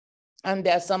 And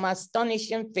there are some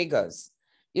astonishing figures.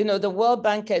 You know, the World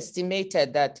Bank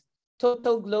estimated that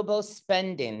total global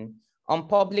spending on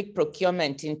public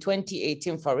procurement in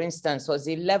 2018, for instance, was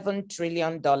 $11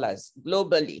 trillion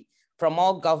globally from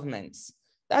all governments.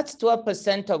 That's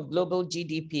 12% of global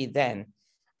GDP then.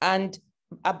 And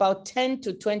about 10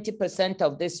 to 20%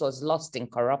 of this was lost in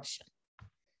corruption.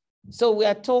 So we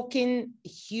are talking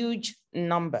huge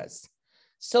numbers.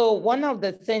 So one of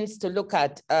the things to look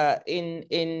at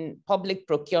in public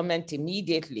procurement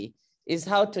immediately is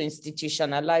how to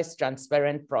institutionalize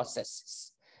transparent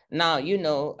processes. Now, you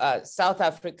know, South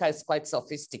Africa is quite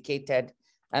sophisticated,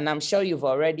 and I'm sure you've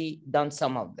already done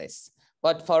some of this.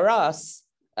 But for us,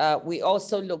 we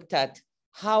also looked at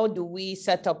how do we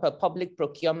set up a public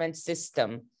procurement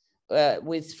system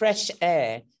with fresh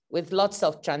air, with lots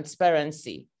of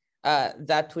transparency,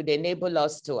 that would enable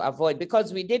us to avoid,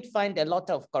 because we did find a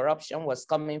lot of corruption was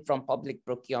coming from public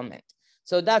procurement.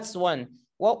 So that's one.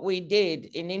 What we did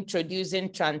in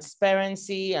introducing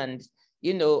transparency and,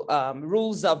 you know,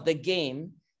 rules of the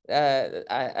game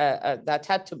that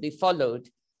had to be followed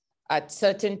at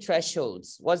certain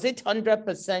thresholds. Was it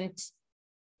 100%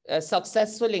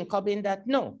 successful in curbing that?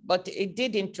 No, but it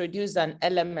did introduce an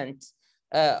element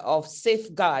of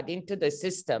safeguard into the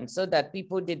system so that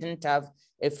people didn't have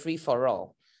a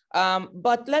free-for-all.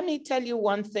 But let me tell you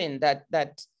one thing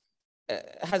that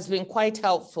has been quite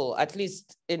helpful, at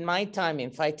least in my time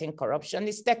in fighting corruption,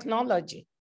 is technology.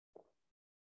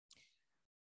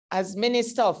 As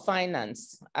Minister of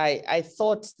Finance, I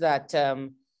thought that,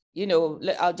 you know,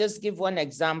 I'll just give one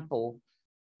example.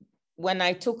 When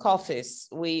I took office,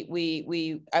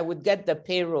 I would get the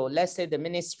payroll. Let's say the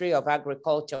Ministry of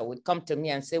Agriculture would come to me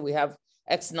and say, we have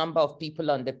X number of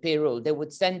people on the payroll. They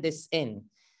would send this in,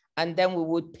 and then we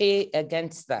would pay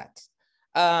against that.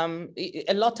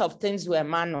 A lot of things were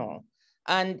manual.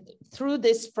 And through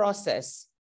this process,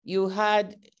 you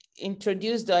had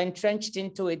introduced or entrenched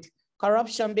into it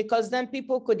corruption, because then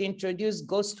people could introduce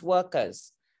ghost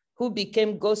workers who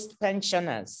became ghost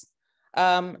pensioners.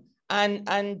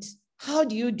 And how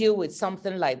do you deal with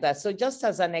something like that? So just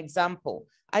as an example,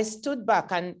 I stood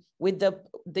back and with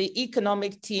the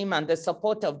economic team and the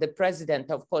support of the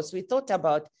president, of course, we thought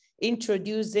about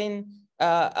introducing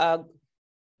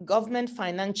government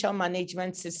financial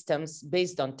management systems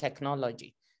based on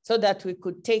technology so that we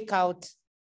could take out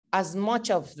as much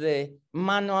of the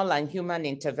manual and human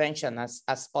intervention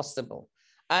as possible.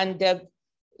 And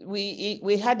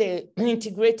we had an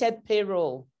integrated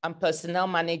payroll and personnel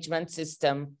management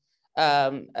system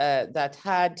that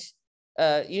had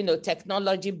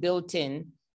technology built in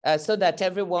so that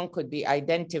everyone could be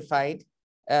identified.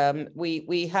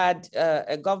 We had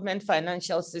a government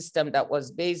financial system that was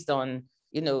based on,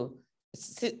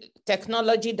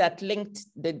 technology that linked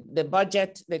the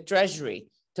budget, the treasury,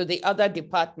 to the other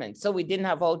departments. So we didn't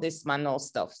have all this manual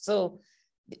stuff. So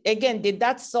again, did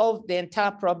that solve the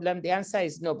entire problem? The answer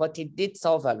is no, but it did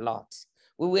solve a lot.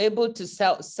 We were able to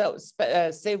save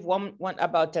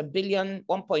about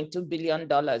 $1.2 billion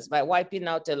by wiping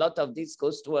out a lot of these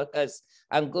ghost workers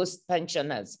and ghost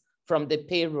pensioners from the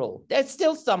payroll. There's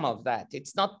still some of that.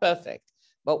 It's not perfect,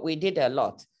 but we did a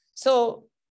lot. So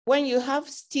when you have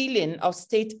stealing of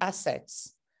state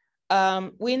assets,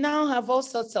 we now have all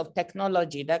sorts of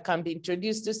technology that can be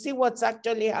introduced to see what's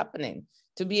actually happening,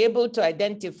 to be able to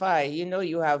identify,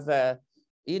 you have,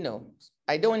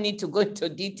 I don't need to go into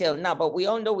detail now, but we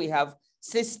all know we have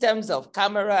systems of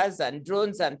cameras and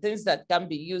drones and things that can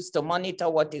be used to monitor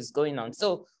what is going on.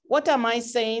 So what am I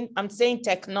saying? I'm saying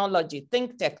technology,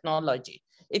 think technology.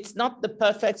 It's not the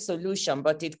perfect solution,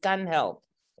 but it can help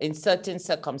in certain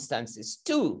circumstances.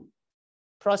 2,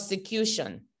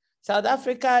 prosecution. South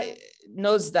Africa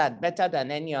knows that better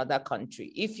than any other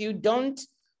country. If you don't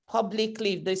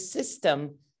publicly, the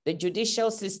system, the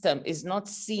judicial system is not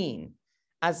seen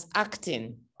as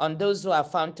acting on those who are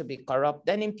found to be corrupt,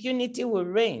 then impunity will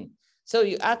reign. So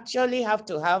you actually have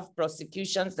to have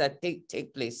prosecutions that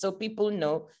take place so people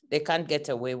know they can't get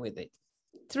away with it.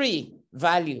 3,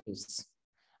 values.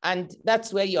 And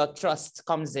that's where your trust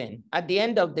comes in. At the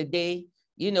end of the day,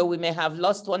 we may have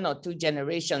lost 1 or 2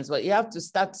 generations, but you have to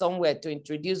start somewhere to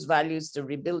introduce values to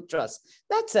rebuild trust.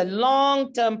 That's a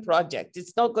long-term project.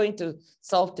 It's not going to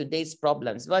solve today's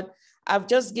problems, but I've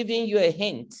just given you a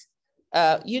hint.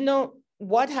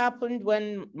 What happened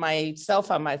when myself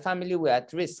and my family were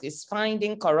at risk is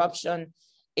finding corruption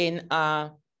in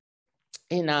our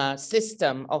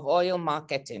system of oil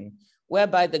marketing,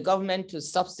 whereby the government to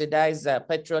subsidize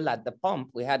petrol at the pump.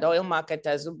 We had oil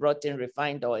marketers who brought in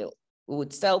refined oil. We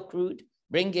would sell crude,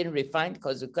 bring in refined,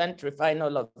 because we can't refine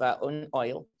all of our own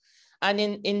oil. And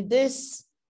in this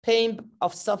paying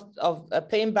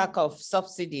back of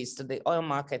subsidies to the oil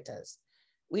marketers,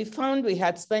 we found we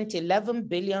had spent $11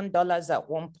 billion at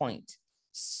one point,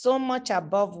 so much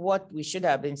above what we should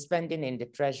have been spending in the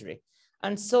treasury.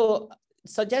 And so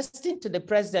suggesting to the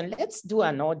president, let's do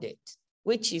an audit,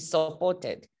 which he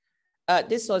supported.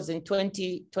 This was in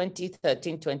 2012,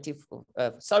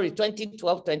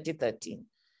 2013.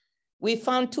 We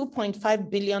found $2.5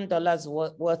 billion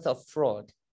worth of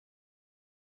fraud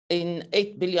in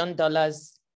 $8 billion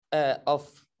of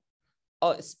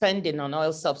spending on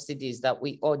oil subsidies that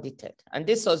we audited. And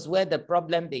this was where the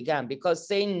problem began, because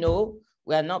saying, no,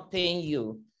 we are not paying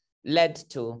you, led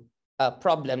to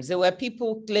problems. There were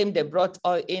people who claimed they brought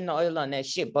in oil on a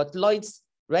ship, but Lloyd's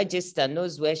Register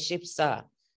knows where ships are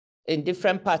in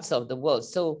different parts of the world.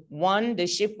 So the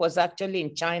ship was actually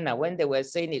in China when they were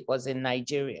saying it was in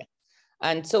Nigeria.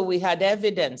 And so we had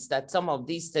evidence that some of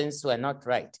these things were not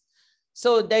right.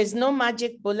 So there's no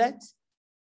magic bullet.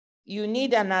 You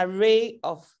need an array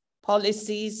of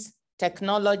policies,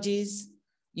 technologies.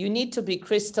 You need to be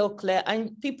crystal clear,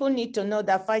 and people need to know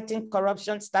that fighting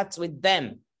corruption starts with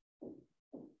them.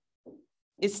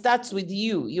 It starts with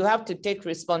you. You have to take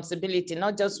responsibility,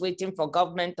 not just waiting for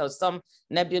government or some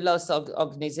nebulous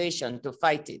organization to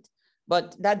fight it.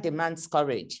 But that demands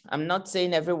courage. I'm not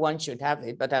saying everyone should have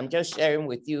it, but I'm just sharing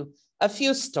with you a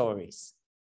few stories.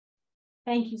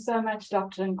 Thank you so much,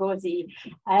 Dr. Ngozi.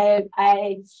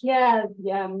 I hear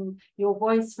your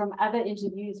voice from other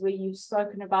interviews where you've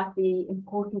spoken about the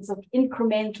importance of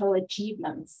incremental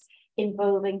achievements in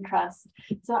building trust.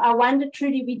 So I wonder,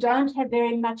 Trudi, we don't have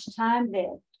very much time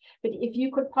left, but if you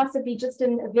could possibly just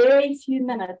in a very few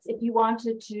minutes, if you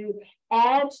wanted to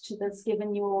add to this,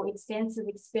 given your extensive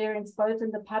experience, both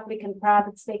in the public and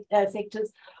private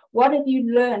sectors, what have you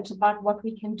learned about what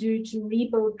we can do to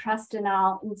rebuild trust in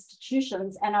our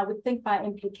institutions? And I would think by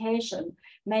implication,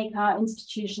 make our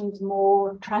institutions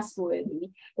more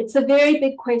trustworthy. It's a very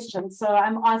big question. So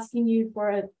I'm asking you for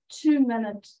a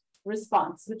 2-minute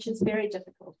response, which is very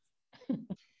difficult.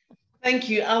 Thank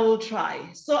you. I will try.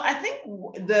 So I think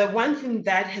the one thing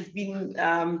that has been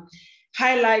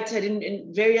highlighted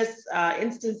in various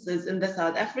instances in the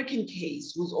South African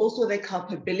case was also the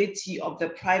culpability of the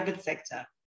private sector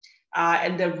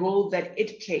and the role that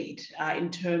it played in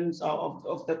terms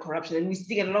of the corruption. And we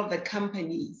see a lot of the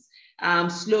companies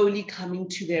slowly coming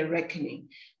to their reckoning.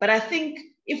 But I think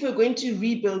if we're going to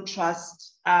rebuild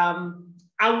trust,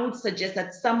 I would suggest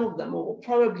that some of them, or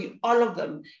probably all of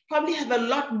them, probably have a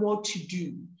lot more to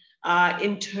do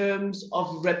in terms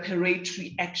of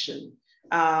reparatory action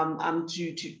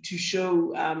to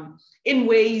show in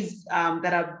ways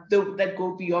that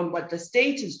go beyond what the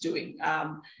state is doing,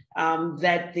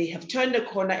 that they have turned a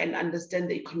corner and understand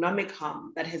the economic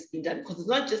harm that has been done. Because it's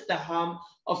not just the harm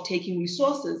of taking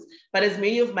resources, but as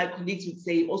many of my colleagues would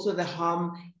say, also the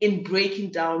harm in breaking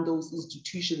down those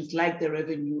institutions like the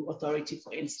Revenue Authority,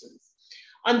 for instance.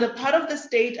 On the part of the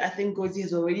state, I think Ngozi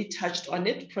has already touched on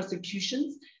it,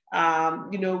 prosecutions.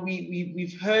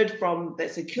 We've heard from the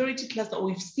security cluster,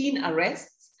 we've seen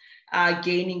arrests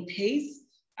gaining pace.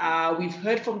 We've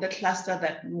heard from the cluster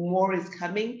that more is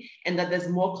coming and that there's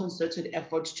more concerted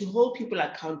effort to hold people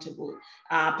accountable,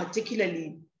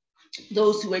 particularly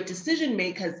those who are decision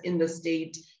makers in the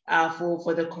state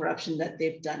for the corruption that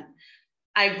they've done.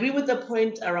 I agree with the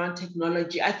point around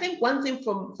technology. I think one thing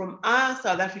from our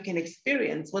South African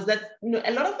experience was that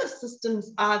a lot of the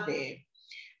systems are there.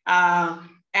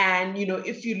 And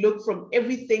if you look from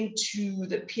everything to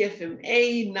the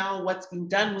PFMA, now what's been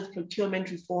done with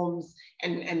procurement reforms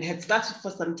and had started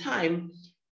for some time,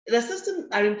 the systems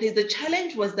are in place. The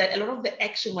challenge was that a lot of the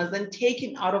action was then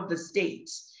taken out of the state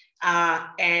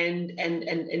and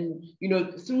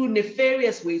through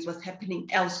nefarious ways was happening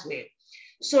elsewhere.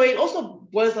 So it also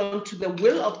boils down to the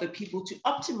will of the people to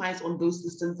optimize on those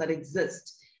systems that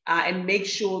exist and make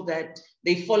sure that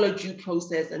they follow due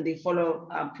process and they follow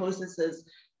processes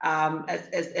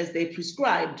as they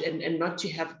prescribed, and not to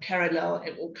have parallel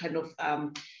and all kind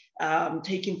of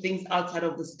taking things outside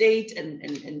of the state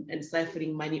and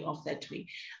siphoning money off that way.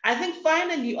 I think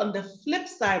finally, on the flip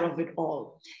side of it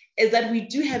all, is that we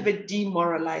do have a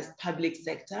demoralized public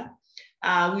sector.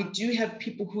 We do have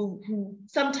people who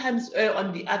sometimes err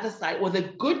on the other side, or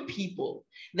the good people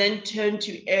then turn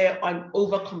to err on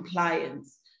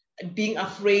over-compliance, being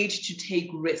afraid to take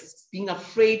risks, being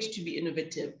afraid to be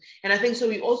innovative. And I think so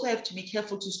we also have to be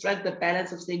careful to strike the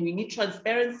balance of saying we need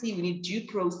transparency, we need due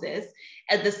process.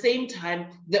 At the same time,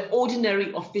 the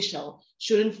ordinary official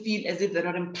shouldn't feel as if they're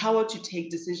not empowered to take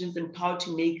decisions, empowered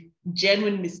to make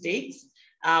genuine mistakes,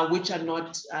 which are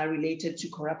not related to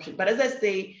corruption. But as I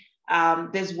say,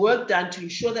 there's work done to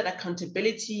ensure that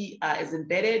accountability is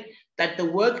embedded, that the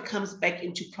work comes back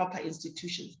into proper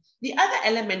institutions. The other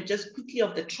element, just quickly,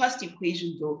 of the trust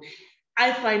equation, though,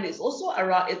 I find is also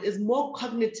around, it is more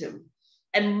cognitive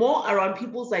and more around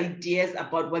people's ideas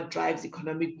about what drives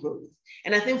economic growth.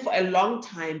 And I think for a long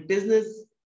time, business,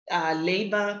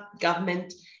 labor,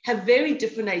 government have very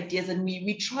different ideas, and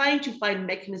we're trying to find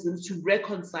mechanisms to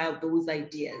reconcile those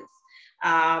ideas.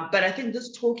 But I think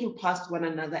this talking past one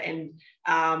another and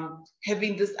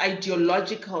having this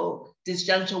ideological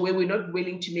disjuncture where we're not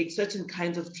willing to make certain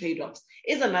kinds of trade-offs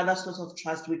is another source of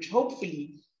trust, which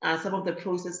hopefully some of the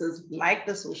processes like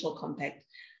the social compact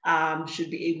should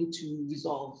be able to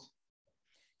resolve.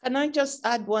 Can I just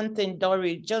add one thing,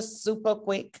 Dory, just super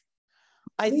quick?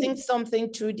 I think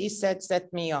something Trudi said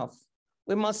set me off.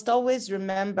 We must always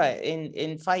remember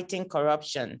in fighting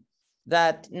corruption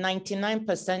that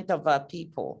 99% of our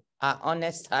people are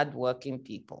honest, hardworking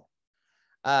people,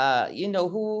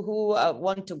 who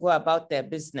want to go about their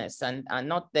business and are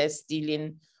not there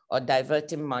stealing or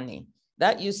diverting money.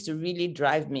 That used to really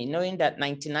drive me, knowing that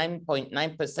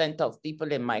 99.9% of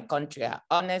people in my country are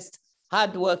honest,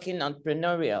 hardworking,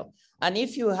 entrepreneurial. And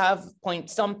if you have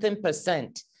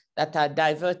 .something% that are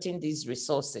diverting these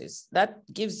resources, that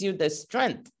gives you the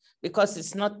strength, because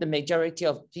it's not the majority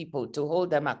of people, to hold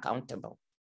them accountable.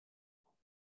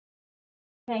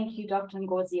 Thank you, Dr.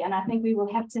 Ngozi. And I think we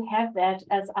will have to have that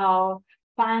as our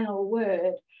final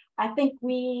word. I think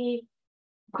we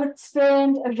could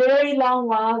spend a very long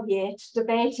while yet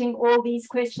debating all these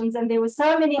questions. And there were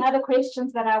so many other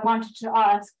questions that I wanted to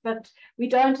ask, but we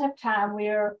don't have time.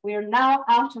 We're now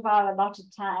out of our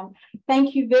allotted time.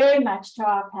 Thank you very much to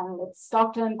our panelists,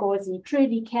 Dr. Ngozi,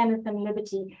 Trudi, Kenneth, and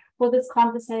Liberty, for this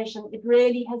conversation. It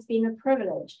really has been a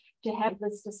privilege to have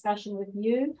this discussion with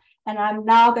you. And I'm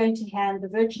now going to hand the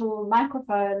virtual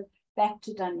microphone back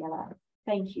to Daniela.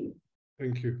 Thank you.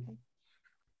 Thank you.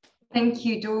 Thank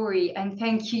you, Dory, and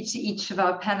thank you to each of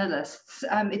our panelists.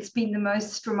 It's been the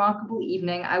most remarkable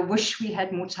evening. I wish we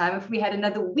had more time. If we had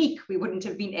another week, we wouldn't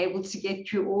have been able to get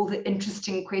through all the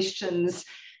interesting questions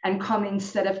and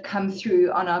comments that have come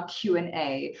through on our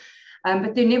Q&A.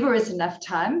 But there never is enough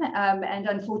time, and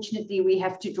unfortunately, we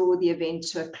have to draw the event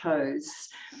to a close.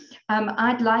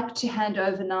 I'd like to hand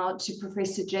over now to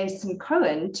Professor Jason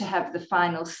Cohen to have the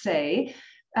final say.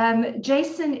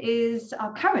 Jason is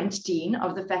our current Dean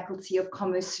of the Faculty of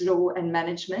Commerce, Law and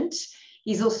Management.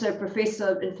 He's also a professor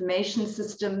of information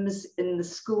systems in the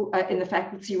school, in the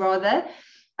faculty rather.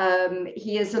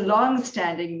 He is a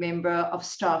long-standing member of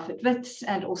staff at Wits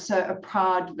and also a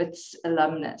proud Wits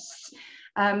alumnus.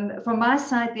 From my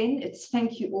side then, it's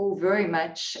thank you all very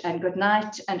much and good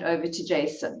night, and over to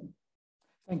Jason.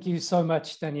 Thank you so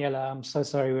much, Daniela. I'm so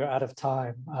sorry we're out of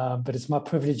time, but it's my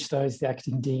privilege though as the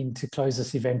acting dean to close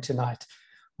this event tonight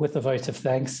with a vote of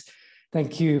thanks.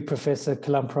 Thank you, Professor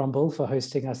Kalamprambul, for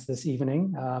hosting us this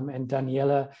evening, and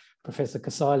Daniela, Professor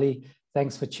Kasali,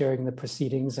 thanks for chairing the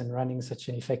proceedings and running such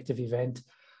an effective event.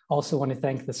 I also want to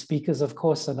thank the speakers, of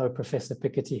course. I know Professor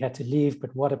Piketty had to leave,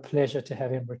 but what a pleasure to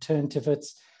have him return to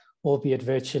Wits, albeit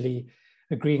virtually,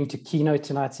 agreeing to keynote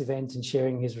tonight's event and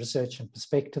sharing his research and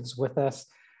perspectives with us.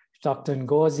 Dr.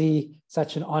 Ngozi,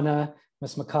 such an honor.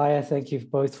 Ms Makhaya, thank you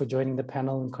both for joining the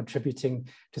panel and contributing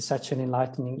to such an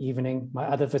enlightening evening. My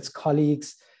other Wits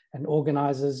colleagues and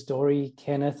organizers, Dory,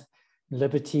 Kenneth,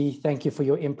 Liberty, thank you for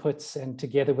your inputs, and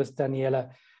together with Daniela,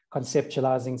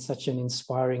 conceptualizing such an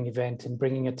inspiring event and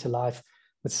bringing it to life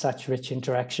with such rich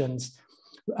interactions.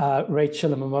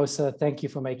 Rachel and Mimosa, thank you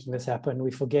for making this happen.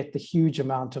 We forget the huge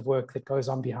amount of work that goes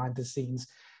on behind the scenes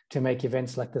to make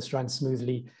events like this run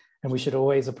smoothly. And we should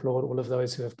always applaud all of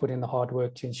those who have put in the hard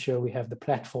work to ensure we have the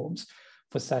platforms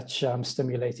for such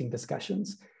stimulating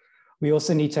discussions. We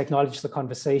also need to acknowledge the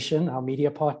conversation, our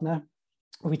media partner.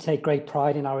 We take great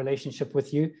pride in our relationship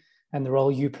with you and the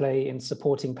role you play in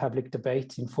supporting public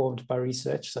debate informed by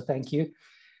research, so thank you.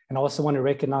 And I also want to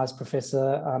recognize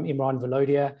Professor Imran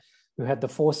Valodia, who had the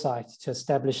foresight to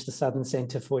establish the Southern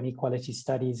Center for Inequality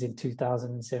Studies in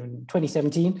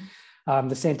 2017.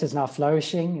 The center is now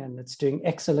flourishing and it's doing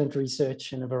excellent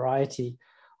research in a variety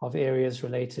of areas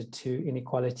related to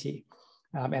inequality.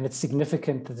 And it's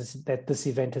significant that this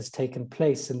event has taken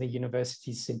place in the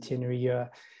university's centenary year,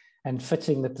 and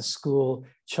fitting that the school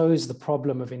chose the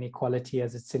problem of inequality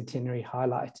as its centenary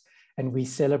highlight. And we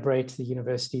celebrate the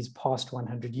university's past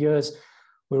 100 years.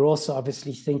 We're also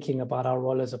obviously thinking about our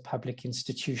role as a public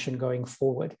institution going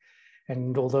forward.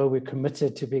 And although we're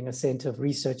committed to being a center of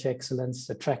research excellence,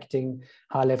 attracting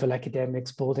high-level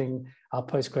academics, building our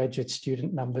postgraduate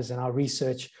student numbers and our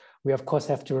research, we of course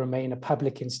have to remain a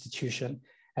public institution.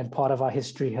 And part of our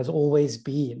history has always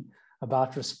been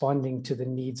about responding to the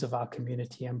needs of our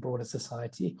community and broader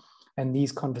society. And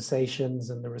these conversations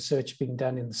and the research being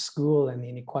done in the school and the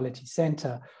Inequality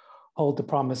Center hold the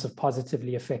promise of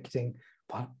positively affecting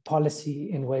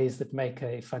policy in ways that make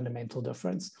a fundamental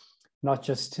difference, not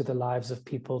just to the lives of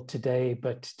people today,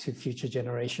 but to future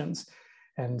generations.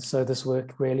 And so this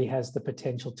work really has the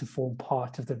potential to form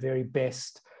part of the very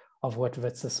best of what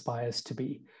Wits aspires to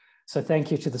be. So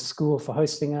thank you to the school for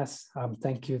hosting us.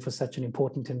 Thank you for such an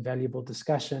important and valuable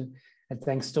discussion. And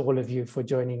thanks to all of you for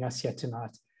joining us here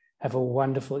tonight. Have a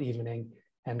wonderful evening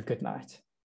and good night.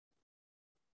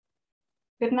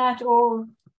 Good night all.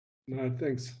 No,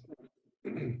 thanks.